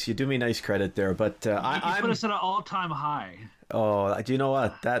nice. You do me nice credit there. But I put us at an all-time high. Oh, do you know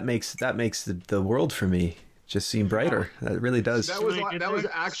what? That makes the world for me just seem brighter. That really does. That was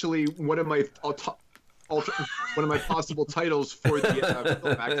actually one of my possible titles for the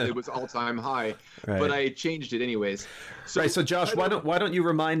film. Actually, it was All Time High, but I changed it anyways. So Josh, why don't you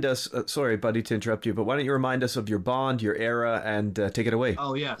remind us? Sorry, buddy, to interrupt you, but why don't you remind us of your Bond, your era, and take it away?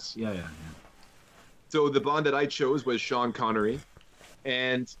 Oh yes, yeah. So the Bond that I chose was Sean Connery,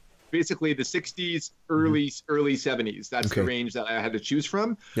 and basically the 60s, early 70s. That's the range that I had to choose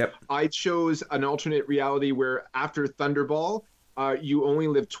from. Yep. I chose an alternate reality where after Thunderball, You Only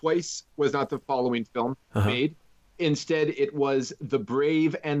Live Twice was not the following film made. Instead, it was The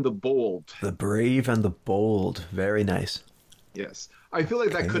Brave and the Bold. The Brave and the Bold. Very nice. Yes. I feel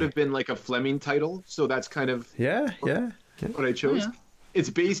like that could have been like a Fleming title, so that's kind of Yeah. what I chose. Yeah. It's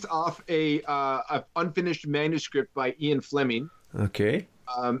based off a unfinished manuscript by Ian Fleming Okay.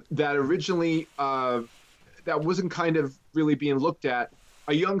 that originally that wasn't kind of really being looked at.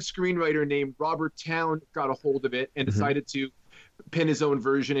 A young screenwriter named Robert Town got a hold of it and decided to pen his own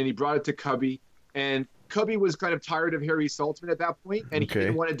version, and he brought it to Cubby. And Cubby was kind of tired of Harry Saltzman at that point, and he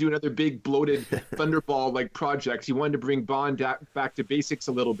didn't want to do another big bloated Thunderball like project. He wanted to bring Bond back to basics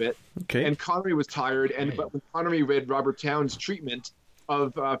a little bit. Okay. And Connery was tired, but when Connery read Robert Town's treatment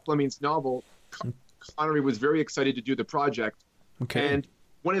of Fleming's novel, Connery was very excited to do the project. Okay. And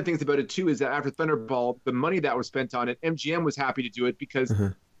one of the things about it too is that after Thunderball, the money that was spent on it, MGM was happy to do it because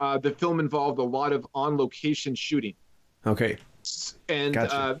the film involved a lot of on-location shooting. Okay. And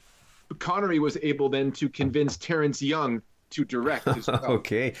Gotcha. Connery was able then to convince Terrence Young to direct as well.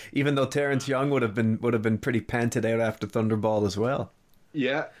 Okay. Even though Terrence Young would have been pretty panted out after Thunderball as well.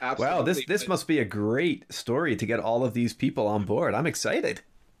 Yeah, absolutely. Wow, this must be a great story to get all of these people on board. I'm excited.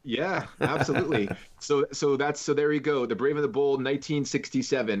 Yeah, absolutely. so there you go. The Brave and the Bold,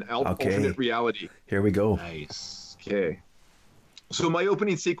 1967, alternate reality. Here we go. Nice. Okay. So my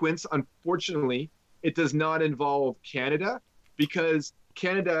opening sequence, unfortunately, it does not involve Canada because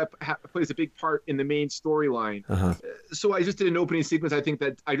Canada plays a big part in the main storyline. So I just did an opening sequence. I think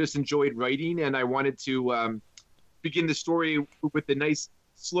that I just enjoyed writing, and I wanted to begin the story with a nice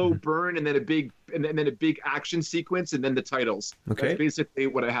slow burn, and then a big action sequence, and then the titles. Okay. That's basically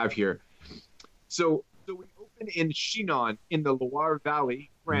what I have here. So we open in Chinon in the Loire Valley,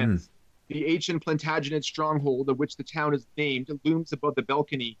 France. The ancient Plantagenet stronghold of which the town is named looms above the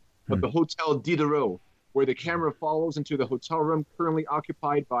balcony of the Hotel Diderot, where the camera follows into the hotel room currently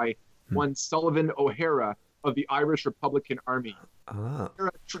occupied by one Sullivan O'Hara of the Irish Republican Army.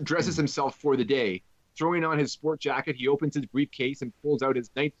 O'Hara dresses himself for the day. Throwing on his sport jacket, he opens his briefcase and pulls out his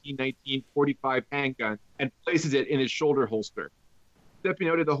 1919 45 handgun and places it in his shoulder holster. Stepping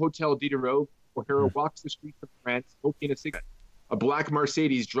out of the Hotel Diderot, O'Hara walks the streets of France, smoking a cigarette. A black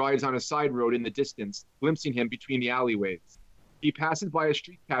Mercedes drives on a side road in the distance, glimpsing him between the alleyways. He passes by a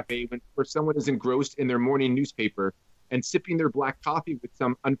street cafe where someone is engrossed in their morning newspaper and sipping their black coffee with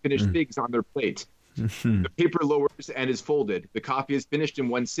some unfinished figs on their plate. The paper lowers and is folded. The coffee is finished in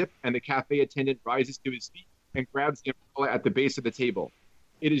one sip, and the cafe attendant rises to his feet and grabs the umbrella at the base of the table.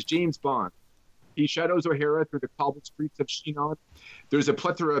 It is James Bond. He shadows O'Hara through the cobbled streets of Chinon. There's a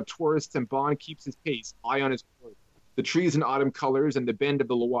plethora of tourists, and Bond keeps his pace, eye on his course. The trees in autumn colors and the bend of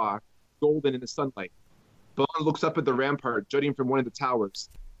the Loire, golden in the sunlight. Bond looks up at the rampart, jutting from one of the towers.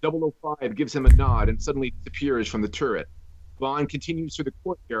 005 gives him a nod and suddenly disappears from the turret. Bond continues through the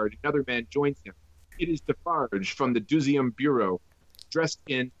courtyard. Another man joins him. It is Defarge from the Deuxième Bureau, dressed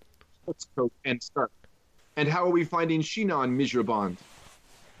in sports coat and scarf. And how are we finding Chinon, Monsieur Bond?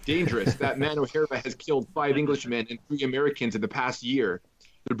 Dangerous. That man O'Hara has killed 5 Englishmen and 3 Americans in the past year.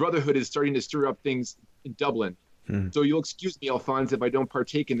 The Brotherhood is starting to stir up things in Dublin. So you'll excuse me, Alphonse, if I don't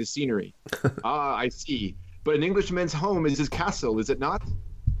partake in the scenery. I see. But an Englishman's home is his castle, is it not?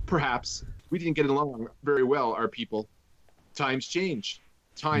 Perhaps. We didn't get along very well, our people. Times change.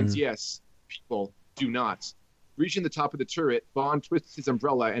 Times, yes. People do not. Reaching the top of the turret, Bond twists his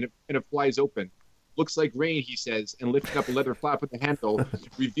umbrella and it flies open. Looks like rain, he says, and lifting up a leather flap with the handle,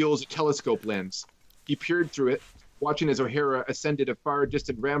 reveals a telescope lens. He peered through it, watching as O'Hara ascended a far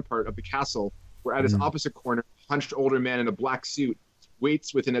distant rampart of the castle, where at his opposite corner, a hunched older man in a black suit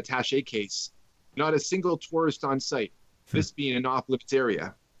waits with an attaché case. Not a single tourist on sight, this being an off-limits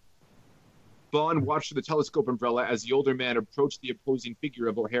area. Bond watched through the telescope umbrella as the older man approached the opposing figure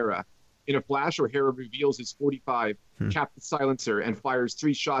of O'Hara. In a flash, O'Hara reveals his .45, capped the silencer, and fires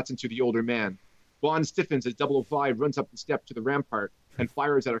 3 shots into the older man. Bond stiffens as 005 runs up the step to the rampart and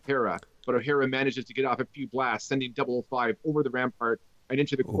fires at O'Hara, but O'Hara manages to get off a few blasts, sending 005 over the rampart and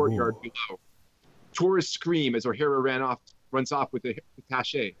into the courtyard below. Tourists scream as O'Hara runs off with the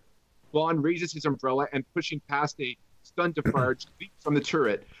attaché. Bond raises his umbrella and, pushing past a stunned Defarge, leaps from the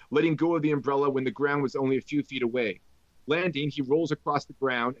turret, letting go of the umbrella when the ground was only a few feet away. Landing, he rolls across the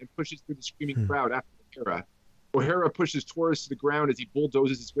ground and pushes through the screaming crowd after O'Hara. O'Hara pushes tourists to the ground as he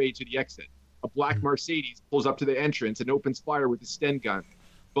bulldozes his way to the exit. A black Mercedes pulls up to the entrance and opens fire with a Sten gun.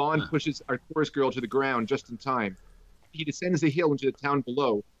 Bond pushes our tourist girl to the ground just in time. He descends the hill into the town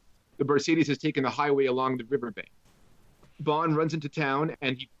below. The Mercedes has taken the highway along the riverbank. Bond runs into town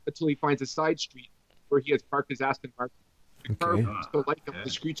until he finds a side street where he has parked his Aston Martin. The car moves to the light of the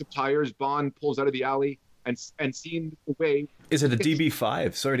screech of tires. Bond pulls out of the alley and seeing the way. Is it a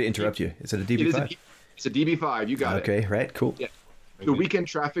DB5? Sorry to interrupt you. Is it a DB5? It's a DB5. You got it. Okay, right, cool. Yeah. The weekend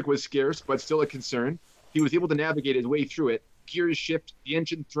traffic was scarce, but still a concern. He was able to navigate his way through it. Gears shift, the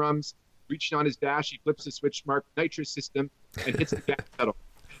engine thrums. Reaching on his dash, he flips the switch marked nitrous system and hits the gas pedal.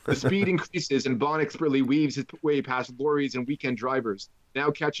 The speed increases, and Bond expertly weaves his way past lorries and weekend drivers,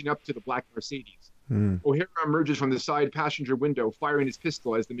 now catching up to the black Mercedes. O'Hara emerges from the side passenger window, firing his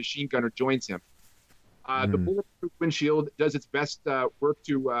pistol as the machine gunner joins him. The bulletproof windshield does its best work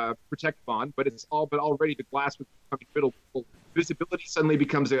to protect Bond, but already the glass was becoming brittle. Visibility suddenly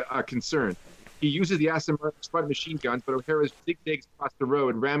becomes a concern. He uses the Aston Martin's front machine guns, but O'Hara's zigzags across the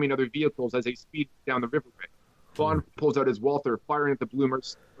road, ramming other vehicles as they speed down the riverway. Bond pulls out his Walther, firing at the blue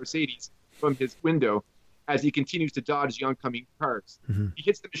Mercedes from his window as he continues to dodge the oncoming cars. He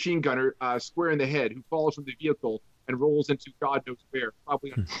hits the machine gunner square in the head, who falls from the vehicle and rolls into God knows where,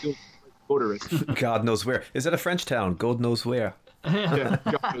 probably on a motorist. God knows where. Is it a French town? God knows where. Yeah,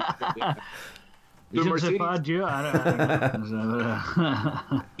 God knows where, yeah.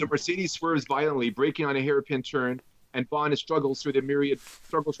 The Mercedes swerves violently, braking on a hairpin turn, and Bond struggles for the myriad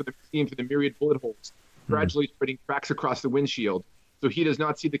bullet holes, gradually spreading cracks across the windshield, so he does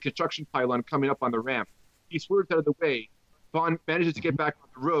not see the construction pylon coming up on the ramp. He swerves out of the way. Bond manages to get back on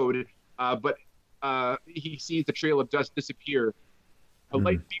the road, but he sees the trail of dust disappear. A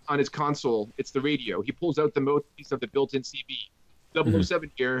light beep on his console. It's the radio. He pulls out the mouthpiece of the built-in CB. 007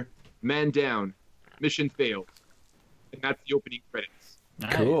 here, man down. Mission failed. And that's the opening credits.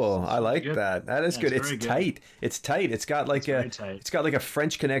 Nice. Cool. I like that. That is good. It's good. tight. It's tight. It's got like it's got like a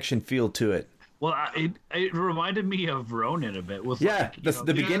French Connection feel to it. Well, it reminded me of Ronin a bit. With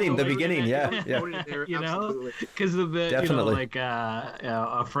the beginning, yeah. You know, because of the Definitely. like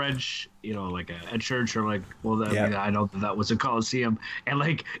a French, like a church, or like, well, I know that was a Colosseum, and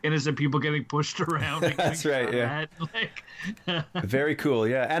like innocent people getting pushed around. That's right. Yeah. Very cool.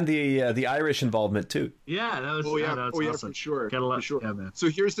 Yeah, and the Irish involvement too. Yeah, that was. That was awesome. For sure. Yeah, man.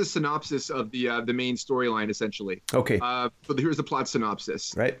 So here's the synopsis of the main storyline, essentially. Okay. So here's the plot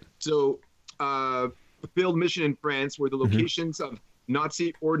synopsis. Right. So. A failed mission in France where the locations of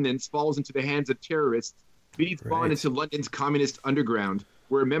Nazi ordnance falls into the hands of terrorists feeds Bond into London's communist underground,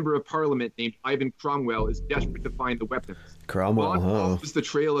 where a member of parliament named Ivan Cromwell is desperate to find the weapons. Cromwell, Bond follows the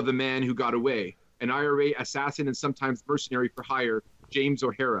trail of the man who got away, an IRA assassin and sometimes mercenary for hire, James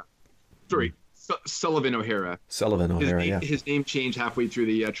O'Hara. Sorry, Sullivan O'Hara. Sullivan O'Hara, His name changed halfway through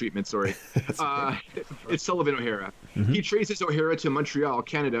the treatment, sorry. It's Sullivan O'Hara. He traces O'Hara to Montreal,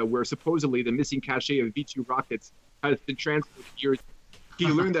 Canada, where supposedly the missing cache of V-2 rockets has been transferred years. He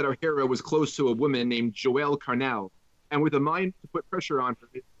learned that O'Hara was close to a woman named Joelle Carnal, and with a mind to put pressure on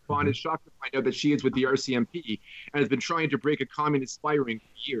her, Bond is shocked to find out that she is with the RCMP and has been trying to break a communist spy ring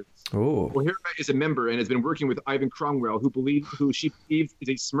for years. Oh. O'Hara is a member and has been working with Ivan Cromwell, who she believes is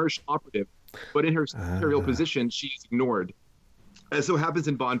a SMERSH operative, but in her secretarial position, she is ignored. As so happens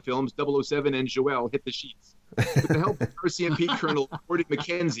in Bond films, 007 and Joelle hit the sheets. With the help of RCMP Colonel Gordon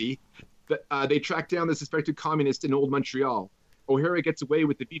Mackenzie, they track down the suspected communist in Old Montreal. O'Hara gets away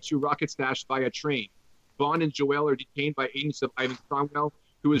with the V-2 rocket stash via train. Bond and Joelle are detained by agents of Ivan Cromwell,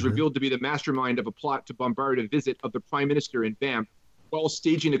 who is revealed to be the mastermind of a plot to bombard a visit of the Prime Minister in Banff while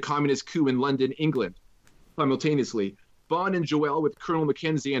staging a communist coup in London, England. Simultaneously, Bond and Joelle, with Colonel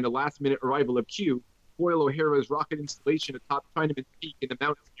Mackenzie and the last-minute arrival of Q, foil O'Hara's rocket installation atop Chinaman Peak in the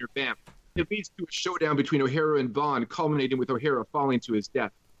mountains near Banff. It leads to a showdown between O'Hara and Bond, culminating with O'Hara falling to his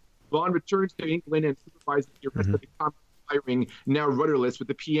death. Bond returns to England and supervises the arrest of the communist firing, now rudderless, with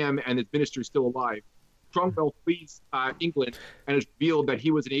the PM and his minister still alive. Cromwell flees England and is revealed that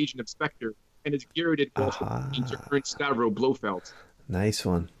he was an agent of Spectre and is garroted into Ernst Stavro Blofeld. Nice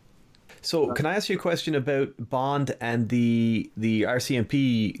one. So, can I ask you a question about Bond and the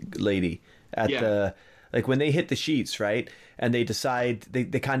RCMP lady at the, like, when they hit the sheets, right? And they decide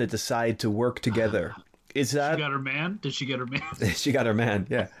they kind of decide to work together. Is that she got her man? Did she get her man? She got her man.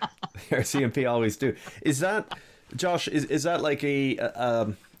 Yeah, RCMP always do. Is that, Josh? Is that like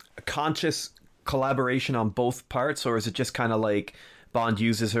a conscious collaboration on both parts, or is it just kind of like Bond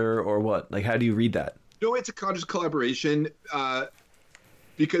uses her, or what? Like, how do you read that? No, it's a conscious collaboration.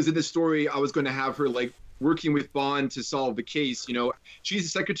 Because in this story, I was going to have her like working with Bond to solve the case. You know, she's a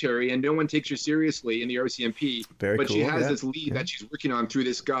secretary and no one takes her seriously in the RCMP. But she has this lead that she's working on through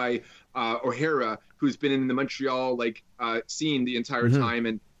this guy, O'Hara, who's been in the Montreal scene the entire time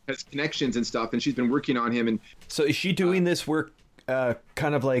and has connections and stuff. And she's been working on him. And so is she doing this work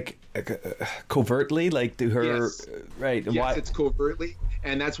kind of like covertly, like to her? Yes. Right. And yes, it's covertly.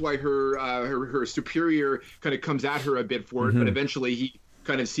 And that's why her superior kind of comes at her a bit for it. But eventually he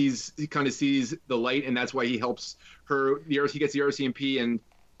kind of sees the light, and that's why he helps her. He gets the RCMP and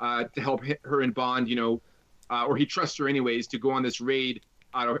to help her and Bond, or he trusts her anyways to go on this raid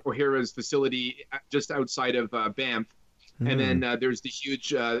at O'Hara's facility just outside of Banff. And then there's the huge,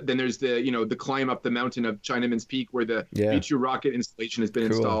 then there's the climb up the mountain of Chinaman's Peak where the B-2 rocket installation has been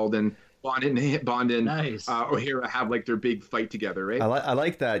installed, and Bond and nice. O'Hara have like their big fight together, right? I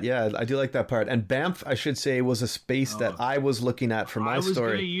like that. Yeah, I do like that part. And Banff, I should say, was a space that I was looking at for my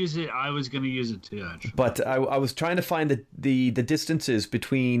story. I was going to use it too, actually. But I was trying to find the distances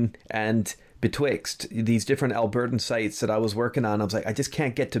between and betwixt these different Albertan sites that I was working on. I was like, I just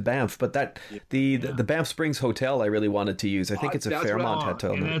can't get to Banff. But the Banff Springs Hotel I really wanted to use. I think it's a Fairmont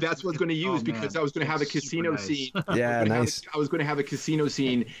hotel. That's what I was going to use because I was going to have a casino scene. Yeah, nice. I was going to have a casino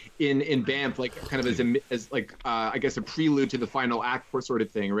scene in Banff, like kind of as like I guess a prelude to the final act sort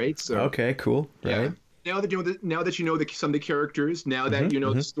of thing, right? So okay, cool. Right. Now that you know some of the characters, now that you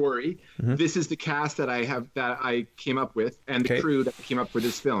know the story, this is the cast that I came up with, and the crew that came up for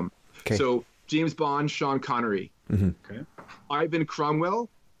this film. Okay. So James Bond, Sean Connery. Okay. Ivan Cromwell,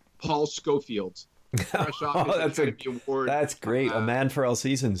 Paul Schofield. Fresh off his Academy Award. That's great. A man for all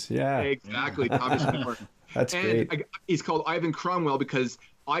seasons. Yeah. Exactly. Thomas More. That's great. He's called Ivan Cromwell because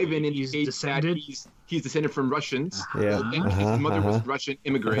Ivan indicates that he's descended from Russians. Yeah. His mother was a Russian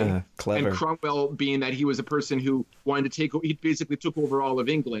immigrant. Clever. And Cromwell being that he was a person who wanted to he basically took over all of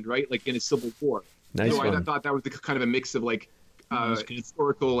England, right? Like in a civil war. Nice. So I thought that was kind of a mix of like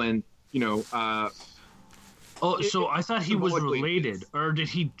historical and so I thought he was related, or did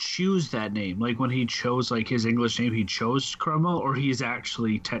he choose that name? Like when he chose like his English name, he chose Cromwell, or he's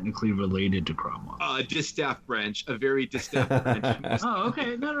actually technically related to Cromwell? Distaff branch, a very distaff branch. Oh,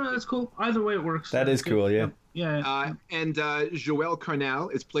 okay. No, that's cool. Either way, it works. That is cool, yeah. Yeah. And Joelle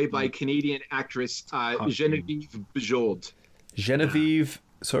Carnell is played by Canadian actress Genevieve Bujold.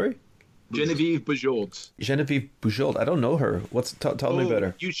 Sorry? Genevieve Bujold. Genevieve Bujold. I don't know her. Tell me about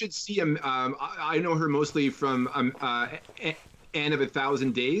her. You should see him. I know her mostly from Anne of a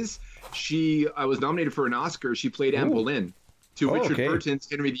Thousand Days. She was nominated for an Oscar. She played Anne Boleyn to Richard Burton's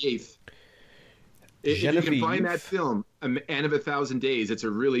Henry VIII. If you can find that film, Anne of a Thousand Days, it's a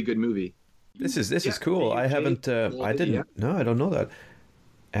really good movie. This is cool. I haven't. I didn't. Yeah. No, I don't know that.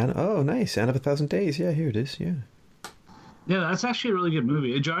 Nice. Anne of a Thousand Days. Yeah, here it is. Yeah. Yeah, that's actually a really good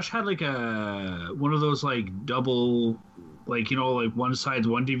movie. Josh had like one of those like double, like like one side's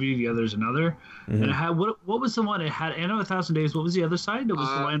one DVD, the other's another, and it had what was the one? It had Anne of a Thousand Days. What was the other side? It was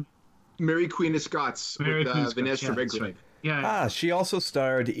the one Mary Queen of Scots with Vanessa Redgrave. Right. Yeah. She also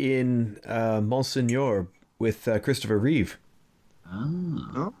starred in Monseigneur with Christopher Reeve.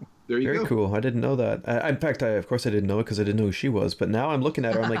 Oh, there you go. Very cool. I didn't know that. In fact, of course I didn't know it because I didn't know who she was. But now I'm looking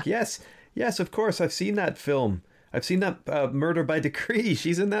at her. I'm like, yes, of course I've seen that film. I've seen that Murder by Decree.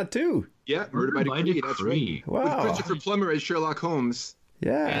 She's in that too. Yeah, Murder by Decree. That's right. Wow. With Christopher Plummer as Sherlock Holmes.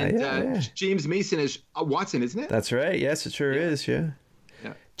 Yeah, and James Mason as Watson, isn't it? That's right. Yes, it sure is. Yeah.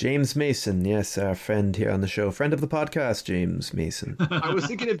 James Mason, yes, our friend here on the show, friend of the podcast, James Mason. I was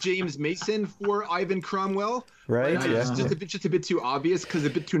thinking of James Mason for Ivan Cromwell. Right, It's just a bit too obvious because a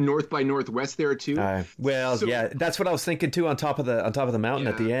bit too north by northwest there too. That's what I was thinking too. On top of the mountain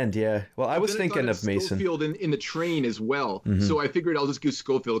at the end. Yeah. Well, I was thinking of Mason. Schofield in the train as well. So I figured I'll just go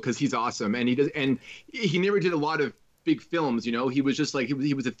Schofield because he's awesome, and he never did a lot of big films. He was just like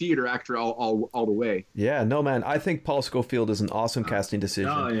he was a theater actor all the way. Yeah. No, man. I think Paul Schofield is an awesome casting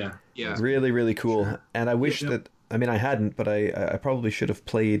decision. Oh yeah. Yeah. Really, really cool. Sure. And I wish that. I mean, I hadn't, but I probably should have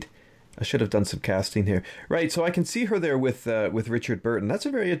played. I should have done some casting here. Right, so I can see her there with Richard Burton. That's a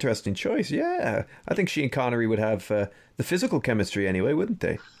very interesting choice. Yeah, I think she and Connery would have the physical chemistry anyway, wouldn't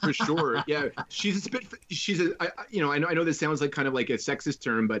they? For sure. Yeah, I know this sounds like kind of like a sexist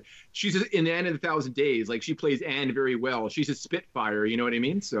term, but she's in Anne of a Thousand Days. Like she plays Anne very well. She's a spitfire. You know what I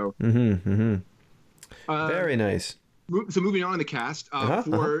mean? So. Very nice. So moving on in the cast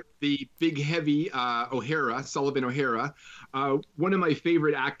for the big heavy Sullivan O'Hara, one of my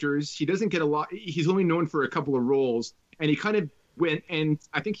favorite actors. He doesn't get a lot. He's only known for a couple of roles, and he kind of went. And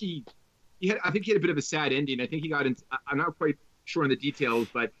I think he had a bit of a sad ending. I think he got into. I'm not quite sure on the details,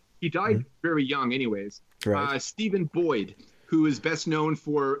 but he died very young, anyways. Right. Stephen Boyd, who is best known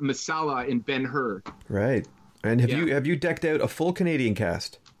for Masala in Ben-Hur. Right. And have you decked out a full Canadian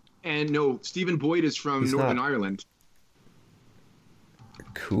cast? And no, Stephen Boyd is from Northern Ireland.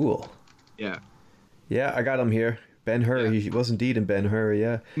 Cool. Yeah. Yeah, I got him here. Ben-Hur. Yeah. He was indeed in Ben-Hur.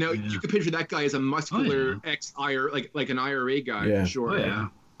 Yeah. Now you can picture that guy as a muscular ex-IRA, like an IRA guy. Yeah. For sure. Oh, yeah.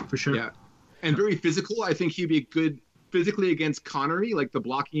 For sure. Yeah. And very physical. I think he'd be good physically against Connery, like the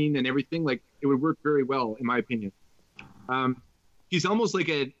blocking and everything. Like it would work very well, in my opinion. He's almost like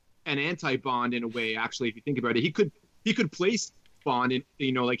an anti-Bond in a way. Actually, if you think about it, he could place Bond,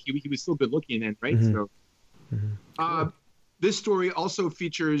 and like he was still good looking then, right? So, this story also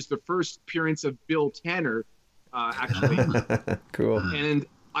features the first appearance of Bill Tanner, actually. Cool. And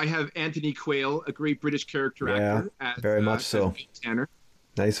I have Anthony Quayle, a great British character actor, very much so. as Bill Tanner.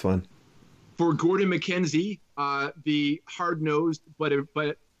 Nice one. For Gordon McKenzie, the hard-nosed but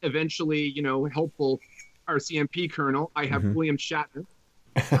eventually helpful RCMP colonel, I have William Shatner.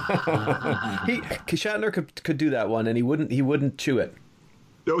 Shatner could do that one, and he wouldn't chew it.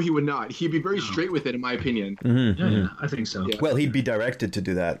 No, he would not. He'd be very straight with it, in my opinion. Yeah, I think so. Yeah. Well, he'd be directed to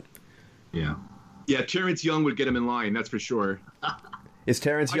do that. Yeah. Yeah, Terrence Young would get him in line, that's for sure. Is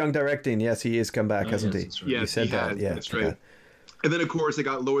Terrence Young directing? Yes, he is come back, hasn't he? That's right. Yes, you said he that. has, Yeah, that's right. And then, of course, I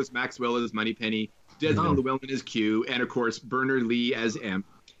got Lois Maxwell as Moneypenny, Desmond Llewellyn as Q, and, of course, Bernard Lee as M.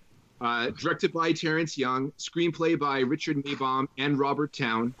 Directed by Terrence Young, screenplay by Richard Maybaum and Robert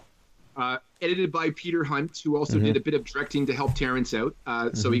Towne, edited by Peter Hunt, who also did a bit of directing to help Terrence out.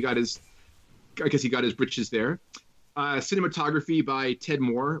 So he got his britches there. Cinematography by Ted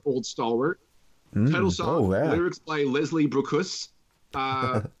Moore, old stalwart. Title song, lyrics by Leslie Brookus,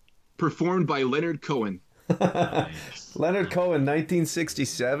 performed by Leonard Cohen. Leonard Cohen,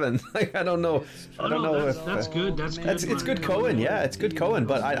 1967. I don't know. That's good. It's good Cohen. Yeah, it's good Cohen.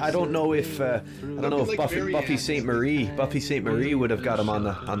 But I don't know if Buffy St. Marie would have got him on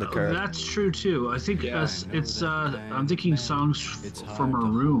the card. That's true too. I think it's. I'm thinking songs from a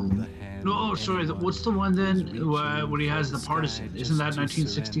room. No, sorry. What's the one then when he has the partisan? Isn't that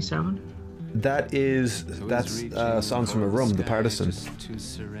 1967? That's Songs from a Room, the Partisan.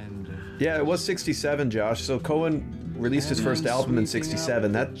 Yeah, it was 67, Josh. So Cohen released his first album in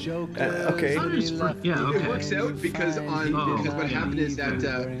 67. That okay. It works out because what happened is that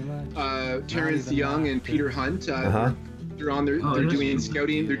Terrence Young and Peter Hunt they're doing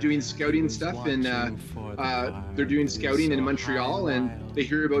scouting. They're doing scouting stuff, and they're doing scouting in Montreal, and they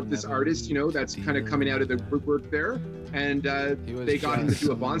hear about this artist, that's kind of coming out of the woodwork there, and they got him to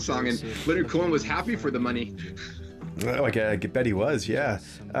do a Bond song, and Leonard Cohen was happy for the money. Oh, I bet he was, yeah.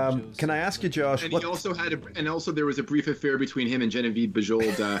 Can I ask you, Josh? And he also there was a brief affair between him and Genevieve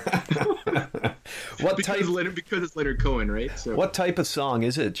Bujold. Because it's Leonard Cohen, right? So. What type of song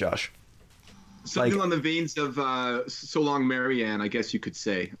is it, Josh? Something on the veins of "So Long, Marianne," I guess you could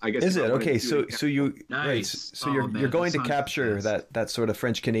say. I guess. Is it okay? So you nice. You're going to capture that sort of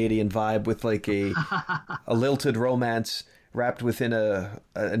French Canadian vibe with like a lilted romance wrapped within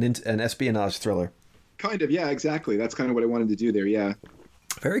an espionage thriller. Kind of, yeah, exactly. That's kind of what I wanted to do there. Yeah.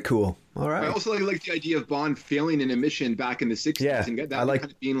 Very cool. All right. I also like the idea of Bond failing in a mission back in the 60s and that kind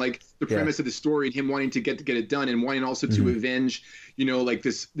of being like the premise of the story, and him wanting to get it done, and wanting also to avenge, like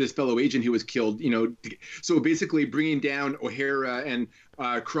this fellow agent who was killed, So basically bringing down O'Hara and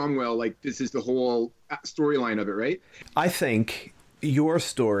Cromwell, like this is the whole storyline of it, right? I think your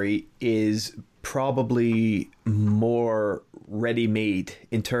story is probably more ready-made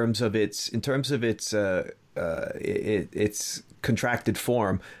in terms of its contracted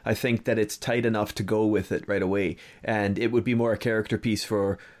form. I think that it's tight enough to go with it right away, and it would be more a character piece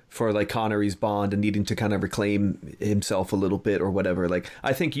for like Connery's Bond and needing to kind of reclaim himself a little bit or whatever. Like,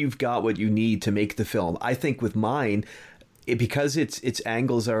 I think you've got what you need to make the film. I think with mine, because its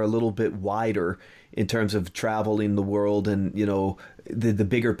angles are a little bit wider in terms of traveling the world and the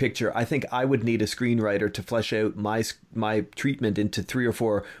bigger picture, I think I would need a screenwriter to flesh out my treatment into 3 or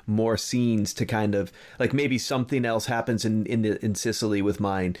 4 more scenes to kind of like maybe something else happens in Sicily with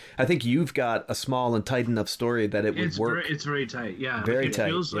mine. I think you've got a small and tight enough story that it would work. It's very tight, yeah. Very it tight.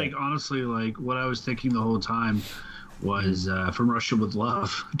 It feels like honestly like what I was thinking the whole time was From Russia with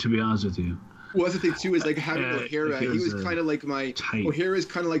Love. To be honest with you. Well, that's the thing too, is like having O'Hara. He was kind of like O'Hara's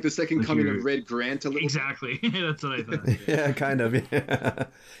kind of like the second coming of Red Grant a little. Exactly, that's what I thought. Yeah, kind of. Yeah.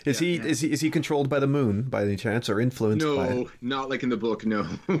 Is he controlled by the moon by any chance, or influenced by it? No, not like in the book. No.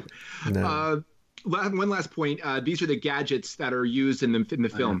 No. One last point. These are the gadgets that are used in the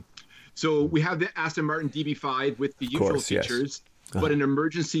film. So we have the Aston Martin DB5 with the usual features, but an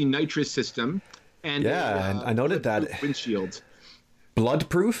emergency nitrous system, and I noted that windshield.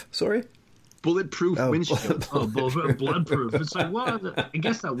 Bloodproof. Sorry. Bulletproof windshield. Bloodproof. It's like, well, I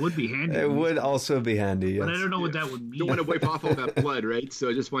guess that would be handy. It would also be handy, yes. But I don't know what that would mean. You don't want to wipe off all that blood, right? So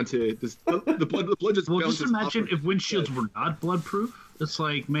I just want to the blood just. Well, just imagine if windshields were not bloodproof. It's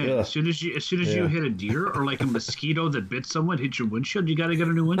like, man, as soon as you hit a deer or like a mosquito that bit someone, hit your windshield, you got to get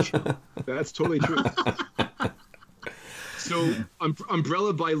a new windshield. That's totally true. So,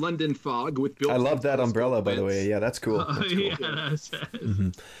 Umbrella by London Fog with Bill. I love that umbrella, by the way. Yeah, that's cool. That's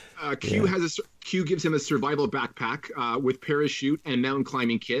cool. Q gives him a survival backpack with parachute and mountain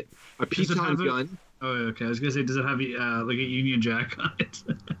climbing kit, a piton gun, Oh, okay. I was gonna say, does it have like a Union Jack on it?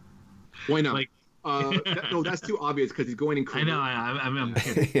 Why not? Like, No, that's too obvious because he's going in I covert. know. I'm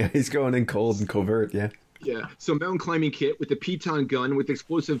kidding. Yeah, he's going in cold and covert. Yeah. Yeah. So mountain climbing kit with the piton gun with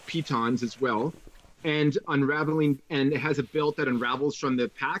explosive pitons as well, and unraveling, and it has a belt that unravels from the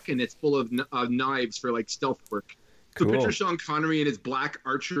pack, and it's full of knives for like stealth work. So Cool. picture Sean Connery in his black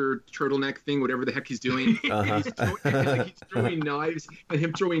archer turtleneck thing, whatever the heck he's doing. And he's throwing knives, and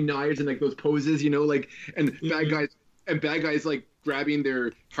him throwing knives in like those poses, like, and bad guys like grabbing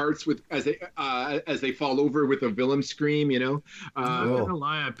their hearts with as they fall over with a villain scream, I'm not gonna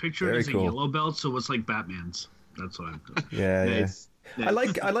lie, I pictured Very it as cool. a yellow belt, so it's like Batman's. That's what I'm doing. Yeah, yeah. Nice. I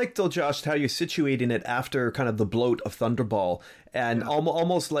like though, Josh, how you're situating it after kind of the bloat of Thunderball, and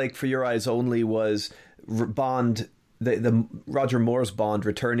almost like For Your Eyes Only was Bond, the Roger Moore's Bond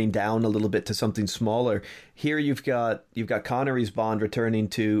returning down a little bit to something smaller. Here you've got Connery's Bond returning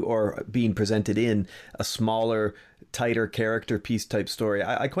to, or being presented in, a smaller, tighter character piece type story.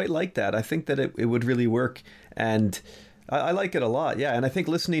 I quite like that. I think that it would really work, and I like it a lot, yeah. And I think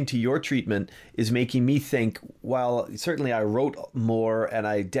listening to your treatment is making me think, while certainly I wrote more and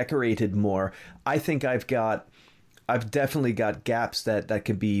I decorated more, I think I've definitely got gaps that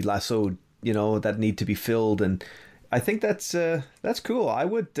can be lassoed, that need to be filled. And I think that's cool. I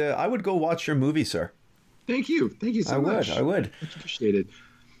would go watch your movie, sir. Thank you so much. I would. Much appreciated.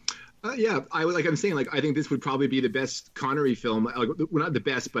 I would, like I'm saying, like I think this would probably be the best Connery film. Like, well, not the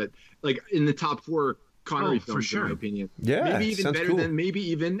best, but like in the top 4 Connery films, for sure. in my opinion. Yeah, maybe even sounds better cool. than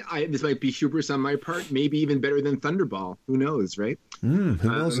this might be hubris on my part. Maybe even better than Thunderball. Who knows, right? Who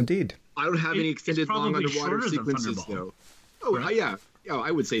knows, indeed. I don't have any extended long probably underwater shorter than sequences Thunderball. though. Oh, Right? yeah. Oh, I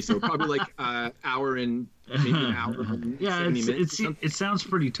would say so. Probably like hour and maybe an hour and 70 minutes. or something. it sounds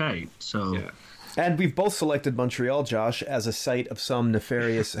pretty tight. So Yeah. And we've both selected Montreal, Josh, as a site of some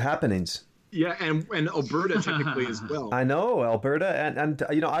nefarious happenings. Yeah, and Alberta technically as well. I know, Alberta, and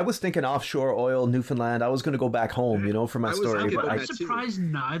I was thinking offshore oil, Newfoundland. I was going to go back home, for my I was story. thinking But about I'm that too. surprised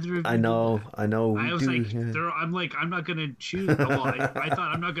neither of you. I know. We I was do, like, yeah. I'm not gonna choose. Well, I thought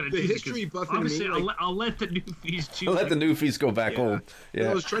I'm not gonna The choose. history because buff in obviously, me, like- I'll let the newfies choose. Let the newfies go back home. Well,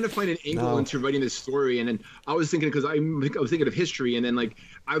 Yeah. I was trying to find an angle No. into writing this story, and then I was thinking because I was thinking of history, and then like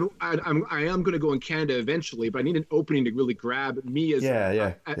I am going to go in Canada eventually, but I need an opening to really grab me as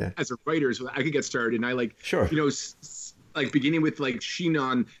as a writer, so that I could get started. And I like Sure. like beginning with like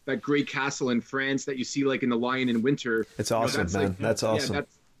Chinon, that great castle in France that you see like in The Lion in Winter. It's awesome, that's man. like- That's awesome. Yeah,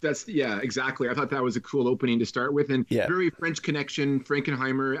 that's exactly. I thought that was a cool opening to start with, and Yeah. very French connection,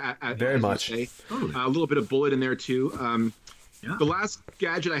 Frankenheimer. Very as you much. say. Totally. A little bit of Bullet in there too. Yeah. The last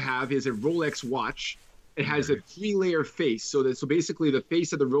gadget I have is a Rolex watch. It has a 3-layer face. So basically the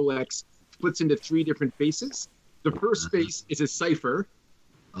face of the Rolex splits into 3 different faces. The first face is a cipher.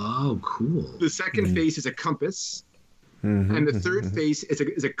 Oh, cool. The second face is a compass. And the third face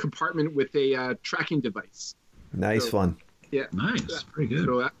is a compartment with a tracking device. Nice one. Yeah. Nice. Pretty good.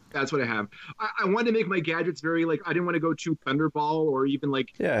 So that's what I have. I wanted to make my gadgets very like, I didn't want to go too Thunderball or even like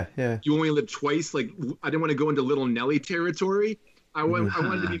Yeah. You Only Live Twice. Like I didn't want to go into Little Nelly territory. I wanted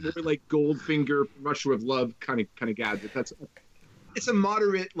to be more like Goldfinger, Russia with Love kind of gadget. It's a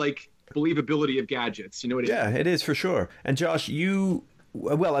moderate like believability of gadgets. You know what I mean? Yeah, it is for sure. And Josh,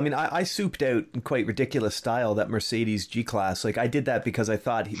 well, I mean, I souped out in quite ridiculous style that Mercedes G-Class. Like, I did that because I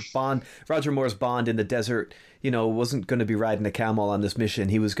thought Roger Moore's Bond in the desert, wasn't going to be riding a camel on this mission.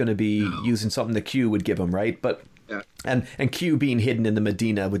 He was going to be using something the Q would give him, right? But Yeah. and Q being hidden in the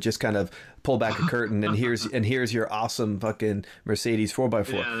Medina would just kind of pull back a curtain, and here's your awesome fucking Mercedes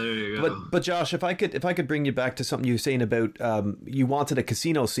 4x4. Yeah, there you go. But Josh, if I could bring you back to something you were saying about you wanted a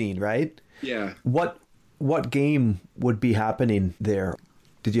casino scene, right? Yeah. What game would be happening there?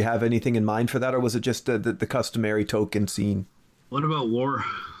 Did you have anything in mind for that, or was it just the customary token scene? What about War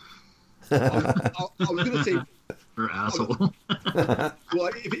I was gonna say, or Asshole?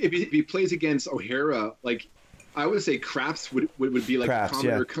 well, if he plays against O'Hara, like I would say, Craps would be like Craps,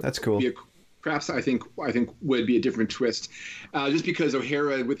 yeah, that's cool. Craps, I think would be a different twist, just because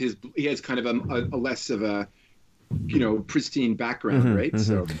O'Hara he has kind of a less of a pristine background, right?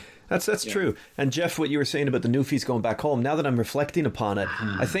 So. That's true. And Jeff, what you were saying about the newfies going back home, now that I'm reflecting upon it,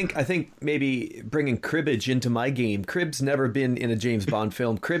 I think maybe bringing cribbage into my game. Crib's never been in a James Bond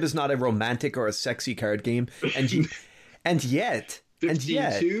film. Crib is not a romantic or a sexy card game. And yet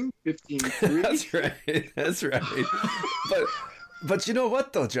 15-2, 15-3. That's right. But you know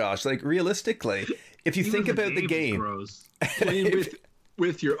what though, Josh? Like realistically, if you think about the game, playing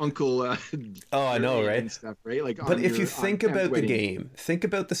with your uncle. Oh, I know, right? And stuff, right? Like, but if you think about the game, think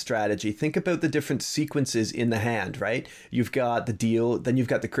about the strategy, think about the different sequences in the hand, right? You've got the deal, then you've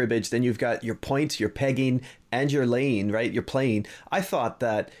got the cribbage, then you've got your points, your pegging, and your laying, right? You're playing. I thought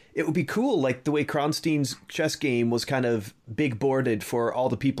that it would be cool, like the way Kronstein's chess game was kind of big boarded for all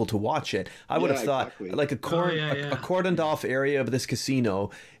the people to watch it. I would have thought, exactly. Like a cordoned off area of this casino,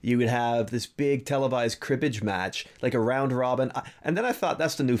 you would have this big televised cribbage match, like a round robin. And then I thought,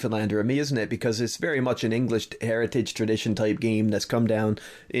 that's the Newfoundlander in me, isn't it? Because it's very much an English heritage tradition type game that's come down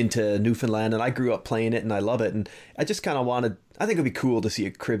into Newfoundland, and I grew up playing it and I love it. And I just kind of wanted, I think it'd be cool to see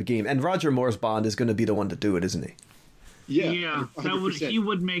a crib game. And Roger Moore's Bond is going to be the one to do it, isn't he? Yeah, he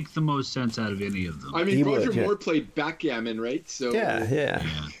would make the most sense out of any of them. I mean, Roger Moore played backgammon, right? So yeah.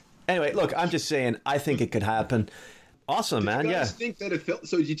 Anyway, look, I'm just saying, I think it could happen. Awesome, man. Did you guys think that it felt?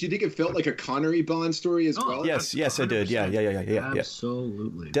 So did you think it felt like a Connery Bond story as well? Yes, I did. Yeah.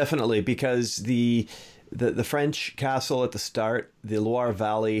 Absolutely, definitely, because the French castle at the start, the Loire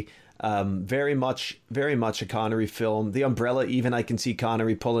Valley. Very much a Connery film. The Umbrella, even I can see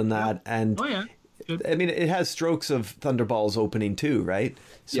Connery pulling that, and I mean, it has strokes of Thunderball's opening too, right?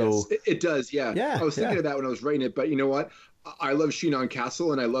 So yes, it does. Yeah. I was thinking of that when I was writing it, but you know what? I love Chinon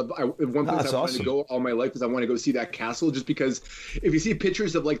Castle, and one place I wanted to go all my life is I want to go see that castle, just because if you see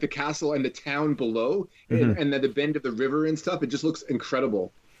pictures of like the castle and the town below, and then the bend of the river and stuff, it just looks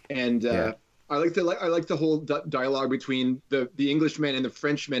incredible. And I like the whole dialogue between the Englishmen and the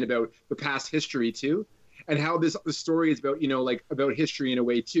Frenchmen about the past history too, and how the story is about about history in a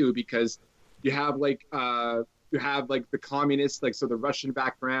way too, because you have the communists, like, so the Russian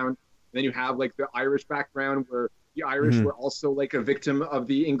background, and then you have like the Irish background where the Irish were also like a victim of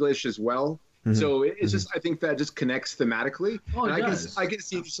the English as well. So it's just, I think that just connects thematically. And I can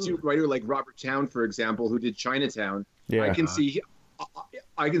see a writer like Robert Towne, for example, who did Chinatown. I can see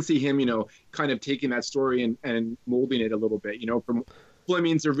him, kind of taking that story and molding it a little bit, from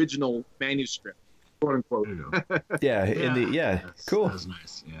Fleming's original manuscript, quote unquote. Cool. That's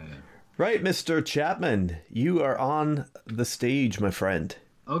nice. Yeah. Right, Mr. Chapman, you are on the stage, my friend.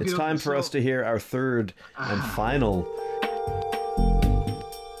 Okay, it's time for us to hear our third and final.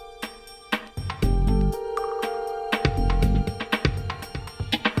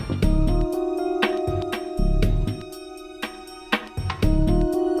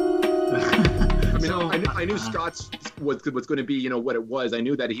 I knew Scott's was going to be, what it was. I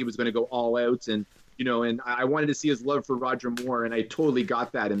knew that he was going to go all out, and and I wanted to see his love for Roger Moore, and I totally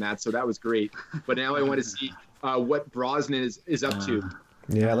got that in that, so that was great. But now I want to see what Brosnan is up to.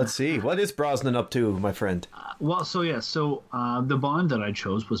 Yeah, let's see. What is Brosnan up to, my friend? The Bond that I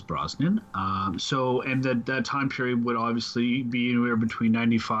chose was Brosnan. And that time period would obviously be anywhere between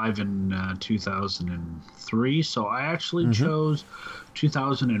 95 and 2003. So I actually chose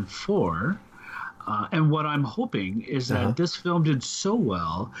 2004. And what I'm hoping is that this film did so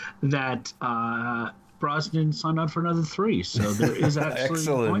well that Brosnan signed on for another 3. So there is actually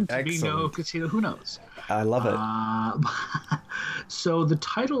going to be no casino. Who knows? I love it. So the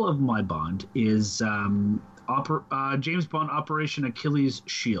title of my Bond is James Bond Operation Achilles'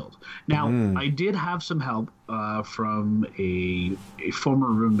 Shield. Now, I did have some help from a former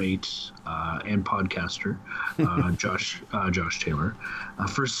roommate and podcaster, Josh Taylor,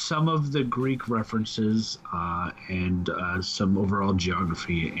 for some of the Greek references and some overall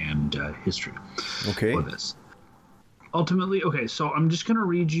geography and history for this. Ultimately, so I'm just going to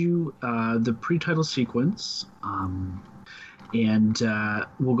read you the pre-title sequence, and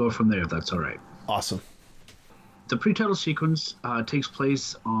we'll go from there if that's all right. Awesome. The pre-title sequence takes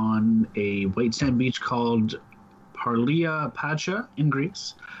place on a white sand beach called Parlia Pacha in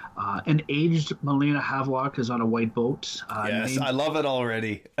Greece. An aged Melina Havelock is on a white boat. Yes, I love it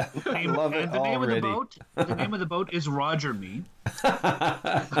already. I love it already. The name of the boat is Roger Me.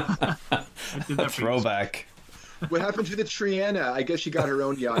 Throwback. What happened to the Triana? I guess she got her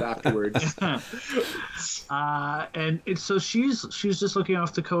own yacht afterwards. So she's just looking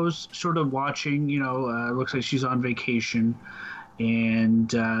off the coast, sort of watching. Looks like she's on vacation, and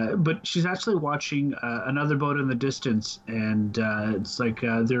but she's actually watching another boat in the distance, and it's like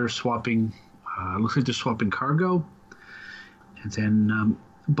they're swapping. Looks like they're swapping cargo, and then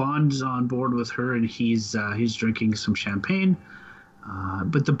Bond's on board with her, and he's drinking some champagne,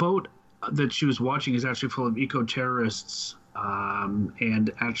 but the boat that she was watching is actually full of eco-terrorists,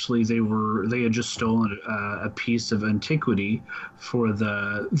 and actually they had just stolen a piece of antiquity for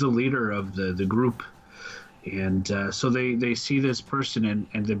the leader of the group, and so they see this person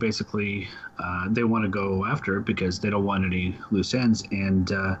and they basically they want to go after it because they don't want any loose ends,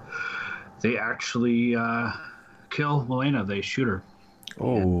 and they actually kill Melina. They shoot her.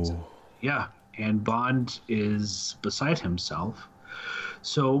 Oh. Yeah, and Bond is beside himself.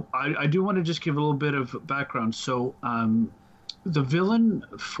 So I do want to just give a little bit of background. So the villain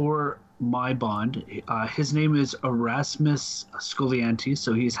for my Bond, his name is Erasmus Scoliantes.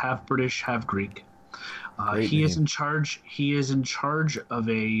 So he's half British, half Greek. He is in charge. He is in charge of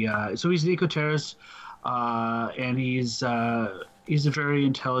a. So he's Nico Terrace, and he's a very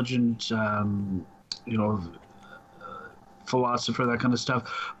intelligent, philosopher, that kind of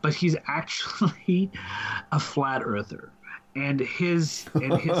stuff. But he's actually a flat earther, and his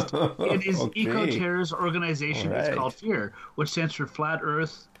Okay. Eco-Terror's organization is called FEAR, which stands for Flat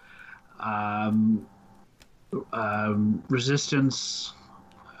Earth Resistance.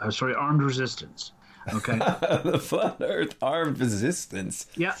 Armed Resistance. Okay. The Flat Earth Armed Resistance.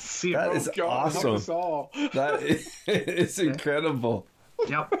 Yeah, FEAR. That is awesome. That is incredible.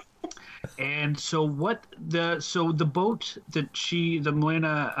 Yep. And so the boat that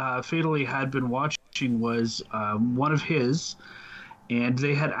Milena fatally had been watching was one of his, and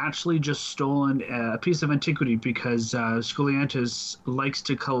they had actually just stolen a piece of antiquity because Scoliantes likes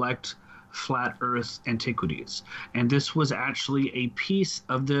to collect flat Earth antiquities, and this was actually a piece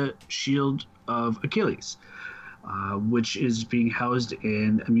of the shield of Achilles, which is being housed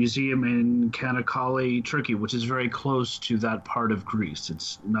in a museum in Kanakkale, Turkey, which is very close to that part of Greece.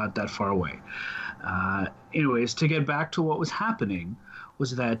 It's not that far away. Anyways, to get back to what was happening,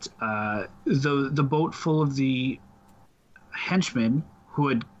 was that the boat full of the henchmen who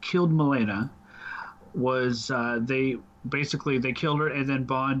had killed Milena was they killed her, and then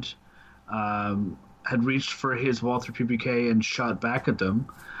Bond had reached for his Walther PPK and shot back at them.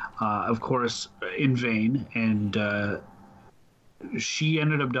 Of course, in vain, and she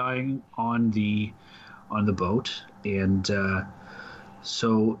ended up dying on the boat, and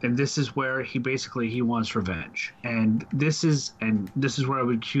this is where he wants revenge, and this is where I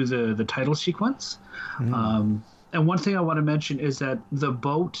would cue the title sequence. And one thing I want to mention is that the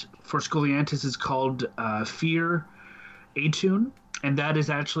boat for Scoliantes is called Fear Atune, and that is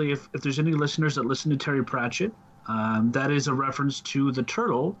actually, if there's any listeners that listen to Terry Pratchett, that is a reference to the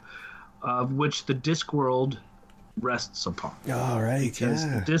turtle, of which the Discworld rests upon. All right,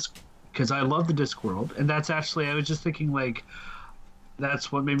 because I love the Discworld, and that's actually, I was just thinking, like,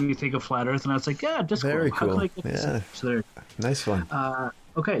 that's what made me think of Flat Earth, and I was like, yeah, Discworld. Very cool. How can I get this? So there. Nice one.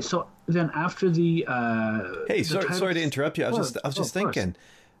 Okay, so then after the hey, sorry to interrupt you. I was just thinking,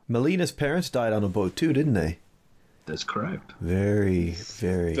 Melina's parents died on a boat too, didn't they? That's correct. Very,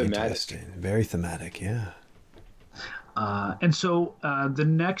 very interesting. Very thematic, yeah. And so the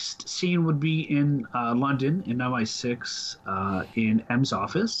next scene would be in London, in MI6, in M's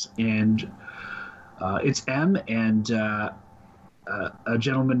office, and it's M and a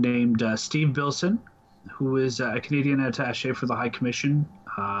gentleman named Steve Bilson, who is a Canadian attaché for the High Commission,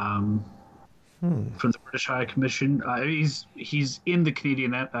 for the British High Commission. He's in the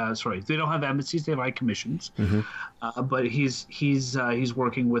Canadian. They don't have embassies; they have high commissions. But he's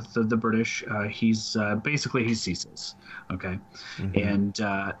working with the British. He's CSIS. Okay, and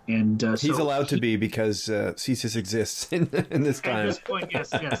he's allowed to be because CSIS exists in this time. At this point, yes,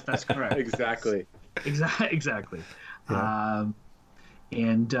 that's correct. Exactly. Exactly. Yeah.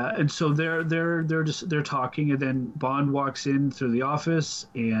 And so they're talking, and then Bond walks in through the office,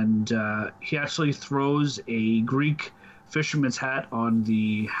 and he actually throws a Greek fisherman's hat on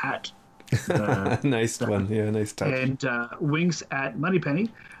the hat. Nice one, yeah, nice touch. And winks at Moneypenny,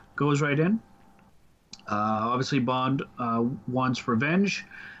 goes right in. Obviously, Bond wants revenge,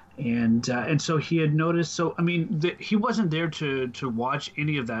 and so he had noticed. So I mean, he wasn't there to watch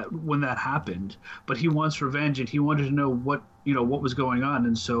any of that when that happened, but he wants revenge, and he wanted to know what was going on,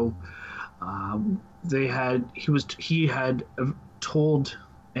 and so he had told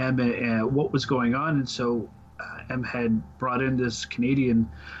M what was going on, and so M had brought in this Canadian.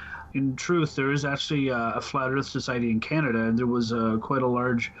 In truth, there is actually a Flat Earth Society in Canada, and there was quite a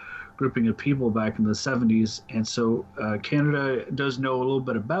large grouping of people back in the 70s, and so Canada does know a little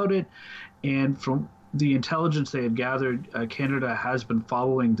bit about it, and from the intelligence they had gathered, Canada has been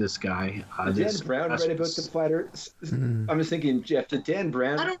following this guy. Dan Brown read about the Flat Earth. I'm just thinking, Jeff, did Dan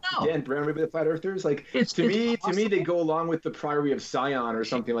Brown? I don't know. Dan Brown read about the Flat Earthers? Like, to me, they go along with the Priory of Sion or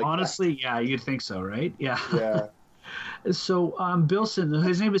something like that. Honestly, yeah, you'd think so, right? Yeah. Yeah. So Bilson,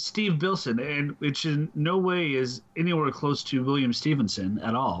 his name is Steve Bilson, and which in no way is anywhere close to William Stevenson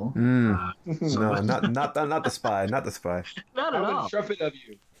at all. No, not the spy, not the spy. Not at all. I would shove it of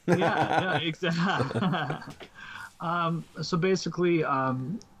you. Yeah, exactly. So basically,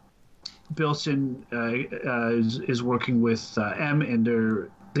 Bilson is working with M, and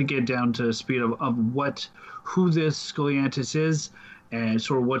they get down to speed of who this Scoliantes is, and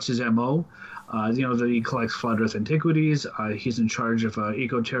sort of what's his MO. That he collects flat Earth antiquities. He's in charge of an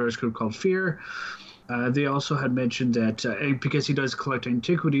eco-terrorist group called Fear. They also had mentioned that because he does collect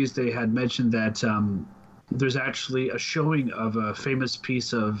antiquities, they had mentioned that there's actually a showing of a famous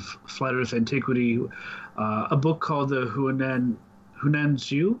piece of flat Earth antiquity, a book called the Hunan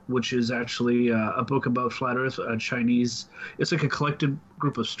Zhu, which is actually a book about flat Earth, Chinese. It's like a collected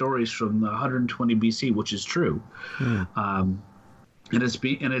group of stories from 120 BC, which is true. And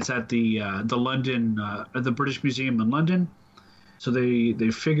it's at the London, the British Museum in London. So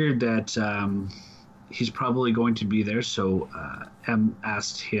they figured that he's probably going to be there. So M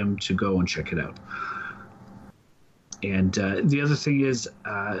asked him to go and check it out. And the other thing is,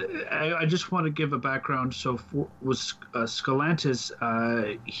 I just want to give a background. So with Scolantis,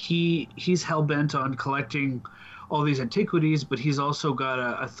 he's hell bent on collecting all these antiquities, but he's also got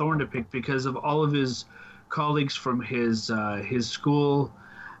a thorn to pick because of all of his colleagues from his school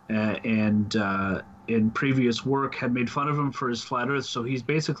and in previous work had made fun of him for his flat Earth. So he's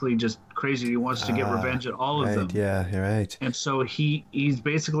basically just crazy. He wants to get revenge at all of them. Yeah, you're right. And so he's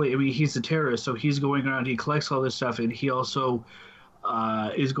basically, he's a terrorist. So he's going around, he collects all this stuff, and he also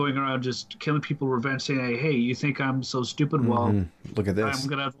is going around just killing people, revenge, saying, hey, you think I'm so stupid? Well, look at this. I'm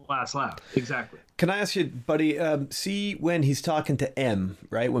going to have the last laugh. Exactly. Can I ask you, buddy, see when he's talking to M,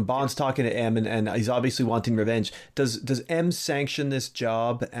 right? When Bond's talking to M and he's obviously wanting revenge, does M sanction this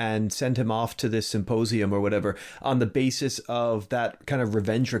job and send him off to this symposium or whatever on the basis of that kind of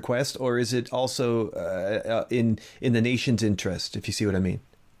revenge request? Or is it also in the nation's interest, if you see what I mean?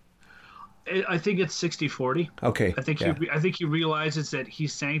 I think it's 60-40. Okay. I think he realizes that he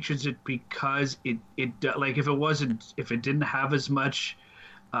sanctions it because it like if it didn't have as much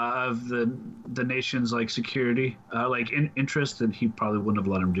of the nation's like security interest, then he probably wouldn't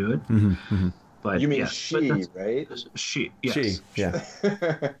have let him do it. But you mean right? She, yes.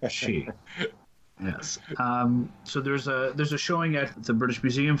 She. Yes. So there's a showing at the British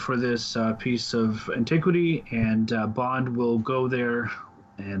Museum for this piece of antiquity, and Bond will go there,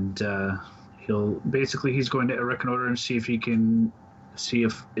 and he's going to reconnoiter and see if he can see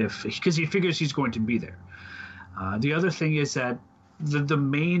if because he figures he's going to be there. The other thing is that the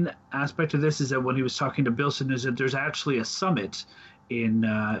main aspect of this is that when he was talking to Bilson is that there's actually a summit in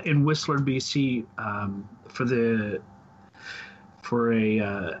Whistler, BC, for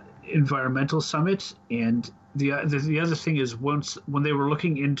a environmental summit. And the other thing is when they were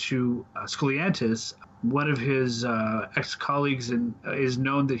looking into Scolantis, one of his ex-colleagues is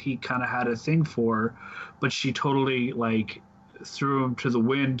known that he kind of had a thing for, but she totally threw him to the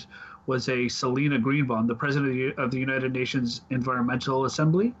wind, was a Selena Greenbaum, the president of the United Nations Environmental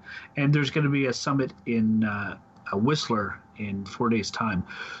Assembly. And there's going to be a summit in Whistler in 4 days' time.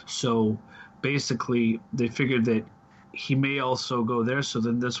 So basically, they figured that he may also go there. So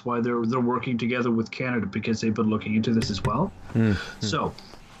then that's why they're working together with Canada, because they've been looking into this as well. So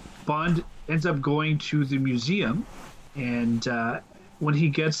Bond ends up going to the museum, and when he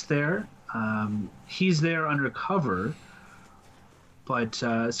gets there, he's there undercover. But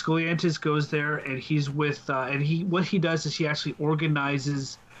Scolantis goes there, and he's with what he does is he actually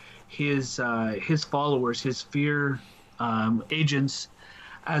organizes his followers, his Fear agents,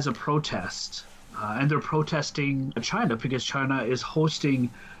 as a protest, and they're protesting China because China is hosting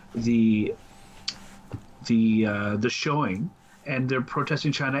the showing, and they're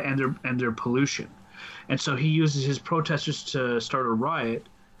protesting China and their pollution, and so he uses his protesters to start a riot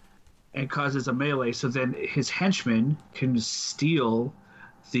and causes a melee, so then his henchmen can steal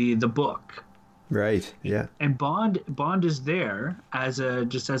the book. Right. Yeah. And Bond is there as a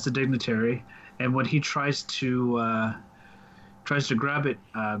dignitary, and when he tries to grab it,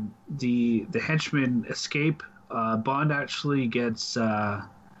 the henchmen escape. Bond actually gets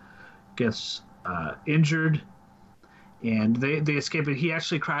injured, and they escape. And he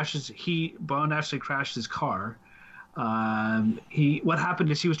actually crashes. Bond actually crashed his car. What happened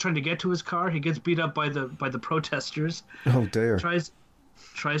is he was trying to get to his car. He gets beat up by the protesters. Oh dear.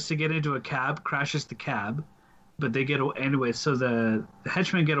 Tries to get into a cab, crashes the cab, but they get away anyway. So the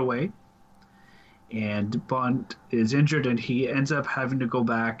henchmen get away, and Bond is injured, and he ends up having to go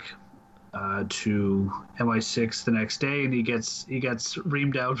back to MI6 the next day, and he gets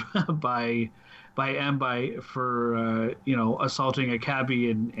reamed out by M for assaulting a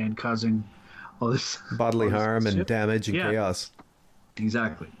cabbie and causing all this bodily harm and damage and chaos.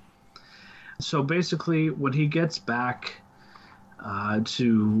 Exactly. So basically, when he gets back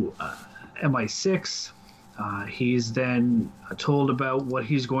to MI6, he's then told about what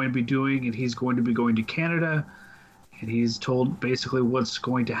he's going to be doing, and he's going to be going to Canada, and he's told basically what's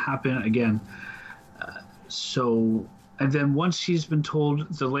going to happen again. So And then once he's been told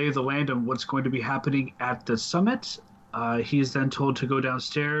the lay of the land and what's going to be happening at the summit, he is then told to go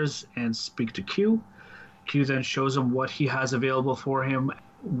downstairs and speak to Q. Q then shows him what he has available for him,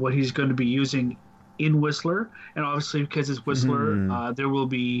 what he's going to be using in Whistler. And obviously, because it's Whistler, there will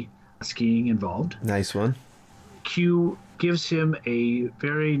be skiing involved. Nice one. Q gives him a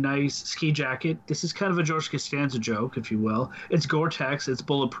very nice ski jacket. This is kind of a George Costanza joke, if you will. It's Gore-Tex. It's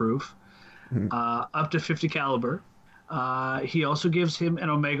bulletproof, up to 50 caliber. He also gives him an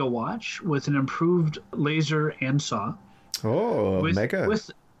Omega watch with an improved laser and saw. Oh, Omega.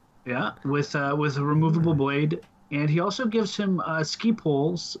 With a removable blade. And he also gives him ski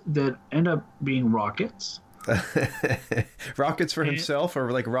poles that end up being rockets. Rockets for himself,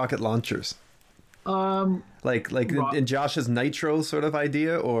 or like rocket launchers? Like in Josh's Nitro sort of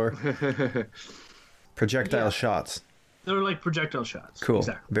idea, or projectile shots? They're like projectile shots. Cool.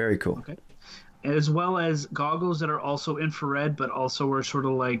 Exactly. Very cool. Okay. As well as goggles that are also infrared, but also are sort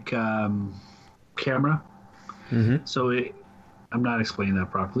of like camera. Mm-hmm. So I'm not explaining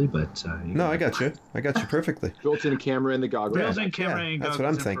that properly, but no, I got you perfectly. Built-in camera in the goggles. Built-in camera and goggles. That's what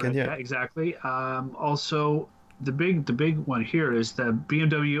I'm thinking. Yeah, exactly. Also, the big one here is the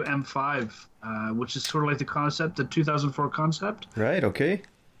BMW M5, which is sort of like the concept, the 2004 concept. Right. Okay.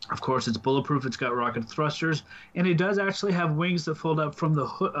 Of course, it's bulletproof. It's got rocket thrusters, and it does actually have wings that fold up from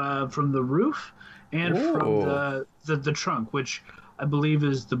the roof and from the trunk, which I believe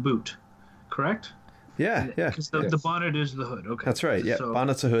is the boot. Correct? Yeah. Because the bonnet is the hood. Okay. That's right. Yeah. So,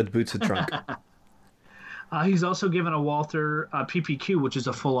 bonnet's a hood, boot's a trunk. He's also given a Walther PPQ, which is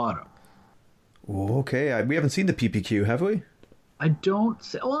a full auto. Okay. We haven't seen the PPQ, have we? I don't.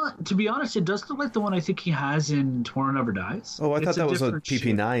 Well, to be honest, it does look like the one I think he has in Tomorrow Never Dies. Oh, I thought that was a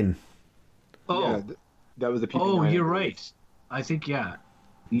PP9. Oh, yeah, that was the PPQ. Oh, you're right. I think Yes,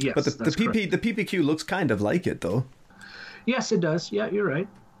 but the PPQ looks kind of like it, though. Yes, it does. Yeah, you're right.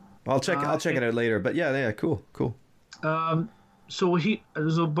 I'll check it out later. But yeah, cool. So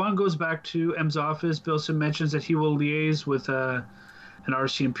Bond goes back to M's office. Bilson mentions that he will liaise with an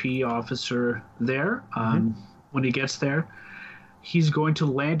RCMP officer there when he gets there. He's going to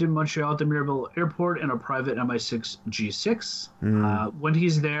land in Montreal at the Mirabel Airport in a private Mi-6 G6. When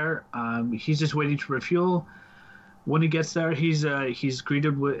he's there, he's just waiting to refuel. When he gets there, he's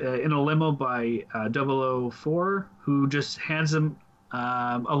greeted in a limo by 004, who just hands him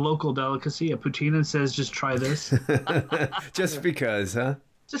a local delicacy, a poutine, and says, "Just try this." Just because, huh?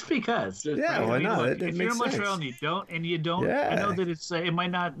 Just because. Yeah, why not? Look, if you're in Montreal and you don't, I know that it might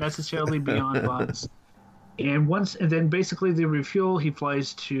not necessarily be on Bond's. And then basically they refuel. He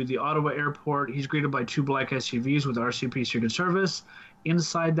flies to the Ottawa airport. He's greeted by 2 black SUVs with RCMP Secret Service.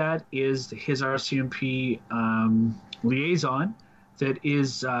 Inside that is his RCMP liaison that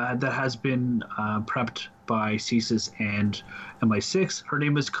has been prepped by CSIS and MI6. Her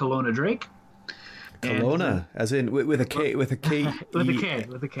name is Kelowna Drake. Kelowna, as in with a K, with a K. With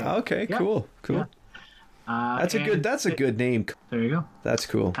a K. Okay, yeah. Cool. Yeah. That's a good name. There you go. That's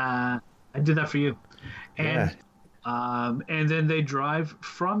cool. I did that for you. And then they drive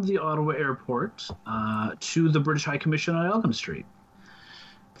from the Ottawa airport to the British High Commission on Elgin Street.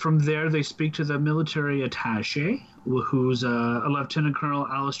 From there, they speak to the military attaché, who's a Lieutenant Colonel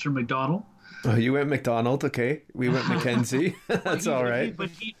Alistair MacDonald. Oh, you went McDonald, okay. We went Mackenzie. That's all right. But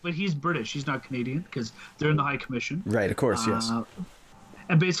he's British. He's not Canadian because they're in the High Commission. Right, of course, yes.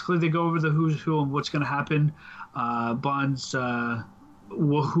 And basically, they go over the who's who and what's going to happen. Bond's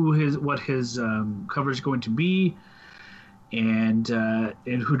what his cover is going to be, and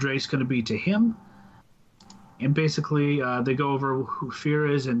who Drake's going to be to him. And basically, they go over who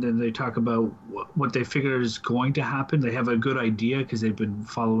Fear is, and then they talk about what they figure is going to happen. They have a good idea because they've been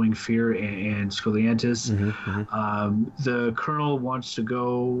following Fear and Scoliantis. The colonel wants to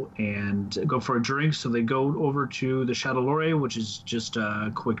go for a drink, so they go over to the Chateau Laurier, which is just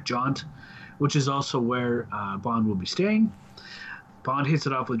a quick jaunt, which is also where Bond will be staying. Bond hits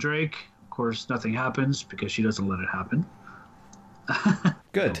it off with Drake. Of course, nothing happens because she doesn't let it happen.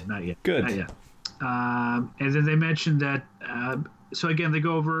 Good. No, not yet. Good. Not yet. And then they mentioned that. So again, they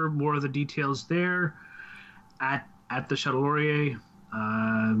go over more of the details there at the Chateau Laurier.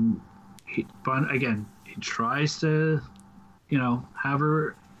 Bond again. He tries to, have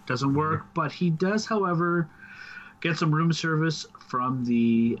her. Doesn't work, but he does, however, get some room service from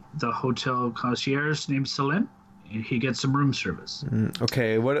the hotel concierge named Celine. He gets some room service.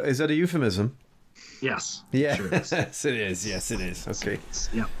 Okay, what is that a euphemism? Yes. Yeah. Sure is. Yes, it is. Yes, it is. Okay.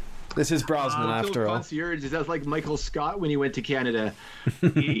 Yeah. This is Brosnan after all. Concierge, is that like Michael Scott when he went to Canada?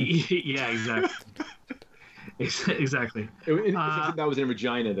 Yeah, exactly. Exactly. That was in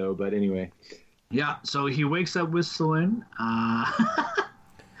Regina, though. But anyway. Yeah, so he wakes up whistling.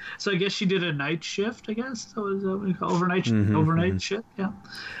 So I guess she did a night shift. I guess that was what we call overnight shift. Yeah.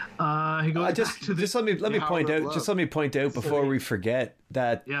 He goes back to the. Just let me point out. Just let me point out before we forget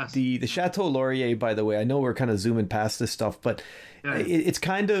that the Chateau Laurier. By the way, I know we're kind of zooming past this stuff, but it's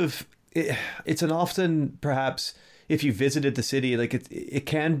kind of it's an often perhaps. If you visited the city, like it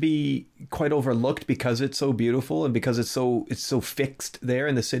can be quite overlooked because it's so beautiful and because it's so fixed there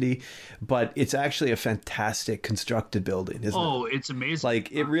in the city, but it's actually a fantastic constructed building, isn't it? Oh, it's amazing.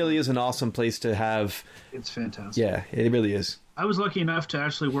 Like it really is an awesome place to have. It's fantastic. Yeah, it really is. I was lucky enough to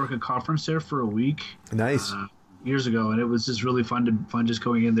actually work a conference there for a week. Nice. Years ago, and it was just really fun just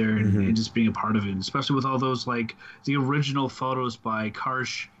going in there and just being a part of it, especially with all those like the original photos by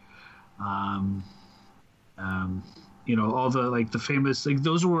Karsh. You know, all the like the famous like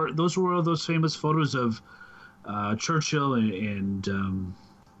those were all those famous photos of Churchill and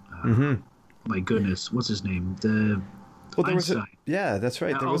my goodness, what's his name? Einstein. That's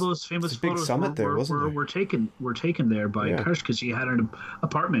right. There all those famous big photos summit there, wasn't there? were taken there by Karsh because he had an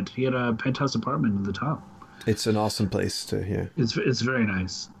apartment. He had a penthouse apartment in the top. It's an awesome place to It's very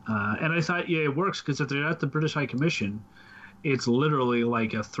nice, and I thought it works because if they're at the British High Commission, it's literally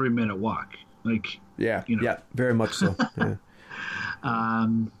like a 3-minute walk. Like very much so. Yeah.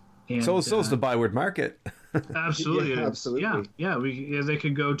 And, so's the Byward Market. Absolutely, absolutely. They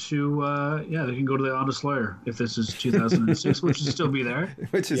could go to they can go to the Honest Lawyer if this is 2006, which will still be there.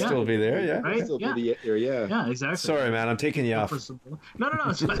 Still be there, yeah. Right? Still be there, Yeah, exactly. Sorry, man, I'm taking you off. No,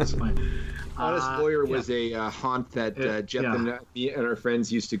 it's fine. Honest Lawyer was a haunt that Jeff and me and our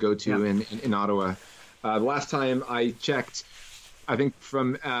friends used to go to in Ottawa. The last time I checked, I think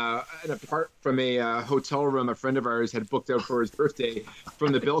from a hotel room a friend of ours had booked out for his birthday.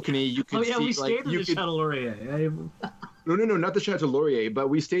 From the balcony, you could see we stayed in the Chateau Laurier. No, not the Chateau Laurier, but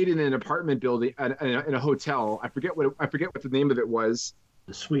we stayed in an apartment building in a hotel. I forget what the name of it was.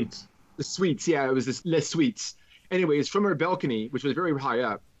 The Suites. The Suites, yeah, it was this Les Suites. Anyways, from our balcony, which was very high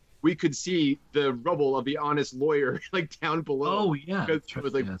up, we could see the rubble of the Honest Lawyer like down below. Oh yeah, because it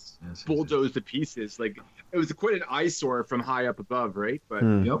was like bulldozed to pieces. Like it was quite an eyesore from high up above, right? But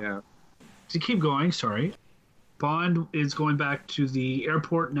yeah. To keep going, sorry. Bond is going back to the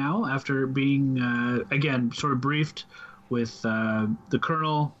airport now after being again sort of briefed with the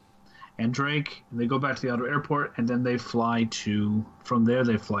Colonel and Drake. They go back to the outer airport and then they fly to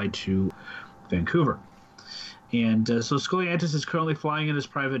Vancouver. And so Scoliantis is currently flying in his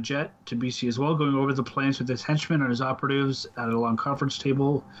private jet to BC as well, going over the plans with his henchmen and his operatives at a long conference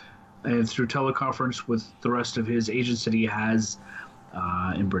table and through teleconference with the rest of his agents that he has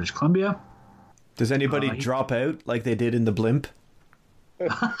in British Columbia. Does anybody drop out like they did in the blimp?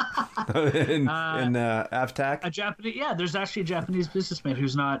 in AFTAC? There's actually a Japanese businessman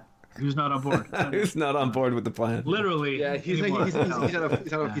who's not on board. Who's not on board with the plan? Literally. Yeah, he's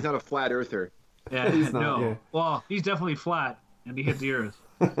not a flat earther. Yeah, he's not. No. Yeah. Well, he's definitely flat, and he hit the earth.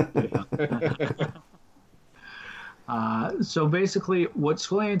 So basically, what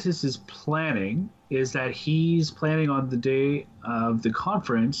Scoliantis is planning is that he's planning on the day of the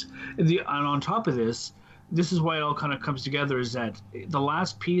conference. And on top of this is why it all kind of comes together, is that the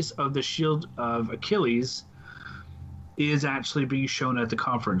last piece of the shield of Achilles is actually being shown at the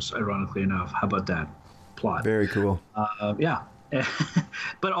conference, ironically enough. How about that plot? Very cool. Yeah.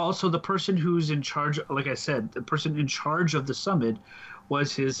 But also the person who's in charge, like I said, the person in charge of the summit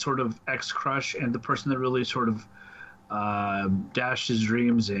was his sort of ex-crush and the person that really sort of dashed his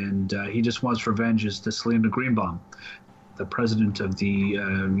dreams, and he just wants revenge, is the Selena Greenbaum, the president of the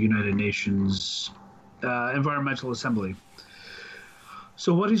United Nations Environmental Assembly.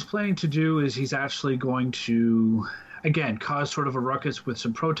 So what he's planning to do is he's actually going to, again, cause sort of a ruckus with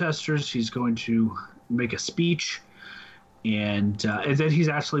some protesters. He's going to make a speech. And then he's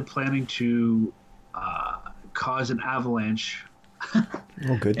actually planning to cause an avalanche.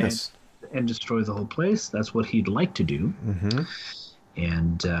 Oh, goodness. And destroy the whole place. That's what he'd like to do. Mm-hmm.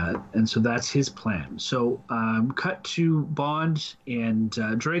 And so that's his plan. So cut to Bond and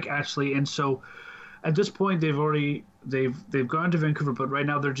Drake, actually. And so at this point, they've gone to Vancouver, but right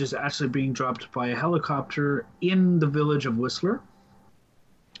now they're just actually being dropped by a helicopter in the village of Whistler.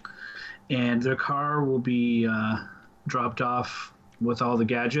 And their car will be... dropped off with all the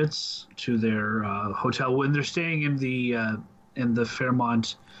gadgets to their hotel when they're staying in the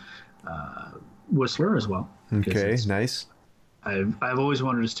Fairmont Whistler as well. Okay, nice. I've always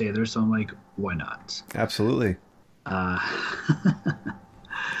wanted to stay there, so I'm like, why not? Absolutely.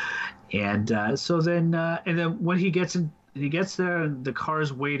 And so then when he gets in, he gets there, and the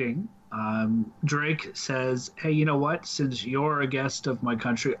car's waiting. Drake says, "Hey, you know what? Since you're a guest of my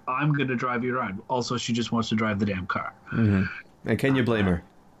country, I'm going to drive you around." Also, she just wants to drive the damn car. Mm-hmm. And can you blame her?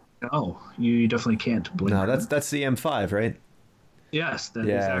 No, you definitely can't blame her. No, that's the M5, right? Yes.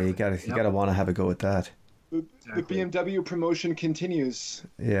 Yeah, exactly. you gotta want to have a go at that. The BMW promotion continues.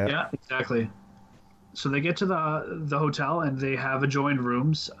 Yeah, exactly. So they get to the hotel and they have adjoined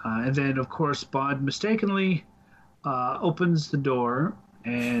rooms, and then of course Bond mistakenly opens the door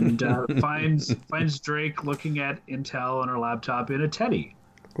and finds Drake looking at Intel on her laptop in a Teddy.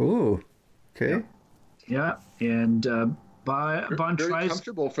 Ooh, okay. Yeah, and Bond very tries.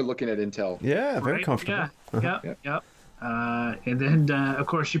 comfortable for looking at Intel. Yeah, very Right? comfortable. Yeah. And then of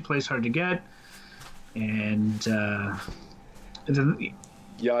course she plays hard to get, and then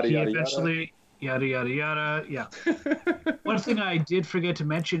Yada he yada eventually yada yada yada. Yeah. One thing I did forget to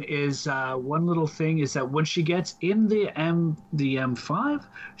mention is one little thing is that when she gets in the M5,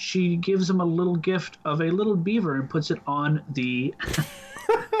 she gives him a little gift of a little beaver and puts it on the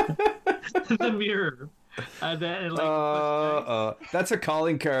the mirror. That's a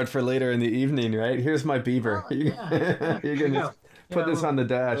calling card for later in the evening, right? Here's my beaver. Yeah. You're gonna put this on the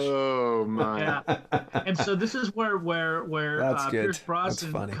dash. Oh my! Yeah. And so this is where That's good. Pierce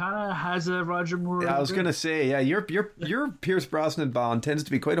Brosnan kind of has a Roger Moore. Yeah, I was gonna say, yeah, your Pierce Brosnan Bond tends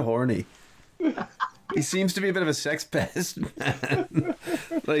to be quite horny. He seems to be a bit of a sex pest, man.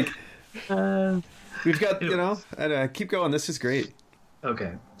 Like we've got, and keep going. This is great.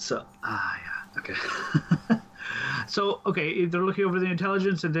 Okay, so okay. So they're looking over the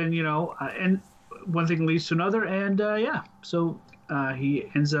intelligence, and then and one thing leads to another, and so he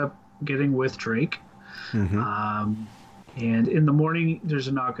ends up getting with Drake. Mm-hmm. And in the morning, there's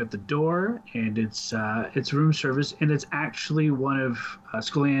a knock at the door, and it's room service, and it's actually one of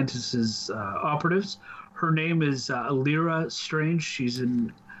Scoliotis's operatives. Her name is Lyra Strange. She's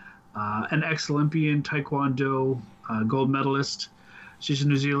an ex-Olympian Taekwondo gold medalist. She's a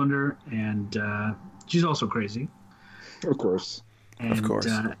New Zealander, and she's also crazy. Of course. And, of course.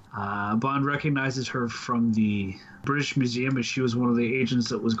 Bond recognizes her from the British Museum, as she was one of the agents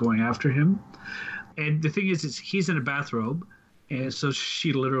that was going after him. And the thing is he's in a bathrobe, and so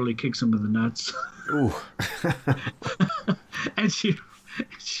she literally kicks him in the nuts. Ooh. And she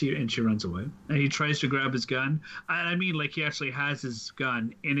runs away. And he tries to grab his gun. I mean, like, he actually has his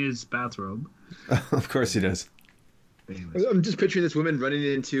gun in his bathrobe. Of course he does. I'm just picturing this woman running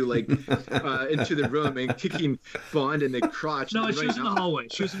into into the room and kicking Bond in the crotch. No, she was in the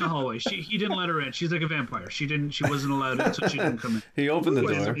hallway. He didn't let her in. She's like a vampire. She wasn't allowed in, so she didn't come in. He opened the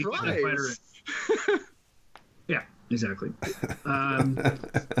door. He couldn't invite her in. Yeah, exactly.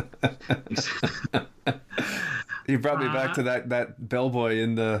 You brought me back to that bellboy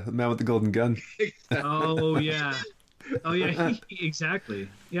in the Man with the Golden Gun. Oh yeah. Exactly.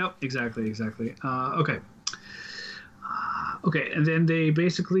 Yep. Exactly. Okay. Okay, and then they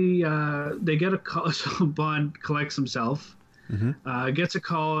basically they get a call. So Bond collects himself, gets a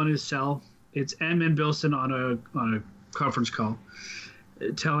call on his cell. It's N. Bilson on a conference call,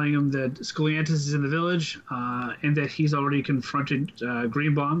 telling him that Scoliantis is in the village, and that he's already confronted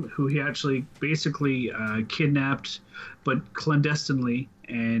Greenbaum, who he actually basically kidnapped, but clandestinely,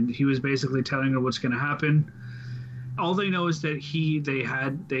 and he was basically telling her what's going to happen. All they know is that they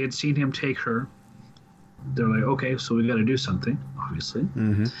had seen him take her. They're like, okay, so we got to do something, obviously.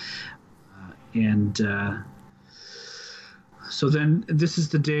 Mm-hmm. So then this is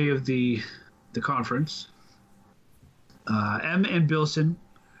the day of the conference. M and Bilson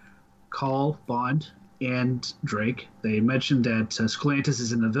call Bond and Drake. They mentioned that Scoliantis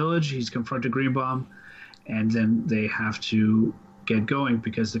is in the village. He's confronted Greenbaum, and then they have to get going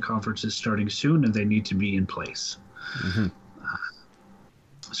because the conference is starting soon and they need to be in place. Mm-hmm.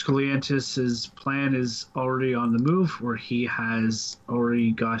 Scoliantis's plan is already on the move, where he has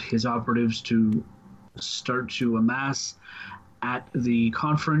already got his operatives to start to amass at the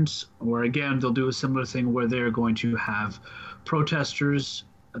conference, where again they'll do a similar thing where they're going to have protesters.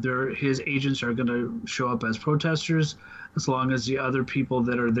 His agents are going to show up as protesters, as long as the other people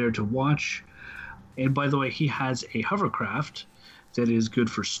that are there to watch. And by the way, he has a hovercraft that is good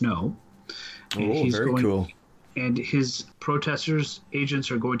for snow. Very cool. And his protesters,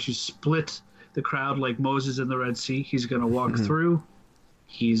 agents, are going to split the crowd like Moses in the Red Sea. He's going to walk through.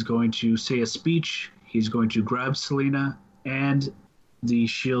 He's going to say a speech. He's going to grab Selena and the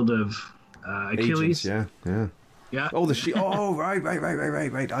shield of Achilles. Agents, yeah. Oh, the shield. Oh, right.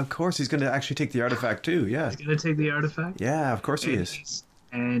 Of course, he's going to actually take the artifact too. Yeah. He's going to take the artifact. Yeah, of course he is.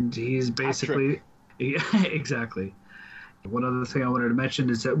 And he's basically... Yeah, exactly. One other thing I wanted to mention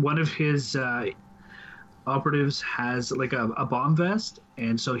is that one of his operatives has like a bomb vest,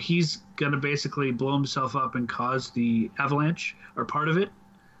 and so he's gonna basically blow himself up and cause the avalanche or part of it.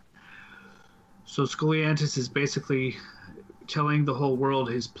 So Scoliantis is basically telling the whole world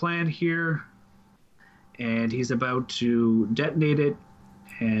his plan here, and he's about to detonate it,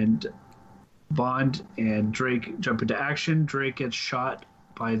 and Bond and Drake jump into action. Drake gets shot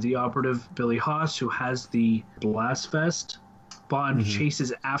by the operative Billy Haas, who has the blast vest. Bond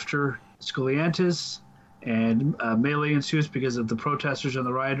chases after Scoliantis, and melee ensues because of the protesters and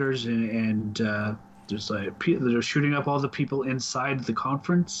the rioters, and there's like they're shooting up all the people inside the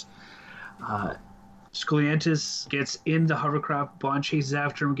conference. Scoliantis gets in the hovercraft. Bond chases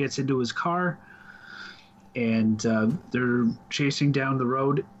after him, gets into his car, and they're chasing down the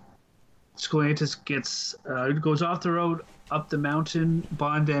road. Scoliantis goes off the road, up the mountain.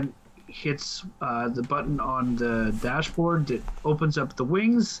 Bond then hits the button on the dashboard that opens up the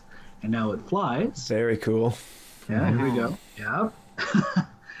wings, and now it flies. Very cool. Yeah, here we go. Yeah.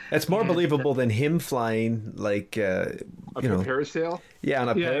 It's more believable than him flying, like, A parasail? Yeah, on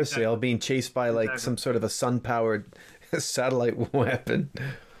a parasail, exactly. being chased by, like, some sort of a sun-powered satellite weapon.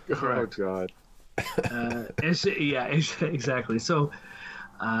 Correct. Oh, God. Exactly. So,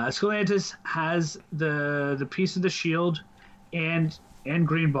 Scoliantis has the piece of the shield and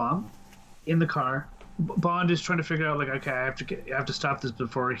Green Bomb in the car. Bond is trying to figure out, like, okay, I have to stop this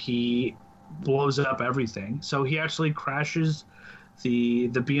before he blows up everything. So he actually crashes the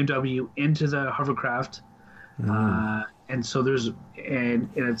BMW into the hovercraft, and so and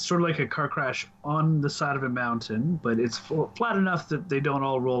it's sort of like a car crash on the side of a mountain, but it's flat enough that they don't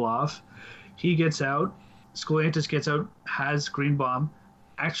all roll off. He gets out. Scoliantis gets out, has Green Bomb,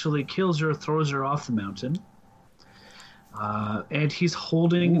 actually kills her, throws her off the mountain. And he's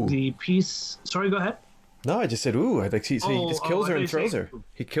holding the piece. Sorry, go ahead. No, I just said, ooh. I think he just kills her and throws her.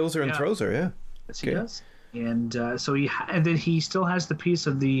 He kills her and throws her, yeah. Yes, he does. And so and then he still has the piece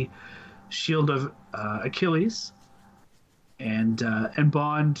of the shield of Achilles. And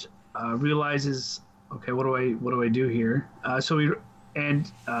Bond realizes, okay, what do I do here?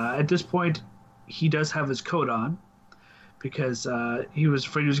 At this point, he does have his coat on, because he was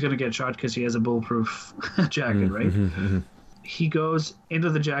afraid he was going to get shot because he has a bulletproof jacket, right? He goes into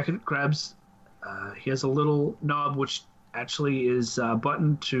the jacket, grabs. He has a little knob which actually is a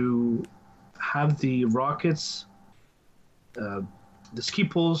button to have the rockets, the ski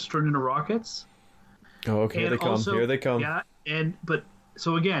poles turn into rockets. Oh, okay, And here they come. Yeah,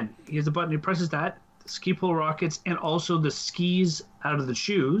 so again, he has a button. He presses that, the ski pole rockets, and also the skis out of the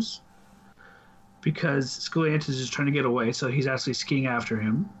shoes, because Scoliantis is trying to get away, so he's actually skiing after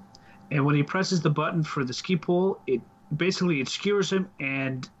him. And when he presses the button for the ski pole, it skewers him,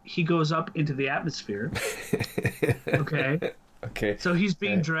 and he goes up into the atmosphere. Okay. Okay. So he's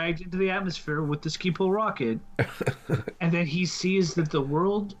being dragged into the atmosphere with the ski pole rocket, and then he sees that the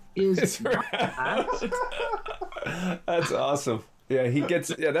world is not that. That's awesome.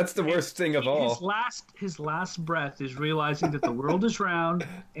 Yeah, that's the worst thing of all. His last breath is realizing that the world is round,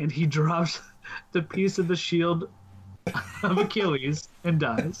 and he drops the piece of the shield of Achilles and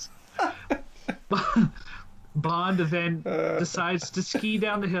dies. Bond then decides to ski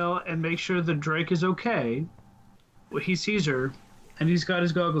down the hill and make sure that Drake is okay. He sees her, and he's got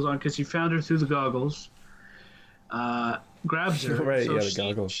his goggles on because he found her through the goggles. Grabs her. Right, so the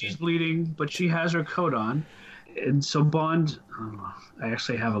goggles. She's bleeding, but she has her coat on. And so Bond, I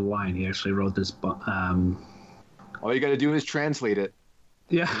actually have a line. He actually wrote this. All you got to do is translate it.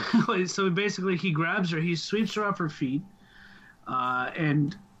 Yeah. So basically, he grabs her. He sweeps her off her feet,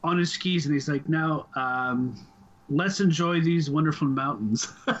 and on his skis, and he's like, "Now, let's enjoy these wonderful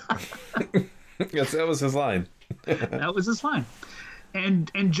mountains." Yes, that was his line. That was his line. And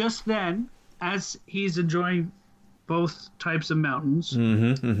just then, as he's enjoying both types of mountains,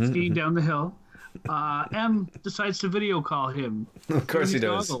 skiing down the hill, M decides to video call him. Of course he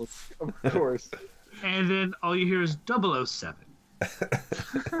does. Goggles. Of course. And then all you hear is 007.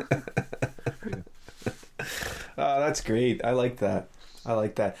 Oh, that's great. I like that.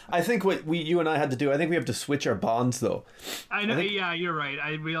 I think what you and I had to do, I think we have to switch our bonds, though. I know. Yeah, you're right.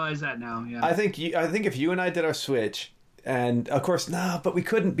 I realize that now. Yeah. I think if you and I did our switch, and of course, but we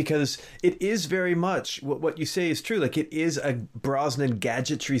couldn't, because it is very much what you say is true. Like, it is a Brosnan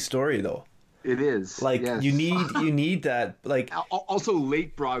gadgetry story, though. It is. Like, yes. you need that. Like, also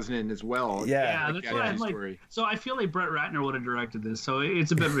late Brosnan as well. Yeah, that's why I'm like. So I feel like Brett Ratner would have directed this. So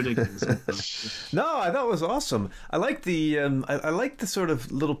it's a bit ridiculous. No, I thought it was awesome. I like the I like the sort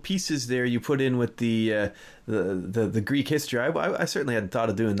of little pieces there you put in with the Greek history. I certainly hadn't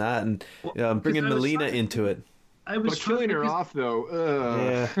thought of doing that, and bringing Melina into it. I was But killing her off though.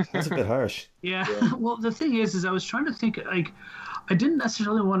 Yeah, that's a bit harsh. Yeah. Well, the thing is I was trying to think, like, I didn't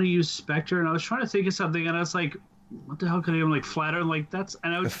necessarily want to use Spectre, and I was trying to think of something, and I was like, what the hell could I do? Like, Flat Earth, like, that's,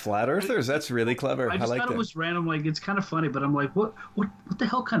 and I was Flat Earthers, that's really clever. I just like thought that. it was random, like, it's kind of funny, but I'm like, what the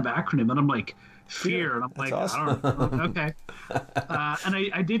hell kind of acronym? And I'm like, fear, and I'm like, awesome. I don't know. Okay. And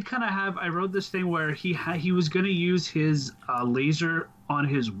I did kind of I wrote this thing where he was going to use his laser on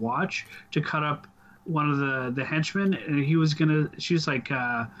his watch to cut up one of the henchmen, and she was gonna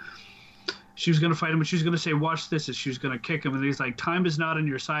fight him, and she was gonna say, watch this, and she was gonna kick him, and he's like, time is not on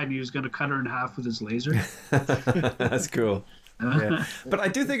your side, and he was gonna cut her in half with his laser. That's cool. Yeah. But I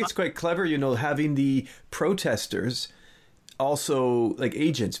do think it's quite clever, having the protesters also like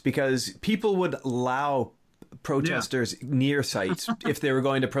agents, because people would allow protesters near sites if they were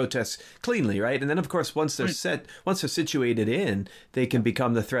going to protest cleanly, right? And then of course once they're situated in, they can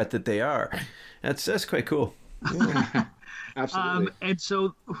become the threat that they are. That's quite cool. Yeah. Absolutely. And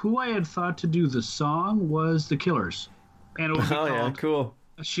so who I had thought to do the song was the Killers, and it would be called cool.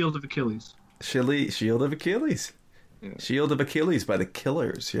 Shield of Achilles. Shield of Achilles. Yeah. Shield of Achilles by the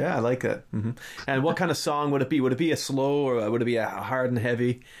Killers. Yeah, I like that. Mm-hmm. And what kind of song would it be? Would it be a slow, or would it be a hard and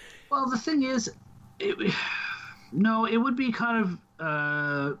heavy? Well, the thing is, it would be kind of,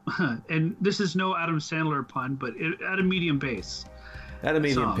 and this is no Adam Sandler pun, but at a medium bass. At a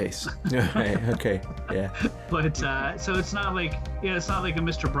medium pace. Right, okay, yeah. But, so it's not like a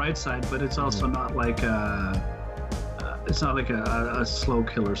Mr. Brightside, but it's also not like a slow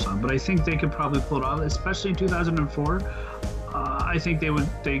killer song. But I think they could probably pull it off, especially in 2004. I think they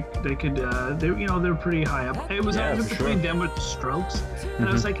could, they're pretty high up. It was either between them or the Strokes, and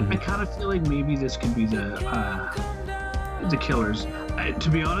I was like, I kind of feel like maybe this could be the Killers. To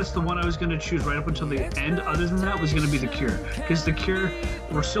be honest, the one I was going to choose right up until the end, other than that, was going to be the Cure, because the Cure,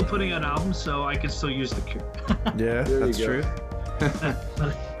 we're still putting out albums, so I could still use the Cure. Yeah, that's true.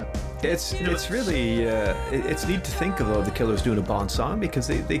 It's really it's neat to think of the Killers doing a Bond song, because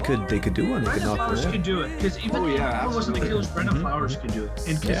they could do one. They could Brendan Flowers could do it, because even if it wasn't the Killers, Brendan Flowers could do it,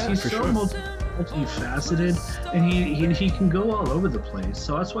 and because he's so multifaceted, and he can go all over the place.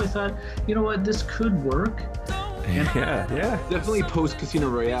 So that's why I thought, you know what, this could work. Yeah. Definitely post Casino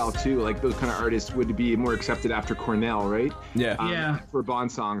Royale too. Like those kind of artists would be more accepted after Cornell, right? Yeah. For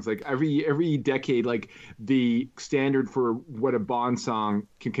Bond songs, like every decade, like the standard for what a Bond song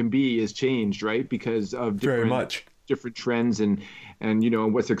can be is changed, right? Because of different trends and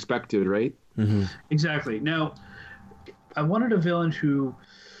what's expected, right? Mm-hmm. Exactly. Now, I wanted a villain who,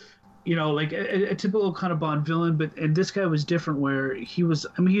 like a typical kind of Bond villain, and this guy was different, where he was,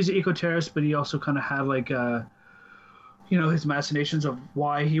 he's an eco-terrorist, but he also kind of had like his machinations of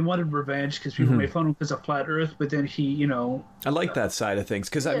why he wanted revenge, because people made fun of him because of Flat Earth, but then he, I like that side of things,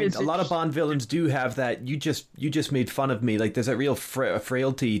 because a lot of Bond villains do have that. You just made fun of me. Like there's a real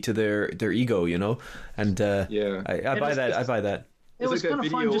frailty to their ego, and I buy that. It was like that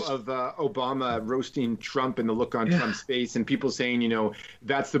video of Obama roasting Trump and the look on Trump's face, and people saying,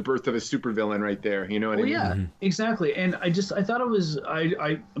 that's the birth of a supervillain right there. You know what I mean? Yeah, exactly. And I thought it was,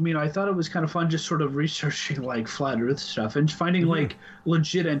 I thought it was kind of fun just sort of researching like Flat Earth stuff and finding like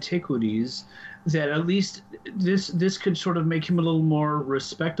legit antiquities that at least this could sort of make him a little more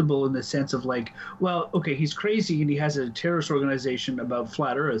respectable, in the sense of like, well, okay, he's crazy and he has a terrorist organization about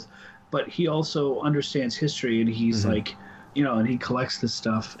Flat Earth, but he also understands history, and he's like, and he collects this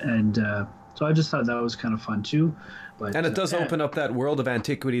stuff, and so I just thought that was kind of fun too. But and it does open up that world of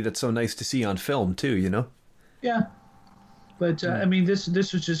antiquity that's so nice to see on film too, Yeah, but this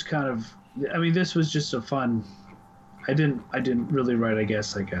was just kind of, this was just a fun. I didn't really write, I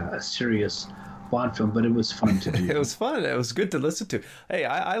guess, like a serious Bond film, but it was fun to do. It was fun. It was good to listen to. Hey,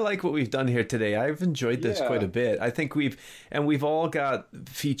 I like what we've done here today. I've enjoyed this quite a bit. I think we've all got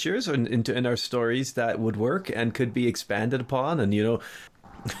features in our stories that would work and could be expanded upon. And of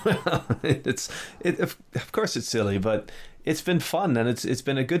course it's silly, but it's been fun, and it's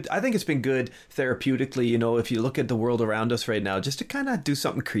been I think it's been good therapeutically, if you look at the world around us right now, just to kind of do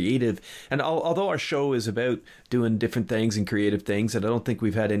something creative. And although our show is about doing different things and creative things, and I don't think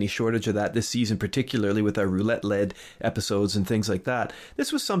we've had any shortage of that this season, particularly with our roulette-led episodes and things like that,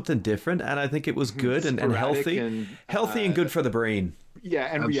 this was something different, and I think it was good and healthy and good for the brain. Yeah,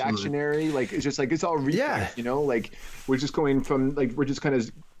 and absolutely. Reactionary, like it's just like it's all research, like we're just going from like we're just kind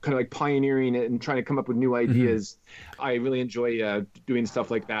of kind of like pioneering it and trying to come up with new ideas. I really enjoy doing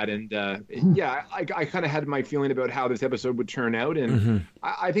stuff like that. And yeah, I kind of had my feeling about how this episode would turn out, and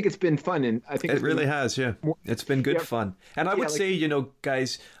I think it's been fun. And I think it really has. Yeah, it's been good fun. And I would say, you know,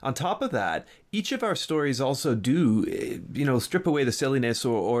 guys, on top of that, each of our stories also do, you know, strip away the silliness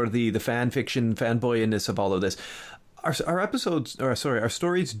or the fan fiction, fanboyiness of all of this. Our episodes, or sorry, our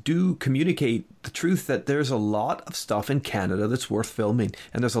stories do communicate the truth that there's a lot of stuff in Canada that's worth filming,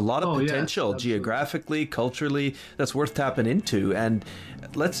 and there's a lot of potential geographically, culturally, that's worth tapping into. And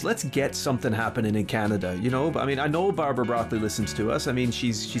let's get something happening in Canada. You know, I mean, I know Barbara Broccoli listens to us. I mean,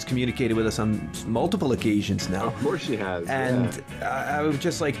 she's communicated with us on multiple occasions now. Of course she has. And I would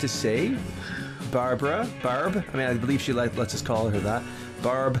just like to say, Barb. I mean, I believe she lets us call her that.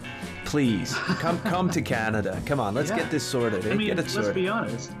 Barb, please come to Canada. Come on, let's get this sorted. I mean, get it sorted. Let's be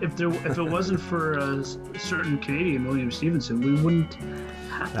honest. If it wasn't for a certain Canadian, William Stevenson, we wouldn't.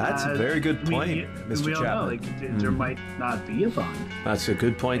 That's a very good point, Mr. We Chapman. all know, like, there might not be a Bond. That's a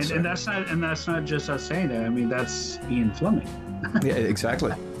good point, sir. And that's not just us saying that. I mean, that's Ian Fleming. Yeah,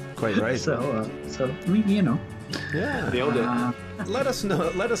 exactly. Quite right. So I mean, you know. Yeah, nailed it. Let us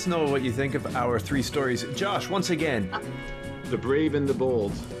know what you think of our 3 stories. Josh, once again. The Brave and the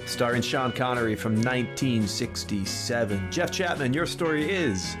Bold, starring Sean Connery from 1967. Jeff Chapman, your story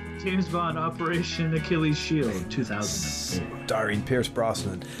is James Bond Operation Achilles Shield 2004. Starring Pierce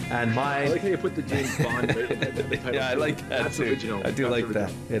Brosnan. And I like how you put the James Bond title. Yeah, I like that. That's too. Original. I do like original.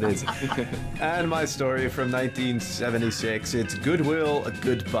 That. It is. And my story from 1976. It's Goodwill, a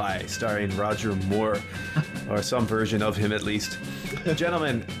Goodbye, starring Roger Moore, or some version of him at least.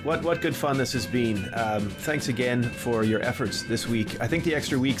 Gentlemen, what good fun this has been. Thanks again for your efforts this week. I think the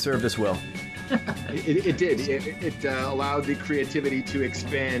extra week served us well. It did. It allowed the creativity to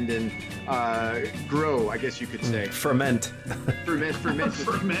expand and grow, I guess you could say. Ferment.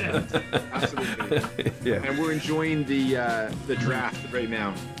 Absolutely. Yeah. And we're enjoying the draft right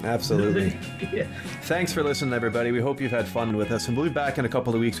now. Absolutely. Yeah. Thanks for listening, everybody. We hope you've had fun with us, and we'll be back in a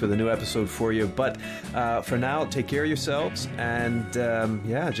couple of weeks with a new episode for you. But for now, take care of yourselves, and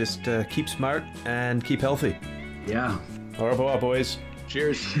just keep smart and keep healthy. Yeah. Au revoir, boys.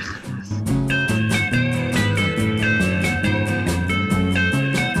 Cheers.